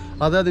போறீங்க,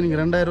 அதாவது நீங்க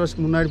 2000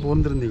 வருஷத்துக்கு முன்னாடி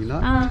பிறந்திருந்தீங்கன்னா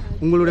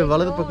உங்களுடைய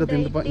வலது பக்கத்து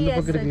இந்த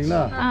பக்கம்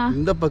இருக்கீங்களா,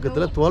 இந்த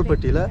பக்கத்துல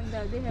தோள்பட்டியில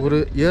ஒரு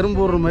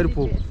எறும்பு விடுற மாதிரி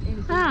போகும்.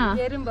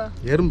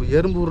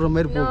 எறும்பு விடுற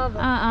மாதிரி போகும்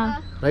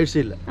ரைட்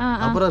சைட்ல.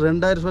 அப்புறம்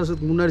 2000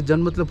 வருஷத்துக்கு முன்னாடி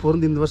ஜென்மத்துல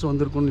பிறந்து இந்த வருஷம்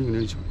வந்திருக்கும்னு நீங்க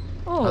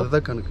நினைச்சுக்கணும்.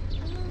 அதுதான் கணக்கு.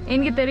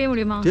 எனக்கு தெரிய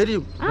முடியுமா?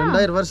 தெரியும்.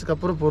 2000 வருஷத்துக்கு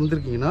அப்புறம்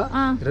பிறந்திருக்கீங்கன்னா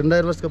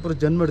 2000 வருஷத்துக்கு அப்புறம்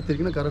ஜென்மம்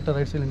எடுத்திருக்கீங்கன்னா கரெக்டா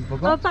ரைட் சைடுல இந்த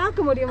பக்கம்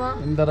பார்க்க முடியுமா,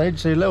 இந்த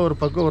ரைட் சைடுல ஒரு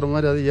பக்கம் ஒரு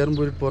மாதிரி அது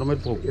எறும்பு போற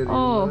மாதிரி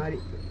போகும்.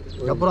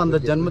 அப்புறம் அந்த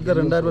ஜென்மத்தை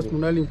 2000 வருஷத்துக்கு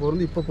முன்னாடி நீங்க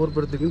பிறந்து இப்ப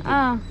பொறுப்படுத்திருக்கீங்க,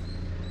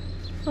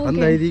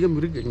 அந்த ஐதீகம்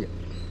இருக்கு இங்க.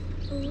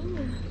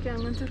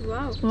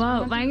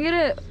 ഭയങ്കര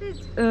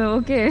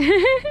ഓക്കെ.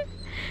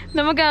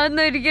 നമുക്ക്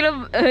അതൊന്നും ഒരിക്കലും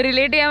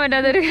റിലേറ്റ് ചെയ്യാൻ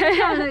പറ്റാത്തൊരു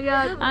കാര്യം.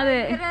 അതെ,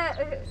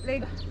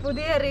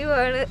 പുതിയ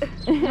അറിവാണ്.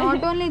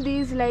 നോട്ട് ഓൺലി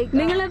ദീസ് ലൈക്ക്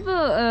നിങ്ങളിപ്പോ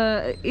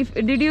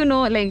did you know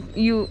like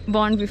you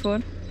bone before?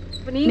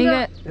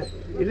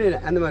 இல்ல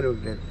அந்த மாதிரி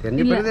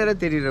தெரிஞ்சு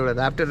தெரியல.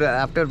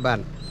 After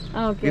born,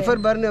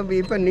 before born.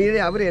 இப்போ நீ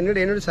அவர்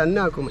என்னோட சன்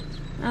ஆக்குமே,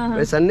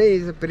 சன்னு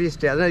இஸ்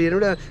பிரிஸ்ட். அதனால்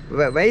என்னோட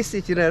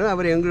வயசு சின்ன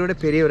அவர் எங்களோட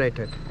பெரியவர்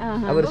ஆயிட்டார்,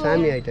 அவர்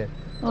சாமி ஆயிட்டார்.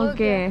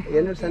 ஓகே,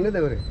 என்னோட சன்னு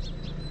தான் அவர்,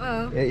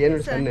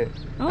 என்னோட சன்னு.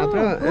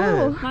 அப்புறம்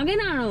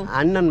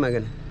அண்ணன்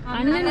மகன்.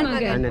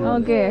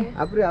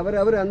 அப்புறம்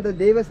அவர் அந்த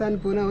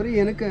தேவஸ்தானம் போனவர்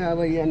எனக்கு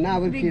நான்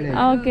அவர் கீழே.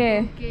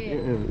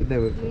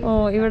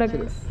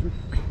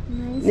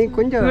 நீ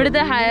கொஞ்சம்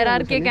ഇവിടുത്തെ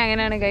ഹയറാർക്കി ഒക്കെ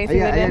അങ്ങനെയാണ് ഗൈസ്.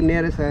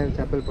 നേരെ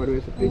chappal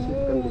പടുവേ please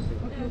come this.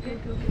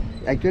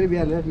 Actually we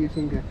are not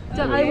using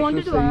I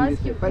wanted to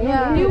ask you,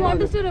 do you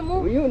want us to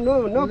remove? You no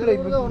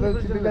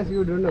because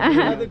you don't know.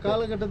 அது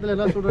காலகட்டத்துல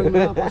என்ன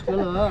சொல்றாங்கன்னா ஃபர்ஸ்ட்ல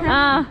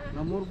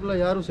நம்ம ஊருக்குள்ள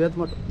யாரும் சேர்த்த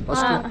மாட்டோம்.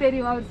 ஃபர்ஸ்ட்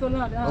தெரியும் அவர்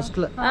சொன்னாரு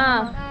ஃபர்ஸ்ட்ல.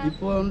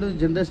 இப்போ வந்து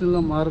ஜெனரேஷன்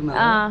எல்லாம் மாறுனா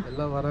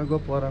எல்லாம் வராங்க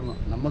போறாங்க.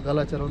 நம்ம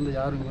கலாச்சாரம் வந்து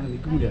யாரும் இங்க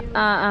நிக்க முடியாது.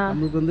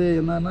 நமக்கு வந்து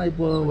என்னன்னா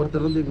இப்போ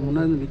ஒருத்தர் வந்து இங்க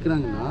முன்னாடி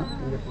நிக்கிறாங்கன்னா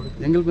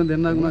எங்களுக்கு வந்து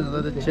என்ன ஆகும்னா,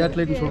 அதாவது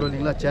சேட்டலைட்னு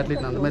சொல்றீங்களா,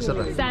 சேட்டலைட் அந்த மாதிரி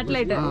சொல்றாங்க.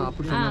 சேட்டலைட்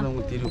அப்படி சொன்னா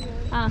உங்களுக்கு தெரியும்.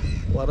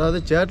 வராது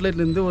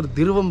சேட்டலைட்ல இருந்து ஒரு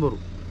திரவம் வரும்,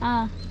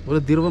 ஒரு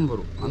திரவம்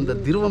வரும். அந்த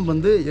திரவம்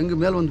வந்து எங்க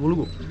மேல வந்து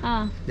விழுகும்,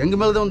 எங்க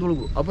மேல தான் வந்து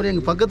விழுகும். அப்புறம்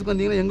எங்க பக்கத்துக்கு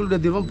வந்தீங்கன்னா எங்களுடைய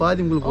திரவம்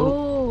பாதி உங்களுக்கு வரும்.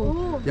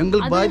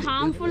 எங்களுக்கு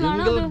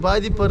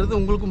பாதிப்படுறது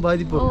உங்களுக்கும்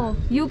பாதிப்பு வரும்.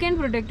 You can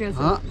protect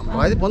yourself.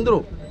 பாதிப்பு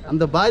வந்துரும்.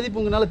 அந்த பாதிப்பு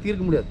உங்களால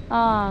தீர்க்க முடியாது,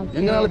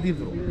 எங்களால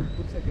தீர்த்துரும்.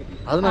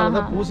 அதனால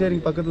தான்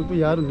பூசாரிங்க பக்கத்துல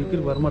போய் யாரும்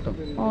நிக்கிற வர மாட்டாங்க.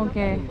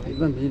 ஓகே,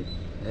 இதுதான் மெயின்.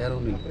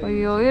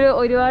 അയ്യോ,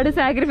 ഒരുപാട്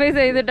സാക്രിഫൈസ്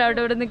ചെയ്തിട്ടാണ്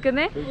ഇവിടെ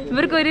നിൽക്കുന്നത്.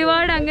 ഇവർക്ക്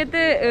ഒരുപാട്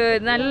അങ്ങനത്തെ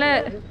നല്ല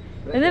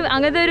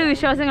അങ്ങനത്തെ ഒരു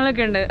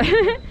വിശ്വാസങ്ങളൊക്കെ ഉണ്ട്.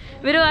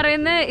 ഇവർ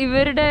പറയുന്നത്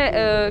ഇവരുടെ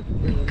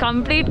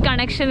കംപ്ലീറ്റ്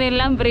കണക്ഷൻ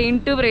എല്ലാം ബ്രെയിൻ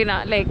ടു ബ്രെയിനാ.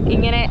 ലൈക്ക്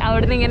ഇങ്ങനെ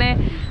അവിടുന്ന് ഇങ്ങനെ,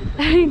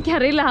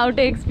 എനിക്കറിയില്ല how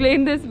to explain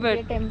this,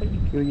 but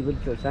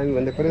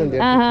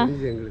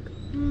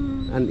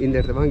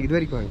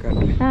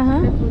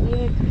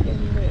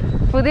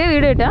പുതിയ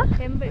വീട് കേട്ടാ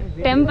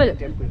ടെമ്പിൾ.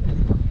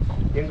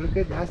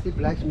 எங்களுக்கு ஜாஸ்தி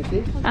blacksmith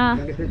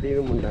எங்கிட்ட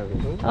தெய்வம்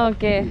உண்டாகும்.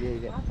 Okay,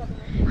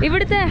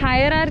 இவிடுത്തെ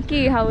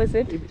hierarchy how is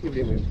it?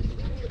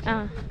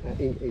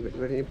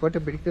 Photo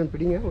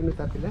பிடிங்க, ஒன்றும்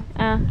தப்பில்ல.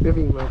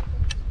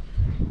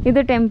 ഇത്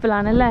ടെമ്പിൾ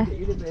ആണല്ലേ.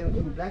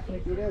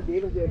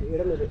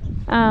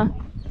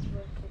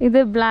 ഇത്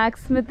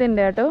ബ്ലാക്ക്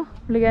സ്മിത്തിന്റെ കേട്ടോ,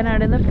 പുള്ളിക്കാരൻ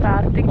അവിടെ നിന്ന്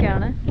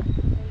പ്രാർത്ഥിക്കാണ്.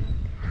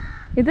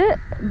 ഇത്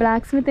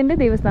ബ്ലാക്ക് സ്മിത്തിന്റെ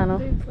ദേവസ്ഥാനോ?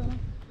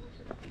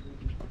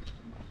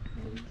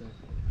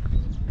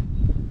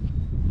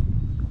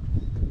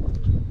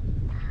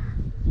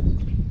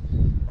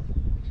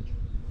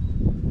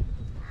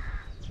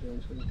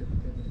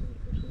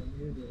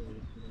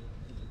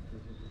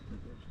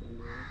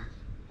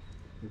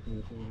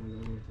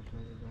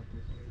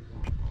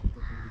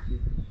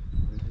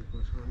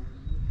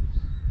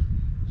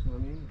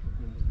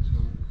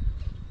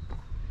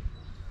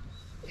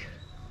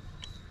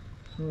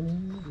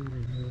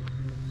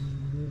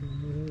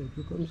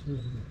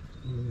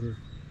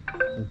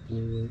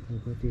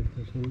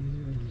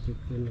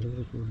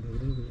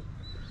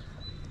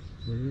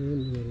 இப்போ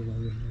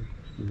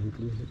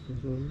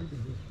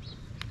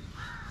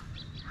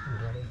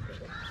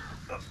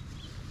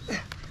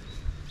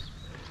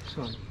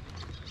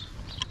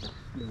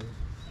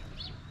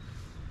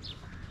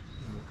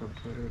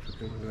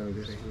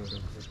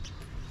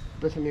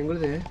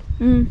எங்களுது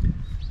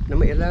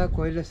நம்ம எல்லா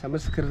கோயிலும்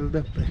சமஸ்கிருதம்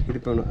தான் இது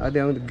பண்ணுவோம். அது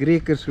அவங்க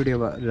கிரேக்கர்ஸுடைய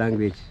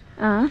லாங்குவேஜ்.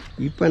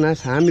 இப்போ நான்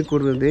சாமி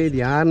கூடுறது இது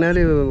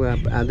யாருனாலும்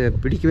அதை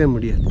பிடிக்கவே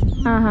முடியாது.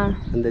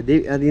 அந்த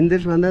அது இந்த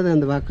வந்தால்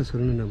அந்த வாக்கை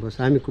சொல்லணும். நம்ம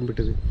சாமி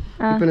கும்பிட்டது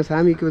இப்போ நான்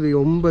சாமிக்கு ஒரு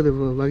 9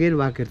 வகையில்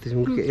வாக்கு எடுத்துச்சு.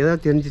 உங்களுக்கு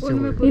ஏதாவது தெரிஞ்சிச்சு?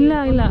 இல்லை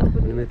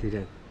ஒன்றுமே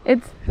தெரியாது.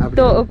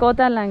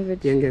 Kota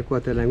language. எங்க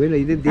கோத்தா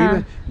லாங்குவேஜ் இது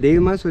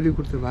தெய்வமா சொல்லி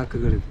கொடுத்த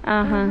வாக்குகள்.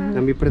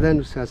 நம்ம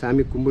இப்படிதான்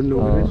சாமி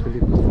கும்பிடணும் சொல்லி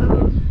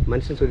கொடுத்தோம்.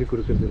 மனுஷன் சொல்லி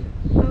கொடுக்கறது இல்லை,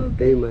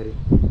 தெய்வம் மாதிரி.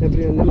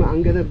 அப்படி நம்ம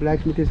அங்கதான்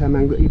பிளாக்ஸ்மித் சாமி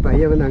அங்கே இப்போ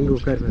ஐயா வந்து அங்கே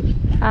உட்காருவாரு.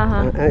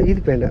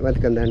 இதுக்கு வேண்டாம்,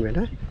 அதுக்கு அந்த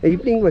வேண்டாம்,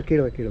 இப்படி இங்கே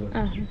வைக்கிடுவோம்.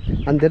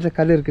 அந்த இடத்துல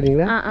கல்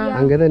இருக்குறீங்களா,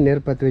 அங்கதான்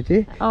நெருப்பத்து வச்சு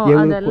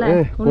எங்களுக்கு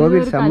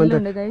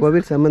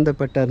கோவில்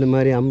சம்பந்தப்பட்ட அந்த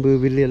மாதிரி அம்பு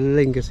வில்லு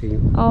എല്ലാം ഇങ്ങ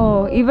ചെയ്യും.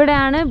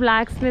 ഇവിടെയാണ്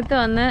ബ്ലാക്ക് സ്മിത്ത്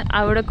വന്ന്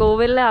അവിടെ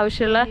കോവിലിലെ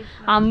ആവശ്യമുള്ള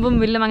അമ്പും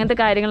വില്ലും അങ്ങനത്തെ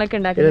കാര്യങ്ങളൊക്കെ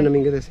ഉണ്ടാക്കുന്നത്.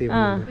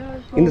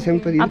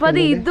 അപ്പൊ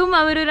അത് ഇതും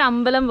അവരൊരു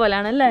അമ്പലം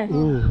പോലാണല്ലേ?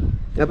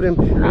 அப்புறம்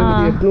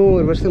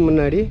 800 வருஷம்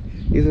முன்னாடி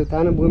இது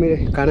தான பூமி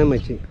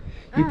காணாமச்சு.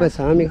 இப்போ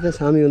சாமிக்கு தான்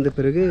சாமி வந்த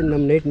பிறகு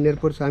நம்ம நைட்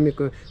நேர்போட்டு சாமி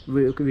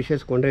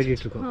விசேஷம்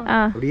கொண்டாடிட்டு இருக்கோம்.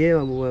 அப்படியே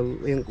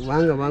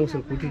வாங்க வாங்க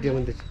சொல்லி கூட்டிகிட்டே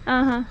வந்துச்சு.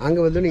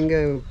 அங்கே வந்து இங்கே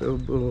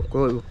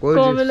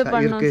கோவில்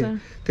இருக்கு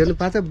தெரிஞ்சு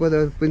பார்த்தா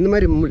இந்த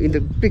மாதிரி இந்த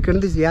இப்படி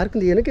கிடந்துச்சு.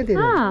 யாருக்கும் எனக்கே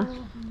தெரியும்.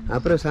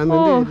 அப்புறம் சாமி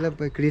வந்து எல்லாம்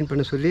இப்போ க்ளீன்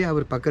பண்ண சொல்லி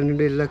அவர் பக்கம்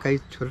நின்று எல்லாம் கை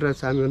சொல்கிற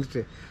சாமி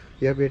வந்துட்டு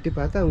எட்டி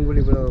பார்த்தா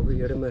அவங்களுக்கு இவ்வளோ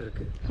இடமா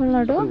இருக்குது.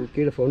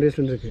 கீழே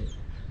ஃபவுண்டேஷன் இருக்குது.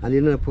 அது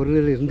என்ன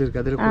பொருள்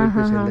இருந்திருக்கு. அதில்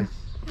போய் சேர்ந்தாச்சு.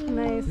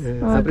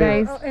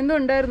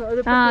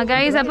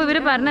 അപ്പൊ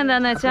ഇവര്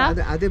പറഞ്ഞെന്താന്ന് വെച്ചാ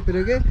അത്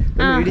പിറகு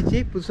ഇടിച്ച്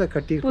പുതുസാ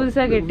കെട്ടി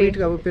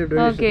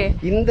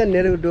இந்த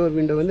நெருவு டோர்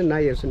விண்டோ வந்து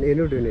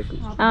என்னோட டொனேஷன்.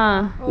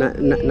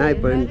 நான்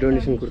இப்போ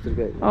டொனேஷன்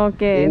கொடுத்துருக்கேன்.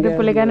 ஓகே, இது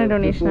புள்ளிக்கான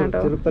டொனேஷன் ஆட்டோ.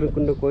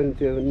 திருப்பரங்குன்ற கோயில்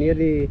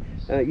நியர்லி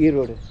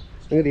ஈரோடு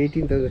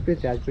 18,000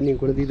 ചാർജ് பண்ணி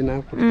കൊടുത്തു. ഇത്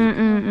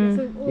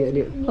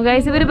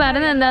ഗൈസ് ഇവര്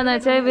പറഞ്ഞത് എന്താന്ന്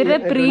വെച്ചാൽ ഇവരുടെ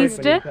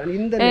പ്രീസ്റ്റ്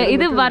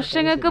ഇത്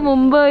വർഷങ്ങൾക്ക്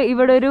മുമ്പ്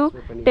ഇവിടെ ഒരു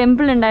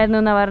ടെമ്പിൾ ഉണ്ടായിരുന്നു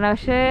എന്നാ പറഞ്ഞത്.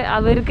 പക്ഷെ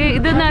അവർക്ക്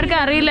ഇതൊന്നും ആർക്കും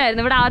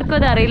അറിയില്ലായിരുന്നു, ഇവിടെ ആർക്കും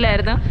അത്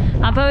അറിയില്ലായിരുന്നു.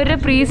 അപ്പൊ അവരുടെ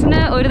പ്രീസ്റ്റിന്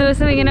ഒരു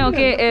ദിവസം ഇങ്ങനെ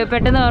ഓക്കെ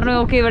പെട്ടെന്ന് പറഞ്ഞു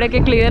ഓക്കെ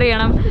ഇവിടെയൊക്കെ ക്ലിയർ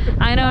ചെയ്യണം.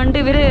 അങ്ങനെ കൊണ്ട്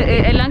ഇവര്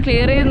എല്ലാം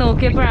ക്ലിയർ ചെയ്ത്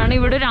നോക്കിയപ്പോഴാണ്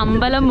ഇവിടെ ഒരു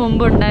അമ്പലം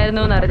മുമ്പ്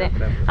ഉണ്ടായിരുന്നു എന്ന് പറഞ്ഞത്.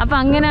 അപ്പൊ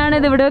അങ്ങനെയാണ്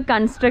ഇത് ഇവിടെ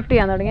കൺസ്ട്രക്ട്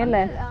ചെയ്യാൻ തുടങ്ങി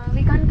അല്ലേ?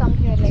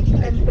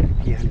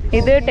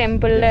 ഇത്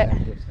ടെമ്പിളിന്റെ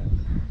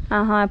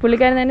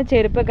പുള്ളിക്കാരൻ തന്നെ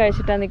ചെരുപ്പ്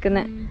കഴിച്ചിട്ടാ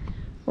നിക്കുന്നത്.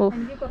 ഓ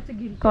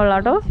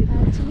കൊള്ളാട്ടോ.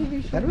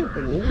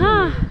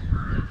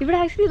 ഇവിടെ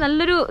ആക്ച്വലി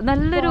നല്ലൊരു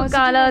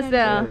കാലാവസ്ഥ,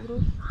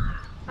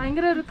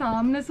 ഭയങ്കര ഒരു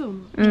കാംനെസ്.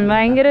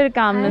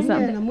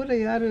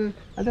 நம்மூரில் யாரு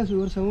அதான்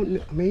ஒரு சவுண்ட்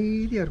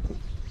அமைதியாக இருக்கும்.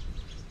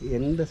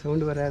 எந்த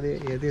சவுண்டு வராது,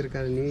 எது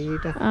இருக்காது,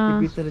 நீட்டாக.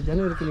 இத்தனை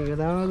ஜனம் இருக்கு. நீங்கள்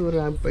ஏதாவது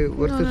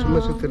ஒருத்தர் சும்மா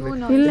சுற்றுறது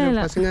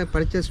பசங்க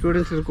படித்த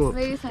ஸ்டூடெண்ட்ஸ் இருக்கும்.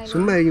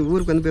 சும்மா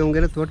ஊருக்கு வந்து போய்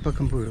அவங்க எல்லாம் தோட்ட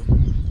பக்கம் போயிடும்.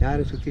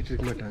 யாரும் சுற்றிட்டு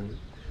இருக்க மாட்டாங்க.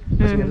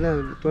 എല്ലാം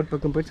തോട്ട്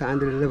പക്കം പോയി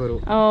സായന്ത്രം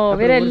വരും.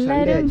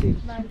 ഇവരെല്ലാരും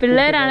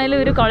പിള്ളേരാണേലും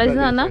ഒരു കോളേജിൽ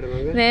നിന്ന് വന്നാൽ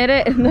നേരെ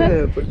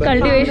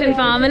കൾട്ടിവേഷൻ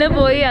ഫാമിൽ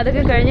പോയി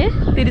അതൊക്കെ കഴിഞ്ഞ്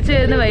തിരിച്ചു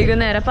വരുന്ന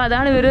വൈകുന്നേരം. അപ്പൊ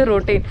അതാണ് ഇവര്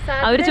റൂട്ടീൻ.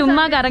 അവര്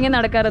ചുമ്മാ കറങ്ങി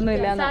നടക്കാറൊന്നും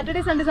ഇല്ല.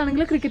 സാറ്റർഡേ സൺഡേസ്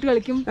ആണെങ്കിൽ ക്രിക്കറ്റ്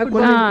കളിക്കും.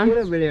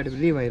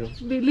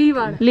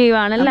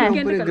 ലീവാണല്ലേ?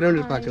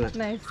 ഗ്രൗണ്ടിൽ പാക്കണം.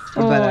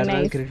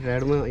 ക്രിക്കറ്റ്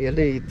ആടുമ്പോ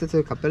ഇത്തത്തെ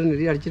കപ്പൽ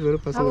നിറയെ അടിച്ചിട്ട്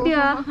വരും. പസங்க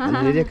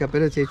നിറയെ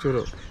കപ്പൽ ജയിച്ചു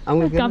വരും.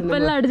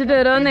 കപ്പലിൽ അടിച്ചിട്ട്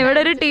വരുമെന്ന് ഇവിടെ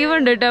ഒരു ടീം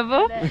ഉണ്ട് കേട്ടോ. അപ്പൊ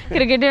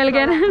ക്രിക്കറ്റ്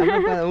കളിക്കാൻ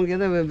அவங்க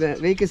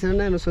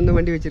வெஹிக்கிள்ஸ்னா சொந்த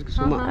வண்டி வச்சிருக்கு.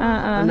 சும்மா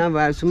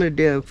நான் சும்மா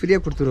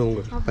ஃப்ரீயாக கொடுத்துருவோம்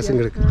உங்க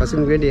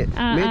பசங்க வேண்டிய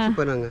மேட்ச்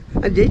போகிறாங்க.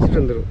 அது ஜெயிச்சுட்டு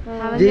வந்துடும்.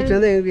 ஜெயிச்சு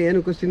வந்து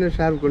எனக்கு சின்ன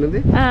ஷார்ப் கொண்டு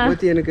வந்து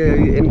ஊற்றி எனக்கு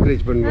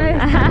என்கரேஜ் பண்ணுவாங்க.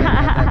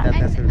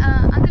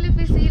 Uncle, if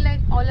we see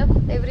like all of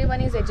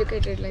everyone is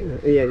educated, like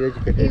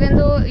educated. Even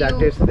though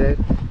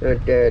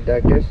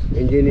doctors,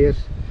 engineers,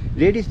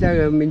 ladies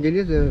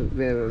engineers,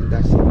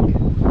 that's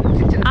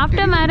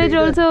after marriage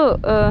also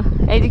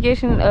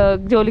education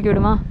ஜோலிக்கு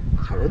விடுமா?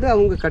 அது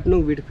அவங்க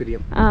கட்டணும் வீடு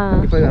பிரியம்.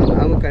 இப்போ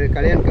அவங்க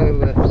கல்யாணம்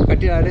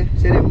கட்டினாடு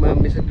சரி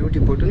மிஸ் டியூட்டி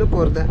போட்டுன்னு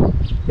போகிறதா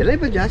எல்லாம்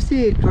இப்போ ஜாஸ்தி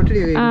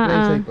டோட்டலி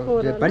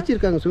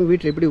படிச்சிருக்காங்க. சும்மா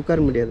வீட்டில் எப்படி உட்கார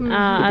முடியாது.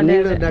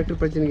 நீங்களும் டாக்டர்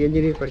படிச்சிருக்கீங்க,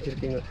 என்ஜினியர்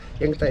படிச்சிருக்கீங்க.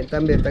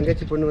 எங்கள்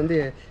தங்கச்சி பொண்ணு வந்து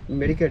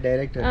மெடிக்கல்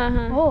டைரக்டர்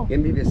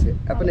MBBS.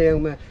 அப்போ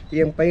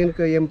என்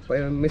பையனுக்கு என்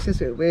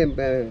மிஸ்ஸஸ்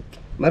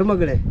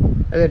மருமகளே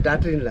அது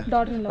டாக்டர் இல்லை,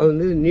 அவள்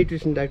வந்து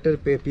nutrition doctor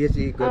PHC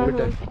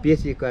government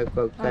PHC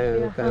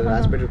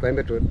hospital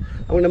Coimbatore.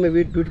 அவங்க நம்ம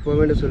வீட்டு டியூட்டி போக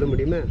வேண்டாம் சொல்ல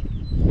முடியுமா?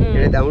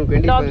 எனக்கு அவங்களுக்கு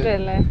வேண்டி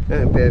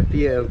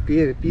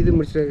இது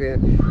முடிச்சுட்டு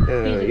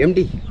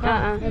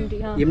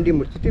MD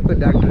முடிச்சுட்டு இப்போ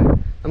டாக்டர்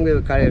அவங்க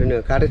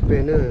காலேஜ்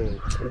பையனு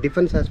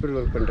டிஃபென்ஸ் ஹாஸ்பிட்டல்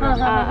ஒர்க்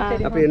பண்ணுறாங்க.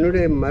 அப்போ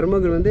என்னுடைய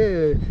மருமகள் வந்து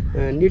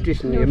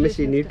நியூட்ரிஷன் MSc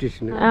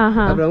நியூட்ரிஷன்.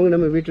 அப்புறம் அவங்க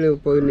நம்ம வீட்டில்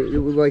போய்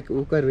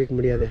உட்கார வைக்க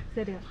முடியாது.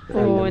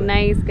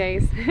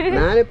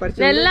 நானே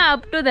படிச்சேன் எல்லாம்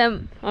அப் டு देम.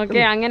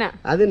 ஓகே അങ്ങനെ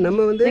அது நம்ம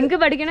வந்து எங்க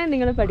படிக்கணும்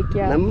நீங்களும் படிக்க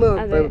நம்ம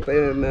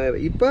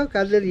இப்போ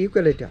காலேஜ்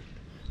ஈக்குவலைட்டா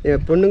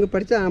பொண்ணுங்க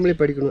படித்தா ஆம்பளை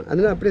படிக்கணும்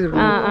அதெல்லாம் அப்படி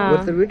இருக்கணும்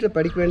ஒருத்தர் வீட்டில்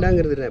படிக்க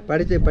வேண்டாங்கிறது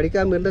இல்லை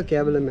படிக்காமல் இருந்தால்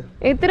கேவலமே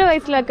എത്ര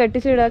വയസ്സിലാണ്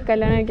കെട്ടിച്ചുവിടാ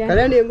കല്യാണം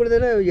கல்யாணம்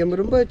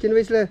எங்களுக்கு ரொம்ப சின்ன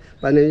வயசில்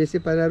 15 வயசு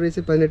 16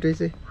 வயசு 18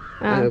 வயசு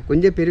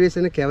கொஞ்சம் பெரிய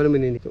வயசுனா கேவலம்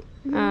நினைக்கும்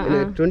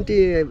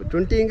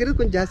 20ங்கிறது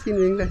கொஞ்சம்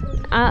ஜாஸ்தின்னு வைங்களேன்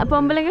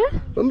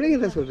பொம்பளைங்க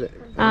தான் சொல்கிறேன்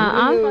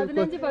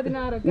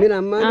மீன்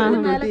அம்மா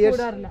 20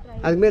 இயர்ஸ்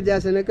அதுமாரி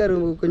ஜாஸ்தினாக்கா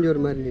கொஞ்சம்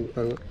ஒரு மாதிரி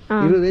நினைப்பாங்க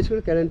 20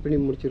 வயசுக்குள்ள கல்யாணம் பண்ணி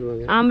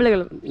முடிச்சிருவாங்க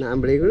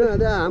ஆம்பளைங்களும்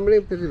அதான் ஆம்பளை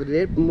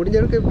முடிஞ்ச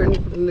அளவுக்கு பெண்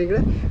குழந்தைங்கள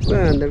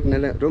அந்த அளவுக்கு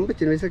நல்லா ரொம்ப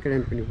சின்ன வயசுல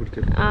கல்யாணம் பண்ணி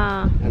முடிச்சிடும்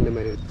அந்த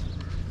மாதிரி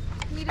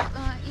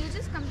You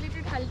just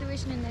completed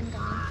cultivation and then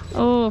coming.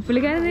 Oh,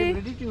 പുള്ളിക്കാരനെ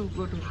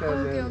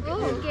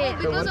Okay.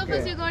 Because of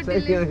us you got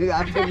delayed.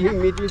 After you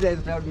meet me, I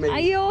stopped my.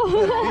 അയ്യോ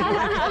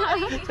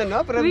So no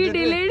problem. We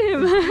delayed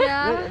him.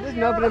 There's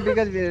no problem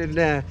because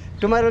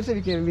tomorrow also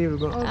we will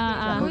go.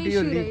 How do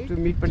you leave to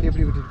meet பண்ணி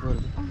எப்படி விட்டுட்டு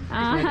போறது?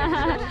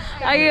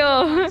 അയ്യോ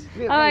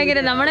ഭയങ്കര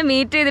നമ്മളെ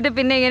meet ചെയ്തിട്ട്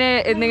പിന്നെ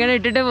ഇങ്ങനെ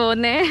ഇട്ടിട്ട്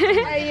പോകുന്നേ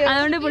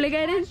അതുകൊണ്ട്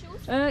പുള്ളിക്കാരൻ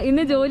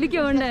ഇന്ന് ജോലിക്ക്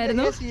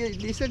പോകണ്ടായിരുന്നു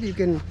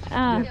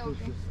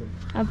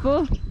അപ്പോൾ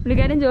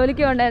പുള്ളിക്കാരൻ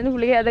ജോലിക്ക് പോകണ്ടായിരുന്നു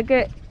പുള്ളി അതൊക്കെ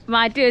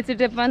മാറ്റി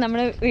വെച്ചിട്ട് ഇപ്പം നമ്മൾ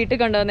വീട്ടിൽ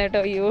കൊണ്ടുവന്നു കേട്ടോ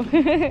അയ്യോ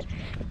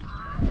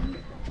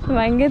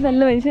ഭയങ്കര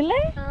നല്ല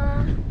മനുഷ്യല്ലേ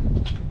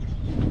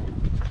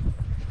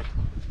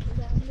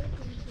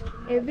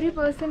Every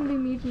person we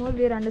meet more,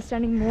 we are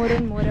understanding more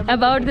and more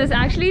about this.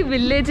 Actually,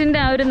 വില്ലേജിന്റെ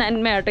ആ ഒരു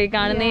നന്മ കേട്ടോ ഈ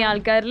കാണുന്ന ഈ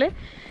ആൾക്കാരിൽ.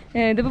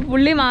 ഇതിപ്പോൾ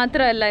പുള്ളി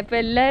മാത്രമല്ല, ഇപ്പം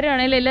എല്ലാവരും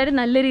ആണെങ്കിലും എല്ലാവരും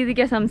നല്ല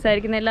രീതിക്കാണ്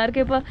സംസാരിക്കുന്നത്.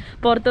 എല്ലാവർക്കും ഇപ്പോൾ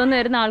പുറത്തുനിന്ന്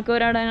വരുന്ന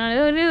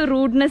ആൾക്കാരോടാണെങ്കിലും ഒരു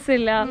റൂഡ്നെസ്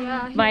ഇല്ല,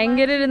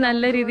 ഭയങ്കര ഒരു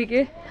നല്ല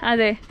രീതിക്ക്.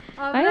 അതെ,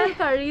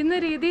 കഴിയുന്ന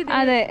രീതി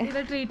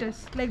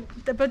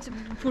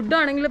ഫുഡ്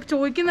ആണെങ്കിലും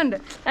ചോദിക്കുന്നുണ്ട്.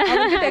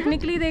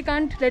 ടെക്നിക്കലി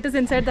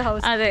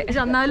അതെ,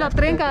 എന്നാലും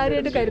അത്രയും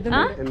കാര്യമായിട്ട്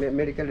കരുതുന്നു.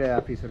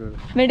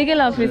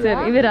 മെഡിക്കൽ ഓഫീസർ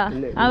ഇവരാ,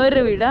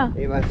 അവരുടെ വീടാ?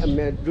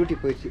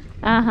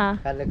 ആഹാ,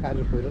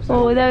 ഓ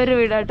ഇത് അവരുടെ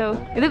വീടാട്ടോ.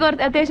 ഇത്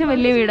കുറച്ച് അത്യാവശ്യം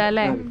വലിയ വീടാ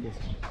അല്ലേ?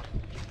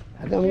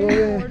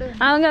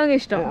 அவங்க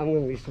ഇഷ്ടം.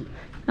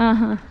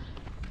 ആഹാ,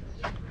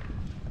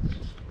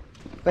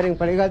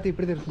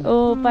 ഓ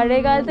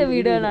പഴയകാലത്തെ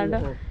വീടുകളാണ്.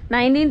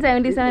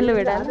 1977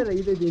 വീടാണ്.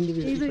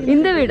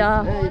 ഇന്ത വീടാ?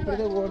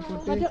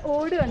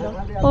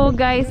 ഓ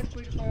ഗൈസ്,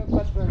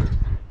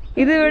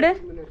 ഇത് ഇവിടെ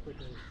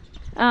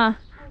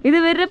ഇത്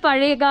ഇവരുടെ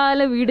പഴയകാല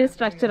വീട്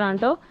സ്ട്രക്ചറാണ്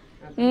കേട്ടോ.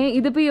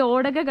 ഇതിപ്പോൾ ഈ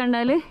ഓടൊക്കെ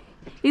കണ്ടാൽ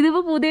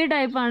ഇതിപ്പോൾ പുതിയ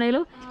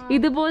ടൈപ്പാണേലും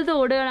ഇതുപോലത്തെ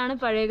ഓടുകളാണ്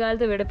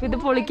പഴയകാലത്തെ വീട്. ഇപ്പം ഇത്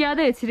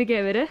പൊളിക്കാതെ വെച്ചിരിക്കുക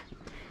ഇവര്.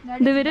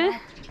 ഇതിവര്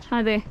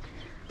അതെ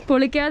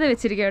പൊളിക്കാതെ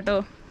വെച്ചിരിക്കുക കേട്ടോ.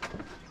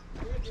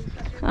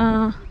 ആ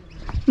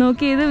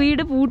നോക്കി, ഇത്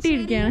വീട്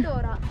പൂട്ടിയിരിക്കുകയാണ്.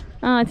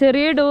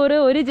 ചെറിയ ഡോറ്,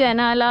 ഒരു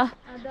ജനാല,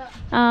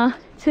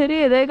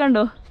 ചെറിയ ഇതേ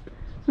കണ്ടോ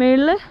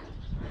മേളില്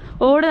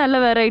ഓട് നല്ല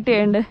വെറൈറ്റി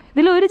ഉണ്ട്.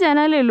 ഇതിൽ ഒരു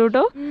ജനാലേ ഉള്ളൂ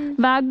കേട്ടോ.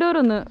 ബാക്ക് ഡോർ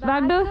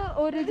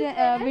ഒരു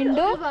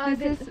വിൻഡോ.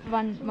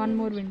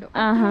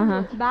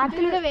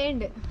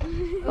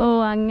 ഓ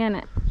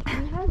അങ്ങനെ,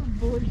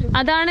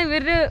 അതാണ്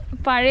ഇവരുടെ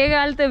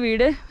പഴയകാലത്തെ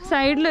വീട്.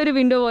 സൈഡിലൊരു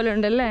വിൻഡോ പോലെ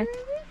ഉണ്ടല്ലേ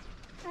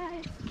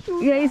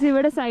ഗൈസ്.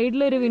 ഇവിടെ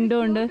സൈഡിലൊരു വിൻഡോ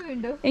ഉണ്ട്.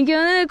 എനിക്ക്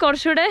തോന്നുന്നത്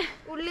കുറച്ചുകൂടെ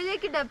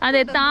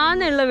അതെ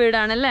താന്നുള്ള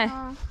വീടാണല്ലേ,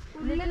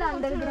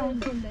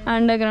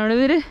 അണ്ടർഗ്രൗണ്ട്.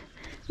 ഇവര്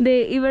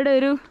ഇവിടെ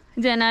ഒരു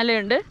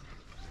ജനാലയുണ്ട്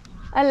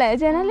അല്ലേ?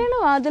 ജനാലയാണോ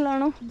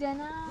വാതിലാണോ?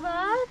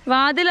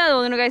 വാതിലാ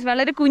തോന്നുന്നു ഗൈസ്,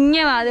 വളരെ കുഞ്ഞ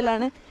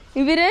വാതിലാണ്.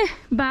 ഇവര്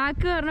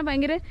ബാക്ക് പറഞ്ഞാൽ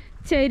ഭയങ്കര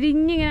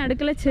ചെരിഞ്ഞിങ്ങനെ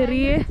അടുക്കള,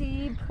 ചെറിയ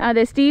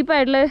അതെ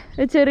സ്റ്റീപ്പായിട്ടുള്ള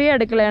ചെറിയ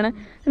അടുക്കളയാണ്.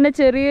 പിന്നെ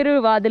ചെറിയൊരു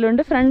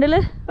വാതിലുണ്ട്, ഫ്രണ്ടില്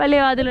വലിയ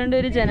വാതിലുണ്ട്,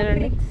 ഒരു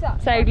ജനലുണ്ട്,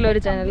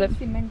 സൈഡിലൊരു ജനല്.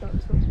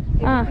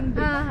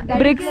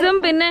 ബ്രിക്സും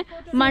പിന്നെ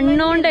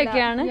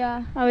മണ്ണോണ്ടൊക്കെയാണ്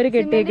അവര്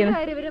കെട്ടിയേക്കുന്നത്.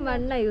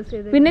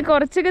 പിന്നെ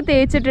കുറച്ചൊക്കെ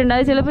തേച്ചിട്ടുണ്ട്,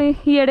 അത് ചിലപ്പോ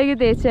ഈ ഇടയ്ക്ക്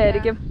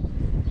തേച്ചായിരിക്കും.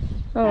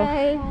 ഓ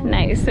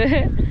നൈസ്.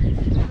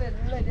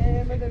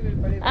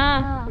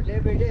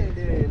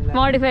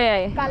 മോഡിഫൈ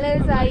ആയി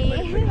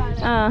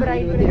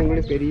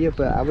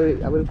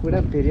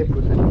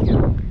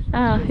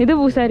இது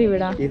பூசாரி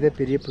வீடா? இது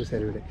பெரிய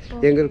பூசாரி வீடு.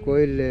 எங்கள்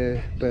கோயில்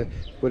இப்போ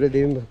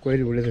குலதெய்வம்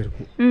கோயில் உள்ளது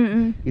இருக்கும்.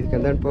 இதுக்கு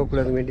அந்த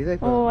போகக்கூடாது வேண்டியதா.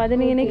 ஓ அது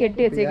நீங்க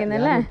கெட்டி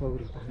வச்சிருக்கீங்கல்ல.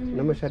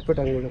 நம்ம ஷர்ட்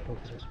போட்டு அங்க கூட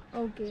போகக்கூடாது.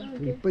 ஓகே,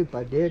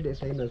 இப்போ டே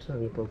டைம் ஆல்சோ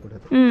அங்கே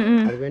போகக்கூடாது.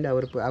 அது வேண்டி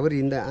அவர்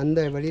இந்த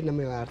அந்த வழி நம்ம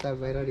அடுத்த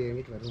வயநாடு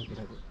எங்கிட்டு வரவும்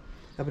கூடாது.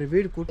 அப்புறம்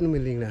வீடு கூட்டணும்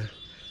இல்லைங்களா,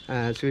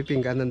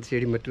 ஸ்வீப்பிங் அந்த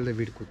செடி மட்டும் தான்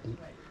வீடு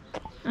கூட்டணும்.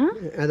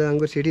 அது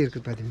அங்கே ஒரு செடி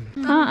இருக்குது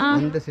பார்த்தீங்கன்னா,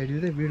 அந்த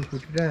செடியில் தான் வீடு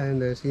கூட்டிட்டு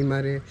அந்த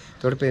சீமாரி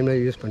தொடப்பையெல்லாம்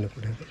யூஸ்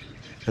பண்ணக்கூடாது.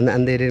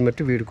 அந்த ஏரியா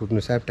மட்டும் வீடு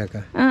கூட்டணும்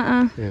சாப்பிட்டாக்கா.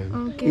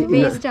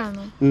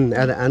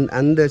 அது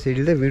அந்த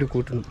செடியில் தான் வீடு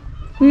கூட்டணும்.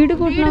 வீடு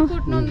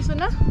கூட்டணும்னு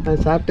சொன்னா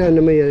சாப்பிட்டா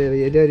நம்ம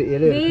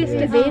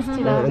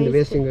அந்த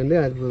வேஸ்ட்டுங்க வந்து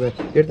அது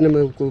எடுத்து நம்ம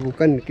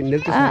உட்காந்து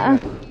நிறுத்தி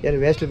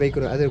വേസ്റ്റ്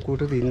വയ്ക്കണം, അത്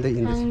കൂട്ടത് ഇന്ത.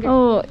 ഓ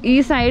ഈ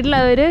സൈഡിൽ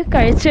അവർ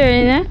കഴിച്ചു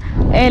കഴിഞ്ഞാൽ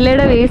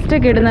ഇലയുടെ വേസ്റ്റ്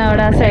ഒക്കെ ഇടുന്ന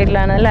അവിടെ ആ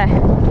സൈഡിലാണ് അല്ലേ?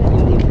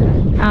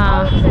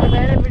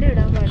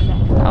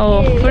 ഓ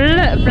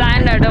ഫുള്ള്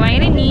പ്ലാന്റ് ആട്ടോ,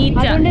 ഭയങ്കര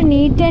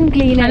നീറ്റ് ആൻഡ്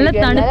ക്ലീൻ. നല്ല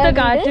തണുത്ത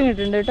കാറ്റും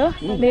കിട്ടുന്നുണ്ട് കേട്ടോ.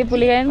 ഇതേ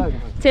പുള്ളിക്കാരൻ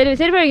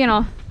ചെരുപ്പ് കഴിക്കണോ?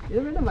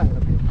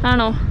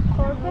 ആണോ?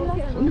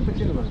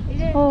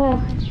 ഓ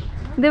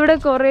ഇതിവിടെ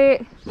കുറേ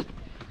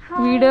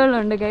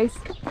വീടുകളുണ്ട് ഗൈസ്.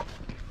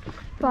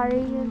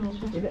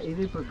 இது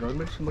இப்போ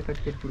கவர்மெண்ட் சும்மா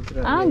கட்டி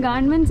கொடுக்குறாங்க.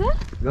 ഗവൺമെന്റ്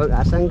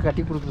அரசாங்கம்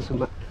கட்டி கொடுக்குற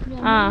சும்மா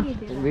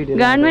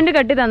ഗവൺമെന്റ്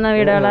കെട്ടി തന്ന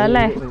വീടുകളാ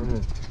അല്ലേ?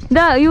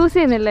 ഇതാ യൂസ്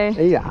ചെയ്യുന്നില്ലേ?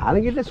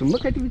 ആണെങ്കില്ല ചുമ്മാ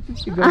കട്ടി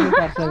വെച്ച്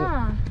ഗവൺമെന്റ് அரசாங்கம்.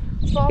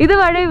 ഇത്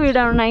പഴയ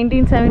വീടാണോ?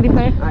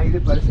 1975?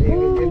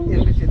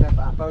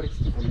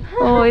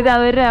 ഓ, ഇത്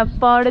അവരുടെ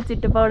അപ്പാടെ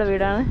ചിറ്റപ്പാടെ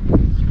വീടാണ്.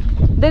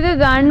 ഇതൊക്കെ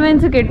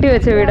ഗവൺമെന്റ്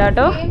കെട്ടിവെച്ച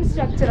വീടാട്ടോ.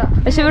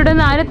 പക്ഷെ ഇവിടെ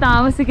ഒന്നും ആരും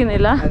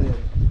താമസിക്കുന്നില്ല.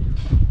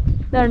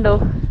 ഇതുണ്ടോ?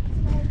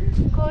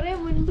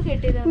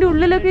 ഇതിന്റെ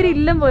ഉള്ളിലൊക്കെ ഒരു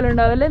ഇല്ലം പോലെ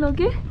ഉണ്ടാവും അല്ലേ?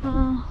 നോക്കി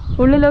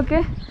ഉള്ളിലൊക്കെ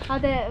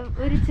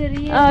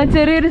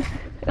ചെറിയൊരു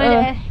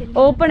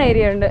ഓപ്പൺ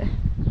ഏരിയ ഉണ്ട്.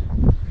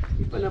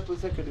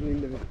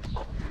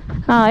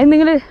 ഇത്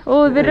നിങ്ങള്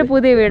ഇവരുടെ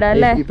പുതിയ വീടാ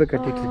അല്ലേ?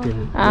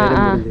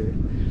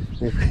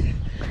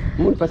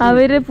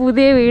 അവര്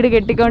പുതിയ വീട്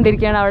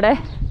കെട്ടിക്കൊണ്ടിരിക്കുകയാണ് അവിടെ.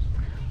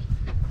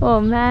 ഓ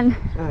മാൻ.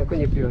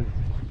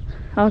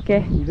 ഓക്കെ,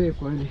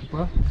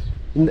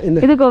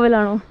 இது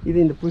கோவிலானோ? இது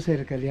இந்த பூசாரி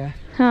இருக்கா இல்லையா,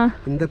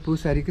 இந்த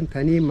பூசாரிக்கும்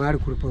தனி மாடு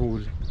கொடுப்பாங்க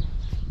ஊர்ல.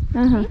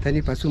 தனி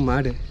பசு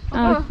மாடு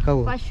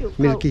கவு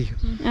மில்கி.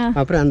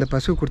 அப்புறம் அந்த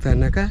பசு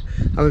கொடுத்தாருனாக்கா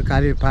அவர்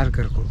காலையில்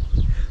பார்க்க இருக்கும்.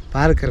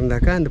 பார்க்க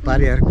இருந்தாக்கா அந்த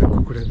பால் யாருக்கும்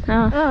இருக்கக்கூடாது.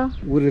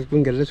 ஊரில்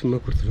இருக்கவங்க எல்லாம் சும்மா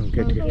கொடுத்துருவோம்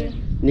கேட்டுக்கிட்டு.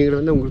 நீங்கள்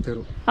வந்து உங்களுக்கு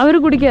தரும். அவரு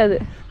குடிக்காது.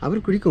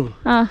 அவர் குடிக்கும்,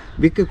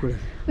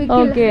 விற்கக்கூடாது.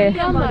 ஓகே.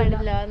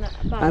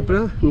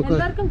 அப்புறம்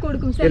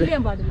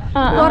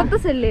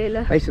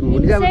பைசா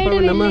முடிஞ்சா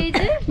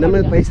நம்ம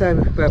பைசா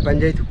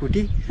பஞ்சாயத்து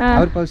கூட்டி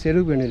அவர்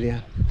செலவு பண்ணு இல்லையா,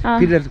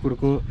 ஃபீட் எடுத்து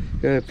கொடுக்கும்,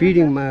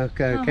 ஃபீடிங்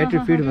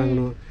கேட்டல் ஃபீடு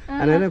வாங்கணும்.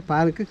 அதனால்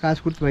பாலுக்கு காசு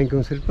கொடுத்து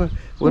வாங்கிக்குவோம். சிலப்போ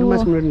ஒரு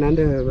மாதம் முன்னாடி நான்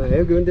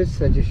வந்து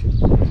சஜஷன்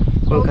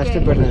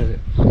கஷ்டப்படுறாரு.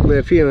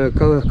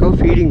 கவு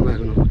ஃபீடிங்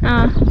வாங்கணும்,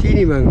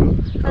 தீனி வாங்கணும்,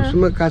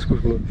 சும்மா காசு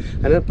கொடுக்கணும்.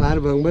 அதனால்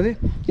பால் வாங்கும்போது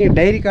நீங்கள்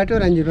டைரி காட்டு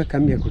ஒரு 5 ரூபா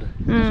கம்மியாக கொடு,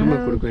 சும்மா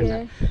கொடுக்க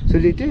வேண்டாம்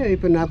சொல்லிட்டு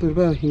இப்போ 40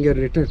 ரூபா இங்கே ஒரு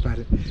லிட்டர்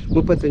பால்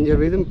 35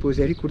 ரூபாய்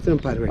பூஜாரி கொடுத்து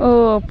நம்ம பால். ഓ,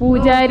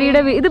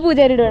 പൂജാരിയുടെ ഇത്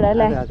പൂജാരിയുടെ വീടാ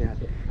അല്ലേ? അതെ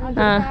അതെ.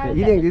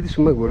 ഇത്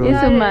സുമ്മാ കൂടും.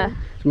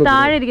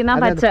 താഴെ ഇരിക്കുന്ന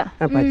പച്ച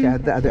പച്ച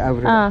അത്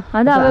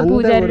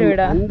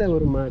அந்த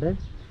ஒரு மாடை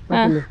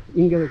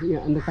இங்க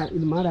அந்த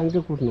இது மாடை அங்கே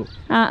கூட்டணும்,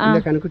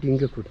 இந்த கணக்குட்டி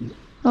இங்கே கூட்டணும்.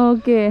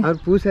 ஓகே. அவர்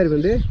பூசாரி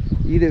வந்து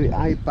இது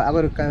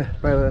அவர்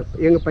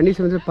எங்க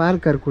பன்னீர் வந்து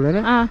பார்க்கக்கூடாது,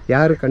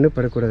 யாரும் கண்ணு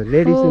படக்கூடாது.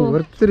 லேடிஸ்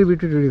ஒருத்தர்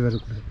வீட்டு வெளியே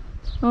வரக்கூடாது.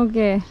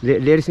 ஓகே.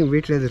 லேடிஸும்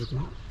வீட்டில் தான்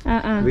இருக்கணும்,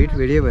 വീട്ട്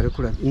വെളിയെ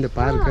വരക്കൂടാது. இந்த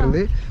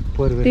പാർക്കിருந்து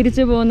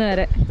തിരിച്ചു പോകുന്ന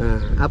വരെ.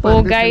 ഓ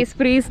ഗൈസ്,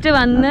 പ്രീസ്റ്റ്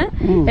വന്ന്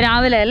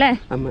രാവിലെ അല്ലേ?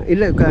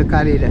 ഇല്ല,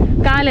 കാലയില്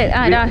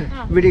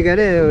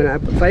വിടിക്കാല്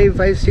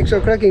 5-6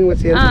 o'clock ഇങ്ങ്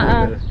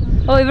ചേർന്ന്.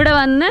 ഓ, ഇവിടെ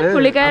വന്ന്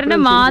പുള്ളിക്കാരന്റെ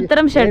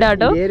മാത്രം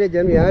ഷെഡാട്ടോ.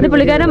 ഇത്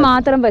പുള്ളിക്കാരന്റെ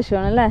മാത്രം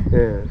പശുവാണ് അല്ലേ?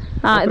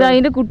 ഇത്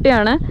അതിന്റെ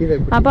കുട്ടിയാണ്.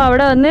 അപ്പൊ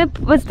അവിടെ വന്ന്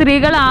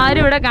സ്ത്രീകൾ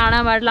ആരും ഇവിടെ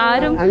കാണാൻ പാടില്ല,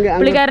 ആരും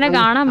പുള്ളിക്കാരനെ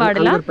കാണാൻ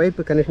പാടില്ല.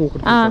 പൈപ്പ് കണക്ഷൻ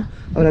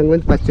அவர் அங்கே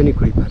வந்து பச்சை தண்ணி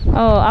குளிப்பார்.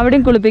 ஓ,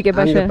 அப்படியும் குளிப்பிக்க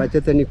பசு பச்சை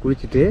தண்ணி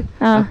குளிச்சுட்டு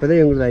அப்பதான்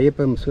எங்களுக்கு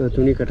ஐயப்பன்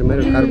துணி கட்டுற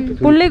மாதிரி கருப்பு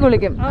புள்ளி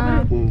குளிக்கும்.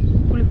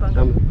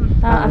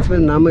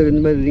 நாம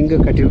இந்த மாதிரி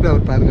லிங்கம் கட்டிவிட்டு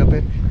அவர் பாதுகாப்பு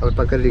அவர்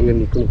பக்கத்தில் லிங்கம்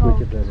நிற்கணும்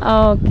குளிச்சுட்டு.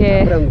 ஓகே.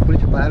 அப்புறம் அவங்க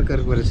குளிச்சு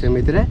பார்க்கறதுக்கு வர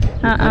சமயத்தில்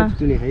கருப்பு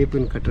துணி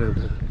ஐயப்பன்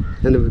கட்டுறாங்க,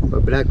 அந்த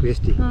பிளாக்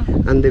வேஷ்டி.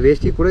 அந்த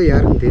வேஷ்டி கூட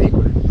யாருக்கும்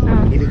தெரியக்கூடாது.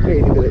 இதுக்கு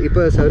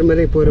இப்போ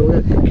சபரிமலை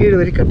போகிறவங்க கீழே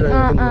வரை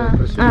கட்டுறாங்க.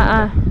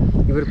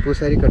 இவர்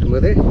பூசாரி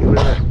கட்டும்போது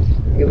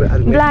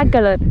black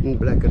color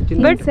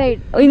but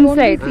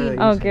inside.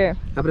 Okay.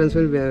 அப்புறம்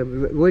சொல்லி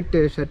ஒயிட்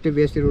ஷர்ட்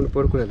வேஷ்டி ஒன்று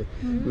போடக்கூடாது,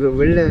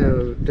 வெள்ளை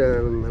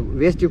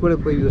வேஷ்டி கூட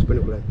போய் யூஸ்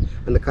பண்ணக்கூடாது.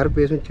 அந்த கருப்பு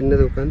வேஷம்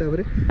சின்னதை உட்காந்து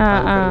அவர்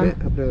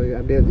அப்புறம்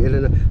அப்படியே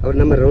எல்லாம் அவர்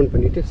நம்ம ரவுண்ட்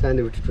பண்ணிட்டு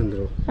சாயந்தரம் விட்டுட்டு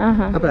வந்துடுவோம்.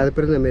 அப்புறம் அது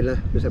பிறகு நம்ம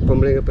எல்லாம்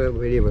பொம்பளைங்க இப்போ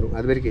வெளியே வரும்.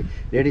 அது வரைக்கும்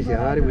லேடிஸ்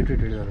யாரும்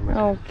விட்டுட்டு வெளியே வர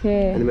மாட்டோம்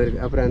அந்த மாதிரி.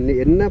 அப்புறம் அந்த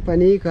என்ன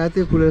பனி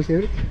காற்று குளிர்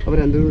செய்வார்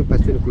அவர் அந்த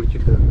பஸ்தில்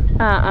குளிச்சுட்டு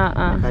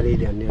வருவாங்க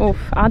காலையில்.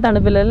 ആ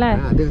തണുപ്പില്ലല്ലേ?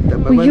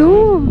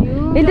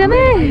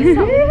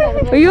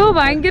 അയ്യോ,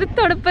 ഭയങ്കര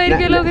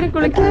തണുപ്പായിരിക്കുമല്ലോ ഇവര്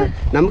കുളിക്കാൻ.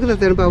 நமக்கு தான்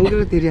தெரியும்,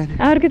 அவங்களுக்கு தெரியாது,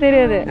 அவருக்கு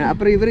தெரியாது.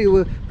 அப்புறம் இவர்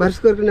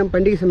வருஷத்துக்கு ஒரு நம்ம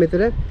பண்டிகை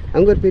சமயத்தில்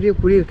அங்கே ஒரு பெரிய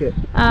குழி இருக்கு,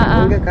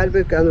 அங்கே கால்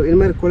பேருக்கு அந்த இது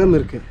மாதிரி குளம்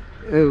இருக்கு,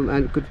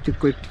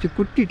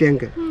 குட்டி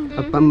டேங்கு.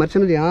 அப்போ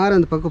மற்ற யாரும்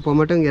அந்த பக்கம் போக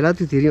மாட்டாங்க,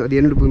 எல்லாத்துக்கும் தெரியும் அது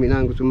என்னோட பூமி,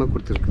 நான் அங்கே சும்மா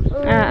கொடுத்துருக்கேன்,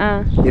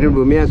 என்னோட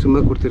பூமியாக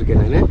சும்மா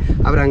கொடுத்துருக்கேன் நான்.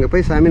 அவர் அங்கே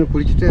போய் சாமியை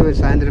குளிச்சுட்டு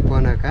சாயந்தரம்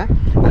போனாக்கா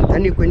அந்த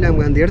தண்ணி கொஞ்சம்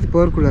அவங்க அந்த இடத்துக்கு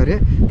போகக்குள்ளாரு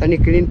தண்ணி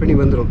க்ளீன் பண்ணி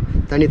வந்துடும்,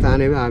 தண்ணி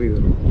தானே ஆவி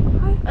வரும்.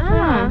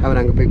 அவர்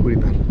அங்கே போய்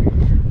குளிப்பார்.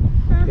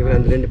 இவர்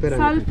அந்த 2 பேர்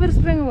சல்ஃபர்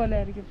ஸ்ப்ரிங் போல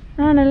இருக்கு.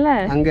 ஆனல்ல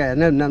அங்க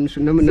நம்ம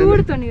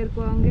சூடு தண்ணி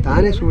இருக்கும், அங்க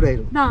தானே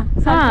சூடாயிரும்.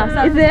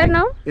 இஸ் தேர்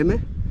நவ? ஏமே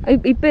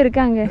இப்ப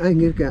இருக்காங்க,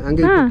 அங்க இருக்கு,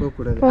 அங்க போக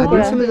கூடாது. அது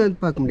நிமிஷமே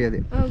பார்க்க முடியாது.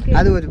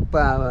 அது ஒரு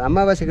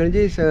அமாவாசை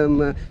கழிஞ்சு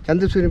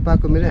சந்திரசூரியன்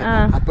பார்க்கும்போது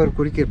அப்ப ஒரு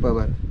குளிக்க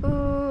போவார்.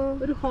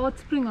 ஒரு ஹாட்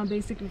ஸ்ப்ரிங்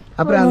பேசிக்கலி.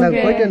 அப்புறம் அந்த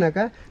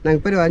போயிட்டேனாக்கா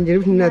நாங்கள் போய் 5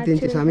 நிமிஷம்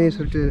நின்று சமையை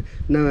சொல்லிட்டு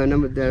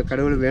நம்ம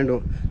கடவுளை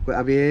வேண்டும்,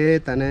 அப்படியே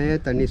தானே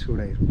தண்ணி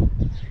சூடாயிரும்.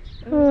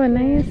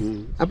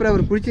 அப்புறம்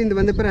அவர் குளிச்சு இந்த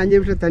வந்த பிறகு 5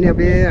 நிமிஷம் தண்ணி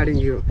அப்படியே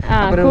அடங்கிடும்.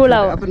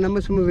 அப்புறம்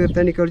நம்ம சும்மா வேறு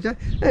தண்ணி கழிச்சா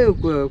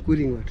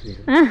கூலிங் வாட்டர்.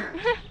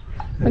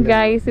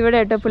 ഗൈസ്, ഇവിടെ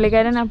കേട്ടോ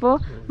പുള്ളിക്കാരൻ അപ്പോൾ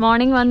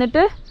മോർണിംഗ്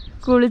വന്നിട്ട്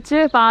കുളിച്ച്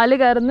പാല്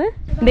കറന്ന്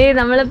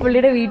നമ്മളെ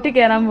പുള്ളിയുടെ വീട്ടിൽ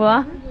കയറാൻ പോവാ.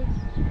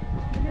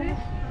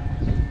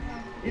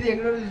 இது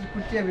எங்களோட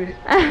குட்டியா வீடு.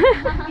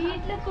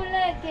 வீட்டுக்குள்ள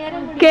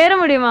கேற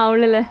முடியுமா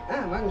உள்ளல?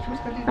 வாங்க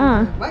ஷூஸ் கட்டி.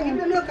 வாங்க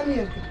இன்னும்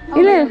கம்மியா இருக்கு.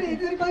 இல்ல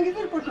இது வரைக்கும் வாங்க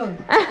இது போட்டோம்.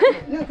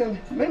 இன்னும் கம்மி.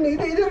 மேம்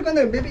இது வரைக்கும்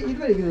அந்த பேபி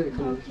இது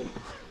வரைக்கும்.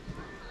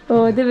 ഓ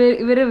ഇത്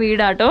ഇവര്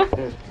വീടാട്ടോ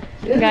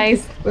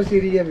ഗൈസ്. ഒരു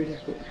ചെറിയ വീട്.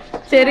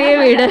 ചെറിയ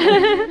വീട്.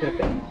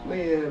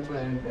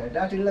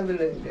 ഡാറ്റില്ല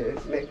will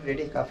make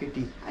ready coffee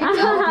tea.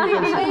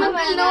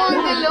 No,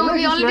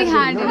 we already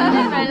had it.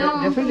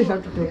 Definitely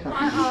have to take.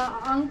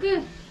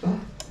 uncle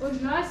ഒരു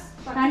ഗ്ലാസ്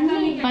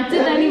പച്ച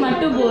തണ്ണി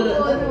മട്ടു പോതും.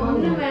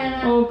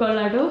 ഓ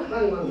കൊള്ളാട്ടോ.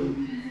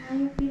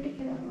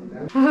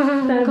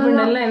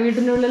 തണുപ്പുണ്ടല്ലേ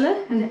വീട്ടിന്റെ ഉള്ളില്?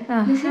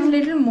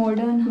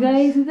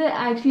 ഗൈസ് ഇത്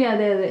ആക്ച്വലി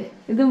അതെ അതെ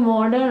ഇത്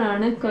മോഡേൺ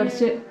ആണ്,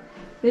 കുറച്ച്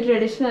ഇത്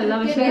ട്രഡീഷണൽ അല്ല.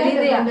 പക്ഷെ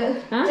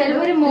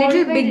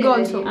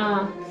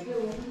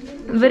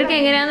ഇവർക്ക്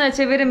എങ്ങനെയാന്ന്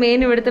വെച്ചാൽ ഇവര് മെയിൻ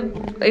ഇവിടുത്തെ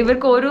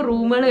ഇവർക്ക് ഓരോ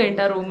റൂമുകൾ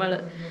കഴിഞ്ഞ റൂമുകൾ.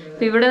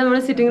 ഇപ്പൊ ഇവിടെ നമ്മൾ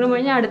സിറ്റിംഗ് റൂം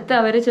കഴിഞ്ഞാൽ അടുത്ത്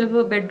അവര്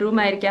ചിലപ്പോൾ ബെഡ്റൂം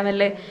ആയിരിക്കാം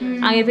അല്ലേ,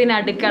 അങ്ങനെ പിന്നെ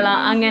അടുക്കള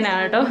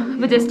അങ്ങനെയാണ് കേട്ടോ.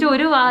 അപ്പൊ ജസ്റ്റ്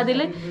ഒരു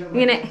വാതില്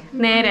ഇങ്ങനെ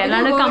നേരെ,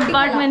 അല്ലാണ്ട്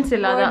കമ്പാർട്ട്മെന്റ്സ്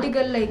ഇല്ല. അതാ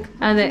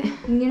അതെ.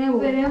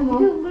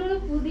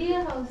 പുതിയ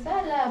ഹൗസ്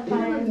അല്ല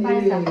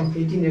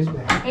 18 years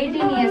back. ഇത്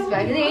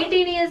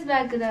 18 years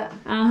back ഇതാ.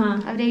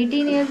 അവർ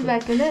 18 years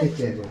back ഇത്.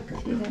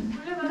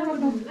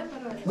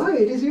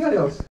 It is your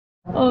house.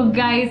 Oh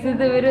guys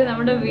ഇത് ഇവര്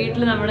നമ്മുടെ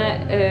വീട്ടിൽ നമ്മളെ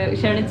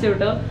ക്ഷണിച്ചു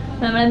കേട്ടോ.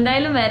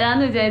 നമ്മളെന്തായാലും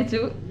വരാന്ന്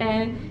വിചാരിച്ചു.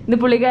 ഇത്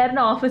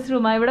പുള്ളിക്കാരൻ്റെ ഓഫീസ്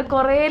റൂമാണ്. ഇവിടെ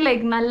കുറേ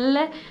ലൈക്ക് നല്ല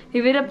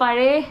ഇവരെ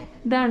പഴയ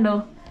ഇതാണ്ടോ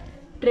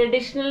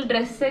ട്രഡീഷണൽ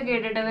ഡ്രസ്സൊക്കെ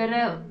ഇട്ടിട്ട്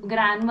ഇവരെ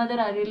ഗ്രാൻഡ് മദർ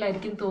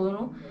അറിയില്ലായിരിക്കും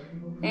തോന്നുന്നു.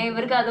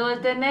 ഇവർക്ക് അതുപോലെ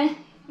തന്നെ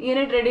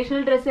ഇങ്ങനെ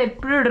ട്രഡീഷണൽ ഡ്രസ്സ്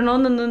എപ്പോഴും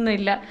ഇടണമെന്നൊന്നും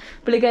ഇല്ല.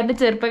 പുള്ളിക്കാരൻ്റെ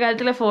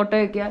ചെറുപ്പകാലത്തിലെ ഫോട്ടോ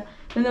ഒക്കെയാ.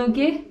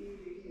 നോക്കി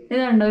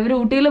ഇതുണ്ടോ ഇവർ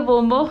ഊട്ടിയിൽ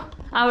പോകുമ്പോൾ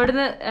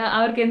അവിടുന്ന്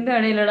അവർക്ക് എന്ത്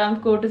വേണേലും ഇടാം,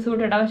 കോട്ട്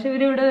സൂട്ട് ഇടാം. പക്ഷെ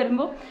ഇവരിവിടെ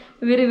വരുമ്പോൾ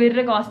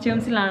ഇവരുടെ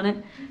കോസ്റ്റ്യൂംസിലാണ്.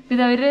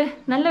 ഇത് അവർ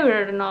നല്ല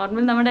വീട്,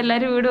 നോർമൽ നമ്മുടെ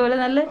എല്ലാവരും വീട് പോലെ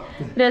നല്ല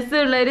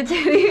രസമുള്ള ഒരു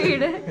ചെറിയ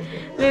വീട്.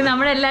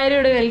 നമ്മളെല്ലാവരും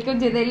ഇവിടെ വെൽക്കം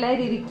ചെയ്ത്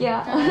എല്ലാവരും ഇരിക്കുക.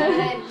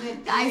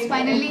 Guys,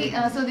 finally,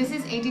 so this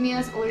is 18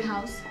 years old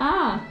house.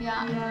 Yeah.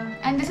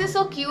 And this is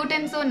so cute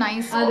and so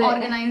nice, so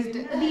organized.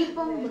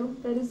 Deepam bro,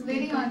 there is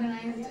Very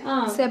organized.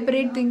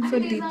 separate thing for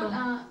Deepam.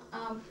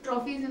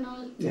 Trophies and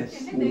all. Yes,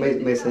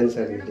 my sons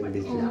are eating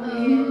this.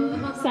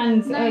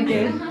 Sons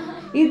okay.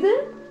 ഇത്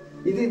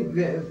ഇത്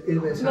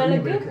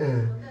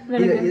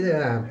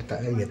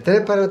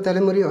എത്ര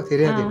തലമുറയോ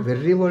தெரியாது.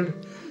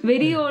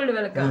 very old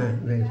വിളക്കാ.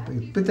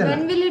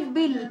 When will it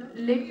be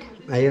lit?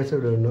 I also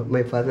don't know.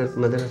 My father,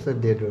 mother also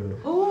they don't know.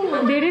 Oh,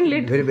 they didn't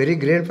lit. Very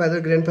grandfather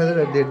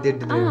they did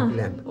the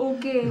lamp.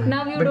 Okay.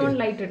 Now you don't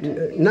light it.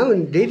 Now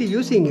daily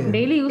using.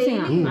 Daily using.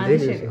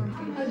 Daily using.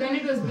 then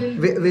it was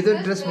built. Without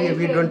dress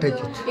we don't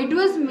touch it. It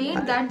was made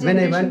that when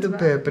I want to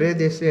pray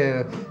this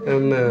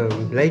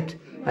light,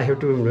 I have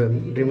to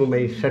remove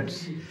my shirts,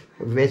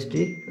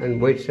 vesty and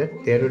white shirt.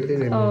 They are only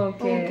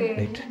Okay.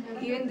 right.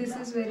 Even this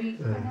is very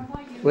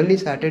only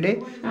Saturday,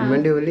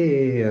 Monday only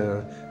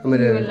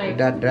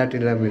drat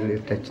will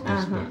touch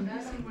this.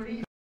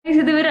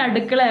 ഇത് ഇവര്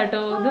അടുക്കള കേട്ടോ.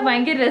 ഇത്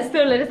ഭയങ്കര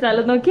രസമുള്ളൊരു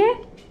സ്ഥലം. നോക്കിയേ.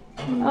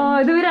 ഓ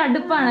ഇത് ഇവര്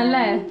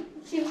അടുപ്പാണല്ലേ,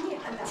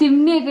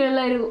 ചിമ്മിയൊക്കെ ഉള്ള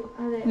ഒരു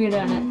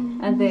വീടാണ്.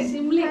 അതെ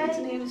ചിമ്ലി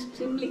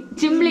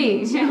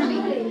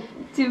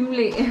ചിമ്ലി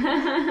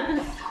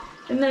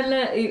നല്ല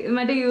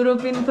മറ്റേ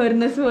യൂറോപ്യൻ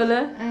ഫർണസ് പോലെ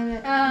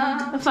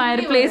ഫയർ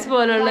പ്ലേസ്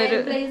പോലുള്ളൊരു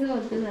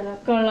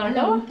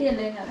കൊള്ളാട്ടോ.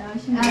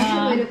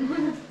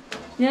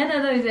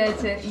 ഞാനതാ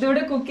വിചാരിച്ചേ.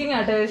 ഇതിവിടെ കുക്കിംഗ്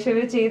ആട്ടോ പക്ഷെ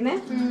ഇവര് ചെയ്യുന്നേ.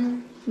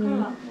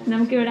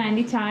 നമുക്കിവിടെ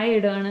ആന്റി ചായ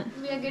ഇടുവാണ്.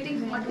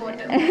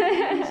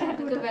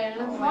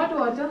 Hot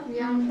water.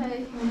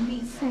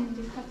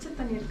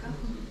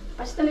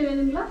 പച്ചത്തണ്ണി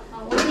വേணுங்களா?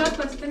 ஒரு கிளாஸ்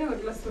பச்சத்தண்ணி ஒரு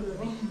கிளாஸ்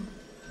சொல்லுங்க.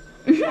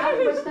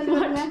 பச்சத்தண்ணி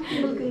வேணுங்களா?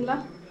 உங்களுக்குங்களா?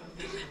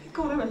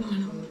 குறை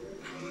வேணும்.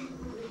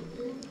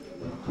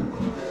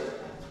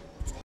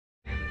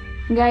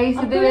 ഗൈസ്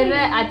ഇത്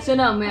ഇവരുടെ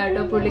അച്ഛനും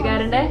അമ്മയാട്ടോ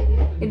പുള്ളിക്കാരന്റെ.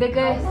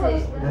 ഇതൊക്കെ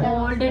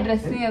ഓൾഡ്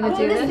ഡ്രസ്സിംഗ് ഒക്കെ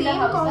ചെയ്ത്.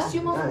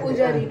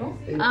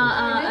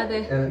 അതെ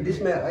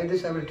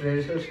this our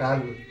traditional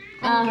shawl.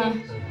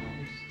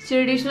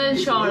 Traditional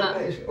shawl.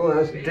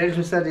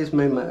 Traditional shawl is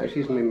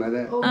she's my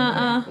mother.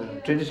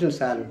 Traditional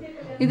shawl.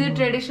 ഇത്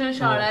ട്രഡീഷണൽ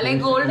ഷോള്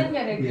അല്ലെങ്കിൽ golden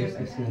character.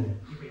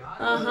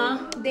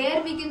 there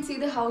we can see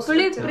the house.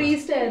 പുള്ളി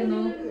പ്രീസ്റ്റ്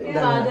ആയിരുന്നു.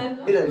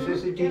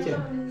 She's a teacher.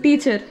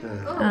 Teacher.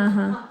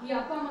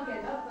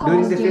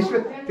 During the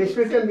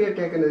festival time we have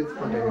taken a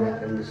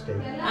photograph on this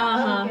time.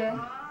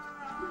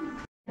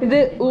 ഇത്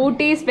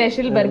Ooty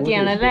special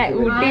ബർക്കിയാണ് അല്ലേ?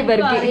 ഊട്ടി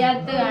ബർക്കി.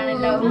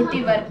 ഊട്ടി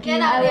ബർക്കി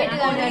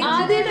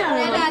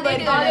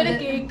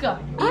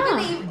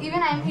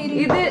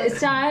ഇത്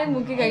ചായ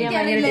മുക്കി കഴിക്കാൻ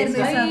ഭയങ്കര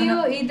ടേസ്റ്റ്. അയ്യോ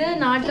ഇത്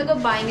നാട്ടിലൊക്കെ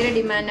ഭയങ്കര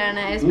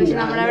ഡിമാൻഡാണ്. എസ്പെഷ്യലി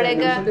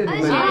നമ്മളവിടെയൊക്കെ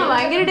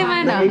ഭയങ്കര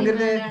ഡിമാൻഡാണ്.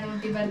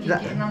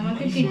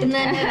 നമുക്ക് കിട്ടുന്ന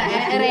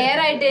റെയർ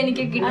ആയിട്ട്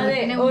എനിക്ക് കിട്ടുന്നത്.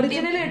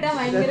 ഒറിജിനൽ കിട്ടാൻ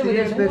ഭയങ്കര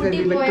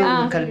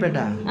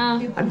Calcutta.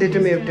 At that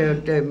time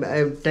I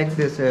have taken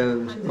this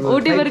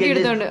Ooty Barki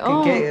എടുത്തോണ്ട്.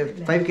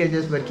 5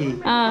 kgs Barki.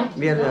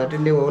 We are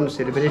attending own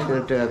celebration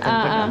at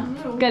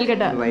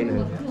Calcutta. Why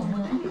not?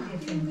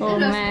 Oh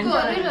man.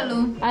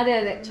 അതെ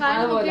അതെ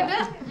അതുപോലെ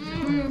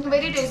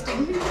Very tasty.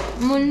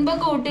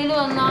 മുൻപൊക്കെ ഊട്ടിയിൽ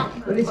വന്ന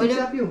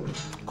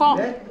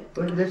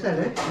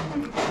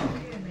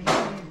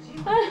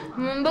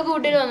മുമ്പൊക്കെ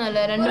ഊട്ടിയിൽ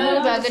വന്നല്ലേ 2-3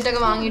 പാക്കറ്റ്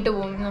ഒക്കെ വാങ്ങിട്ട്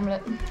പോകും നമ്മള്.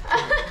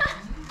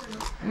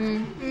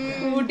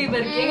 ഊട്ടി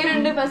ബർക്കി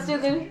എങ്ങനെയുണ്ട് ഫസ്റ്റ്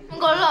ഇതിൽ?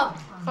 കൊള്ളാം.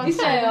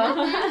 ഇഷ്ടമായോ?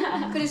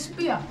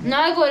 ക്രിസ്പിയാ.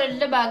 ഞാൻ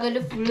ഒരൊറ്റ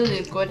പാക്കറ്റ് ഫുള്ള്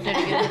തേക്കും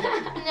ഒറ്റയടിക്ക്.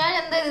 ഞാൻ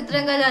എന്താ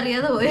ഇത്രയും കാലം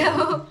അറിയാതെ പോയോ?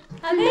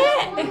 അതെ.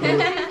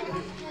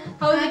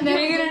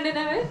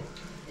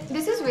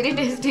 This is very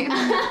tasty.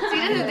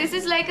 Seriously, this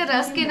is like a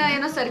rusk in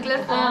a circular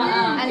form.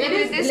 And then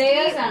with this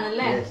layers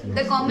aanalla.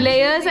 The combination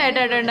layers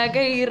ആയിട്ടാണ്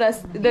ഉണ്ടാക്കുക ഈ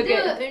റസ് ഇതൊക്കെ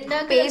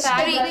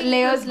Pastry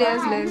layers.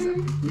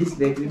 These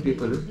bakery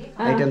people,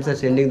 items are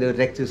sending the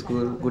Rex to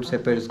school, Good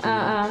Shepherd school.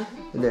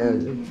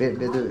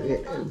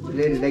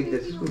 They like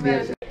this school.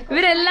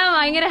 ഇവരെല്ലാം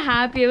ഭയങ്കര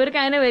happy. ഇവർക്ക്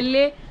അങ്ങനെ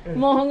വലിയ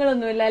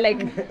മോഹങ്ങളൊന്നുമില്ല.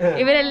 Like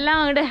ഇവരെല്ലാം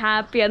അങ്ങോട്ട്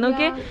ഹാപ്പിയാ.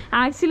 നോക്കിയേ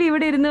ആക്ച്വലി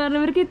ഇവിടെ ഇരുന്ന് പറഞ്ഞ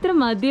ഇവർക്ക് ഇത്ര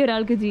മതി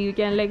ഒരാൾക്ക്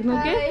ജീവിക്കാൻ. ലൈക്ക്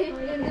നോക്കിയേ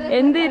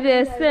എന്ത്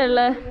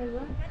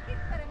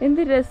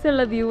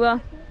രസമുള്ള വ്യൂവാ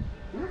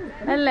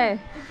അല്ലേ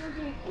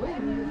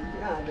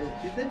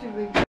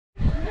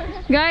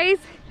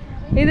ഗൈസ്.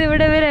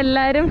 ഇതിവിടെ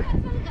ഇവരെല്ലാരും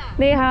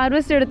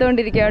ഹാർവെസ്റ്റ്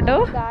എടുത്തോണ്ടിരിക്കുക കേട്ടോ.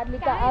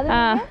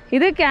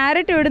 ഇത്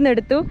ക്യാരറ്റ് ഇവിടുന്ന്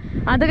എടുത്തു.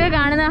 അതൊക്കെ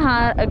കാണുന്ന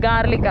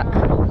ഗാർലിക്ക.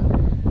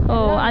 ഓ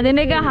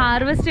അതിൻ്റെയൊക്കെ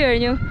ഹാർവെസ്റ്റ്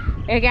കഴിഞ്ഞു.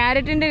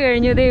 ക്യാരറ്റിന്റെ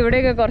കഴിഞ്ഞു. ഇത്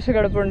ഇവിടെയൊക്കെ കുറച്ച്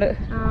കിടപ്പുണ്ട്.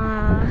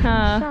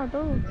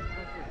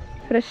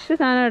 ഫ്രഷ്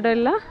സാധനം കേട്ടോ.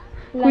 എല്ലാം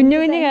കുഞ്ഞു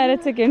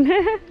ക്യാരറ്റ്സ് ഒക്കെ ഉണ്ട്.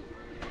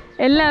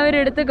 എല്ലാവരും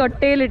എടുത്ത്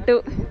കൊട്ടയിലിട്ടു.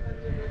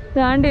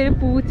 താണ്ടി ഒരു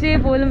പൂച്ചയെ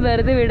പോലും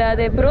വെറുതെ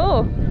വിടാതെ ബ്രോ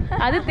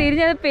അത്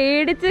തിരിഞ്ഞത്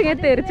പേടിച്ച് ഇങ്ങനെ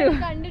തെറിച്ചു.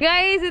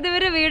 ഗൈസ്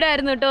ഇതിവരെ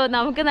വീടായിരുന്നു കേട്ടോ.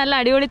 നമുക്ക് നല്ല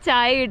അടിപൊളി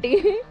ചായ കിട്ടി.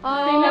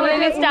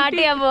 സ്റ്റാർട്ട്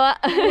ചെയ്യാൻ പോവാ.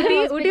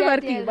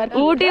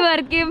 ഊട്ടി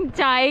വർക്കിയും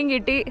ചായയും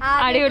കിട്ടി.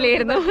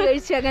 അടിപൊളിയായിരുന്നു.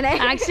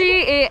 ആക്ച്വലി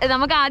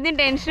നമുക്ക് ആദ്യം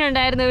ടെൻഷൻ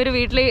ഉണ്ടായിരുന്നു ഇവര്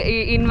വീട്ടിൽ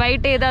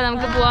ഇൻവൈറ്റ് ചെയ്താൽ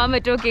നമുക്ക് പോകാൻ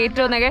പറ്റുമോ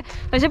കേറ്റോ എന്നൊക്കെ.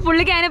 പക്ഷെ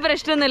പുള്ളിക്ക് അതിന്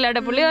പ്രശ്നമൊന്നുമില്ല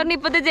കേട്ടോ. പുള്ളി പറഞ്ഞു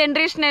ഇപ്പത്തെ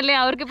ജനറേഷൻ അല്ലേ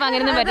അവർക്ക് ഇപ്പൊ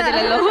അങ്ങനെയൊന്നും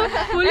പറ്റത്തില്ലല്ലോ.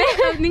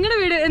 നിങ്ങളുടെ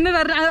വീട് എന്ന്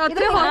പറഞ്ഞ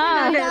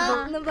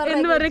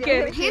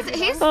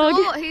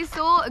he's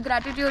so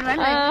gratitude,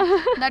 right? Like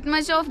that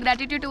much of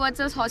gratitude towards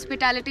us,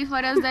 hospitality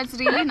for us. That's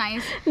really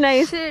nice.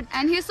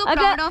 And he's so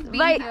proud of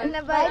being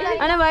here.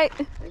 Bye.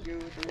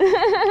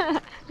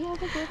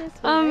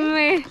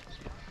 അമ്മേ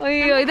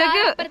അയ്യോ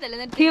ഇതൊക്കെ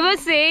he was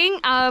saying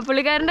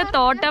പുള്ളിക്കാരന്റെ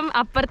തോട്ടം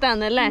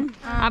അപ്പുറത്താന്നല്ലേ.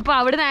 അപ്പൊ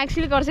അവിടുന്ന്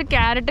ആക്ച്വലി കുറച്ച്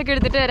ക്യാരറ്റ് ഒക്കെ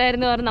എടുത്തിട്ട്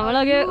വരായിരുന്നു പറഞ്ഞു.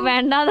 നമ്മളൊക്കെ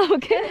വേണ്ട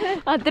നമുക്ക്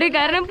അത്രയും.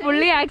 കാരണം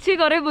പുള്ളി ആക്ച്വലി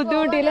കുറെ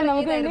ബുദ്ധിമുട്ടിയില്ല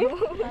നമുക്ക് വേണ്ടി.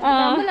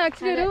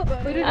 ആക്ച്വലി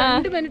ഒരു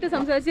 2 മിനിറ്റ്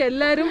സംസാരിച്ച്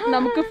എല്ലാരും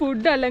നമുക്ക്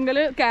ഫുഡ് അല്ലെങ്കിൽ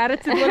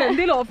ക്യാരറ്റ്സ്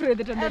എന്തെങ്കിലും ഓഫർ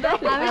ചെയ്തിട്ടുണ്ട്.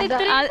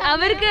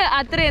 അവർക്ക്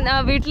അത്രയും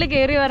വീട്ടിൽ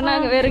കയറി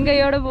പറഞ്ഞാൽ വെറും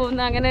കൈയോടെ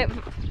പോകുന്ന അങ്ങനെ.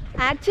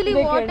 Actually,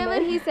 whatever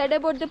he said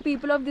about the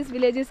people of this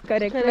village is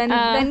correct.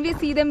 When we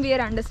see them, we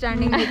are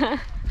understanding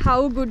how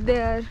good they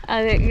are.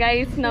 അതെ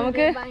ഗൈസ്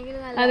നമുക്ക്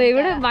അതെ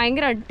ഇവിടെ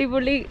ഭയങ്കര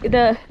അടിപൊളി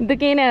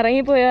ഇതൊക്കെ ഇങ്ങനെ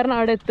ഇറങ്ങിപ്പോയി കാരണം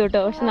അവിടെ എത്തും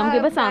കേട്ടോ. പക്ഷെ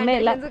നമുക്കിപ്പോ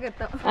സമയമില്ല.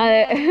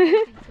 അതെ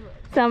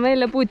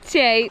സമയമില്ല.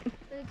 ഉച്ചയായി.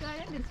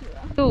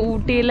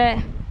 ഊട്ടിയിലെ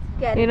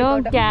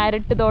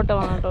ക്യാരറ്റ്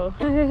തോട്ടമാണ് കേട്ടോ.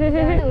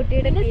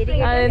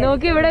 അതെ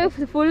നോക്കി ഇവിടെ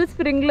ഫുൾ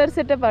സ്പ്രിംഗ്ലർ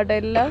സെറ്റപ്പ് ആട്ടോ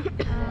എല്ലാം.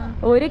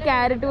 ഒരു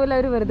ക്യാരറ്റ് പോലും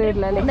അവർ വെറുതെ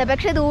ഇല്ല.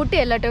 പക്ഷെ ഇത്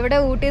ഊട്ടിയല്ല കേട്ടോ. ഇവിടെ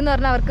ഊട്ടി എന്ന്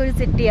പറഞ്ഞാൽ അവർക്ക് ഒരു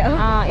സിറ്റിയാണ്.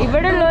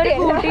 ഇവിടെ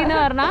ഉള്ളവർക്ക് ഊട്ടി എന്ന്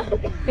പറഞ്ഞാൽ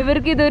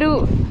ഇവർക്ക് ഇതൊരു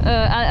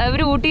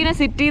അവര് ഊട്ടീനെ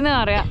സിറ്റി എന്ന്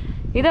പറയാം.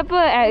 ഇതപ്പോ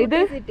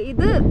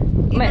ഇത്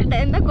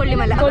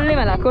കൊള്ളിമല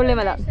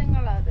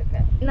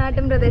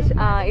നാട്ടിൻ പ്രദേശം.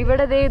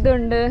 ഇവിടെ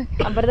ഇതുണ്ട്.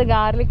 അപ്പുറത്ത്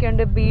ഗാർലിക്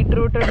ഉണ്ട്,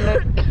 ബീട്രൂട്ട് ഉണ്ട്.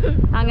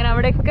 അങ്ങനെ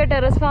അവിടെയൊക്കെ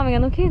ടെറസ് ഫാമിങ്.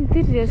 നോക്കി എന്ത്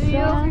രസം.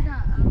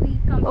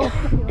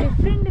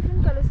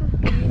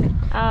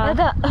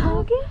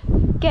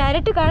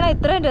 ക്യാരറ്റ് കാണാൻ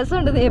ഇത്രയും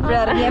രസമുണ്ട്.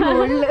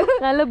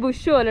 നല്ല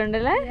ബുഷ് പോലെ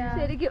ഉണ്ടല്ലേ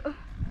ശരിക്കും.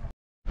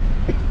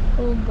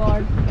 ഓ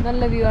ഗോഡ്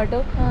നല്ല വ്യൂ ആട്ടോ.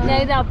 ഞാൻ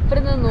ഇത്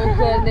അപ്പുറം നിന്ന്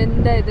നോക്കുവായിരുന്നു.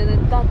 എന്താ ഇത്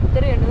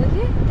അത്രയുണ്ട്.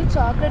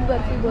 ചോക്ലേറ്റ്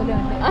ബർഫി പോലെ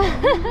ഉണ്ട്.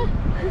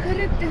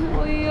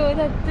 അയ്യോ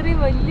ഇത് അത്രയും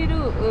വലിയൊരു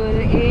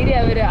ഏരിയ.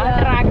 അവര് ആ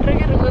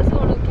ട്രാക്ടറൊക്കെ റിവേഴ്സ്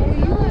കൊടുക്കും.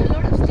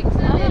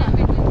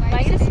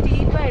 ഭയങ്കര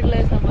സ്റ്റീപ്പായിട്ടുള്ള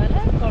സംഭവം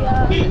അല്ലേ.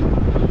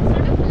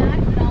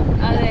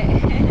 അതെ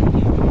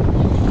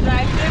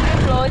ട്രാക്ടറൊക്കെ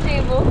ഫ്ലോ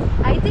ചെയ്യുമ്പോ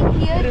I think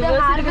here the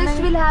harvest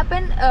will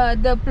happen,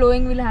 the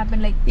plowing will happen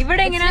like.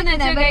 ഇവിടെ എങ്ങനെയാന്ന്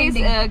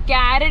വെച്ചാൽ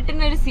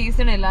ക്യാരറ്റിന് ഒരു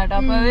സീസൺ ഇല്ല കേട്ടോ.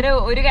 അപ്പൊ അവര്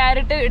ഒരു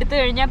ക്യാരറ്റ് എടുത്തു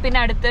കഴിഞ്ഞാൽ പിന്നെ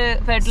അടുത്ത്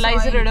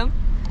ഫെർട്ടിലൈസർ ഇടും,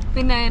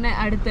 പിന്നെ അതിന്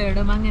അടുത്ത്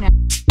ഇടും അങ്ങനെ.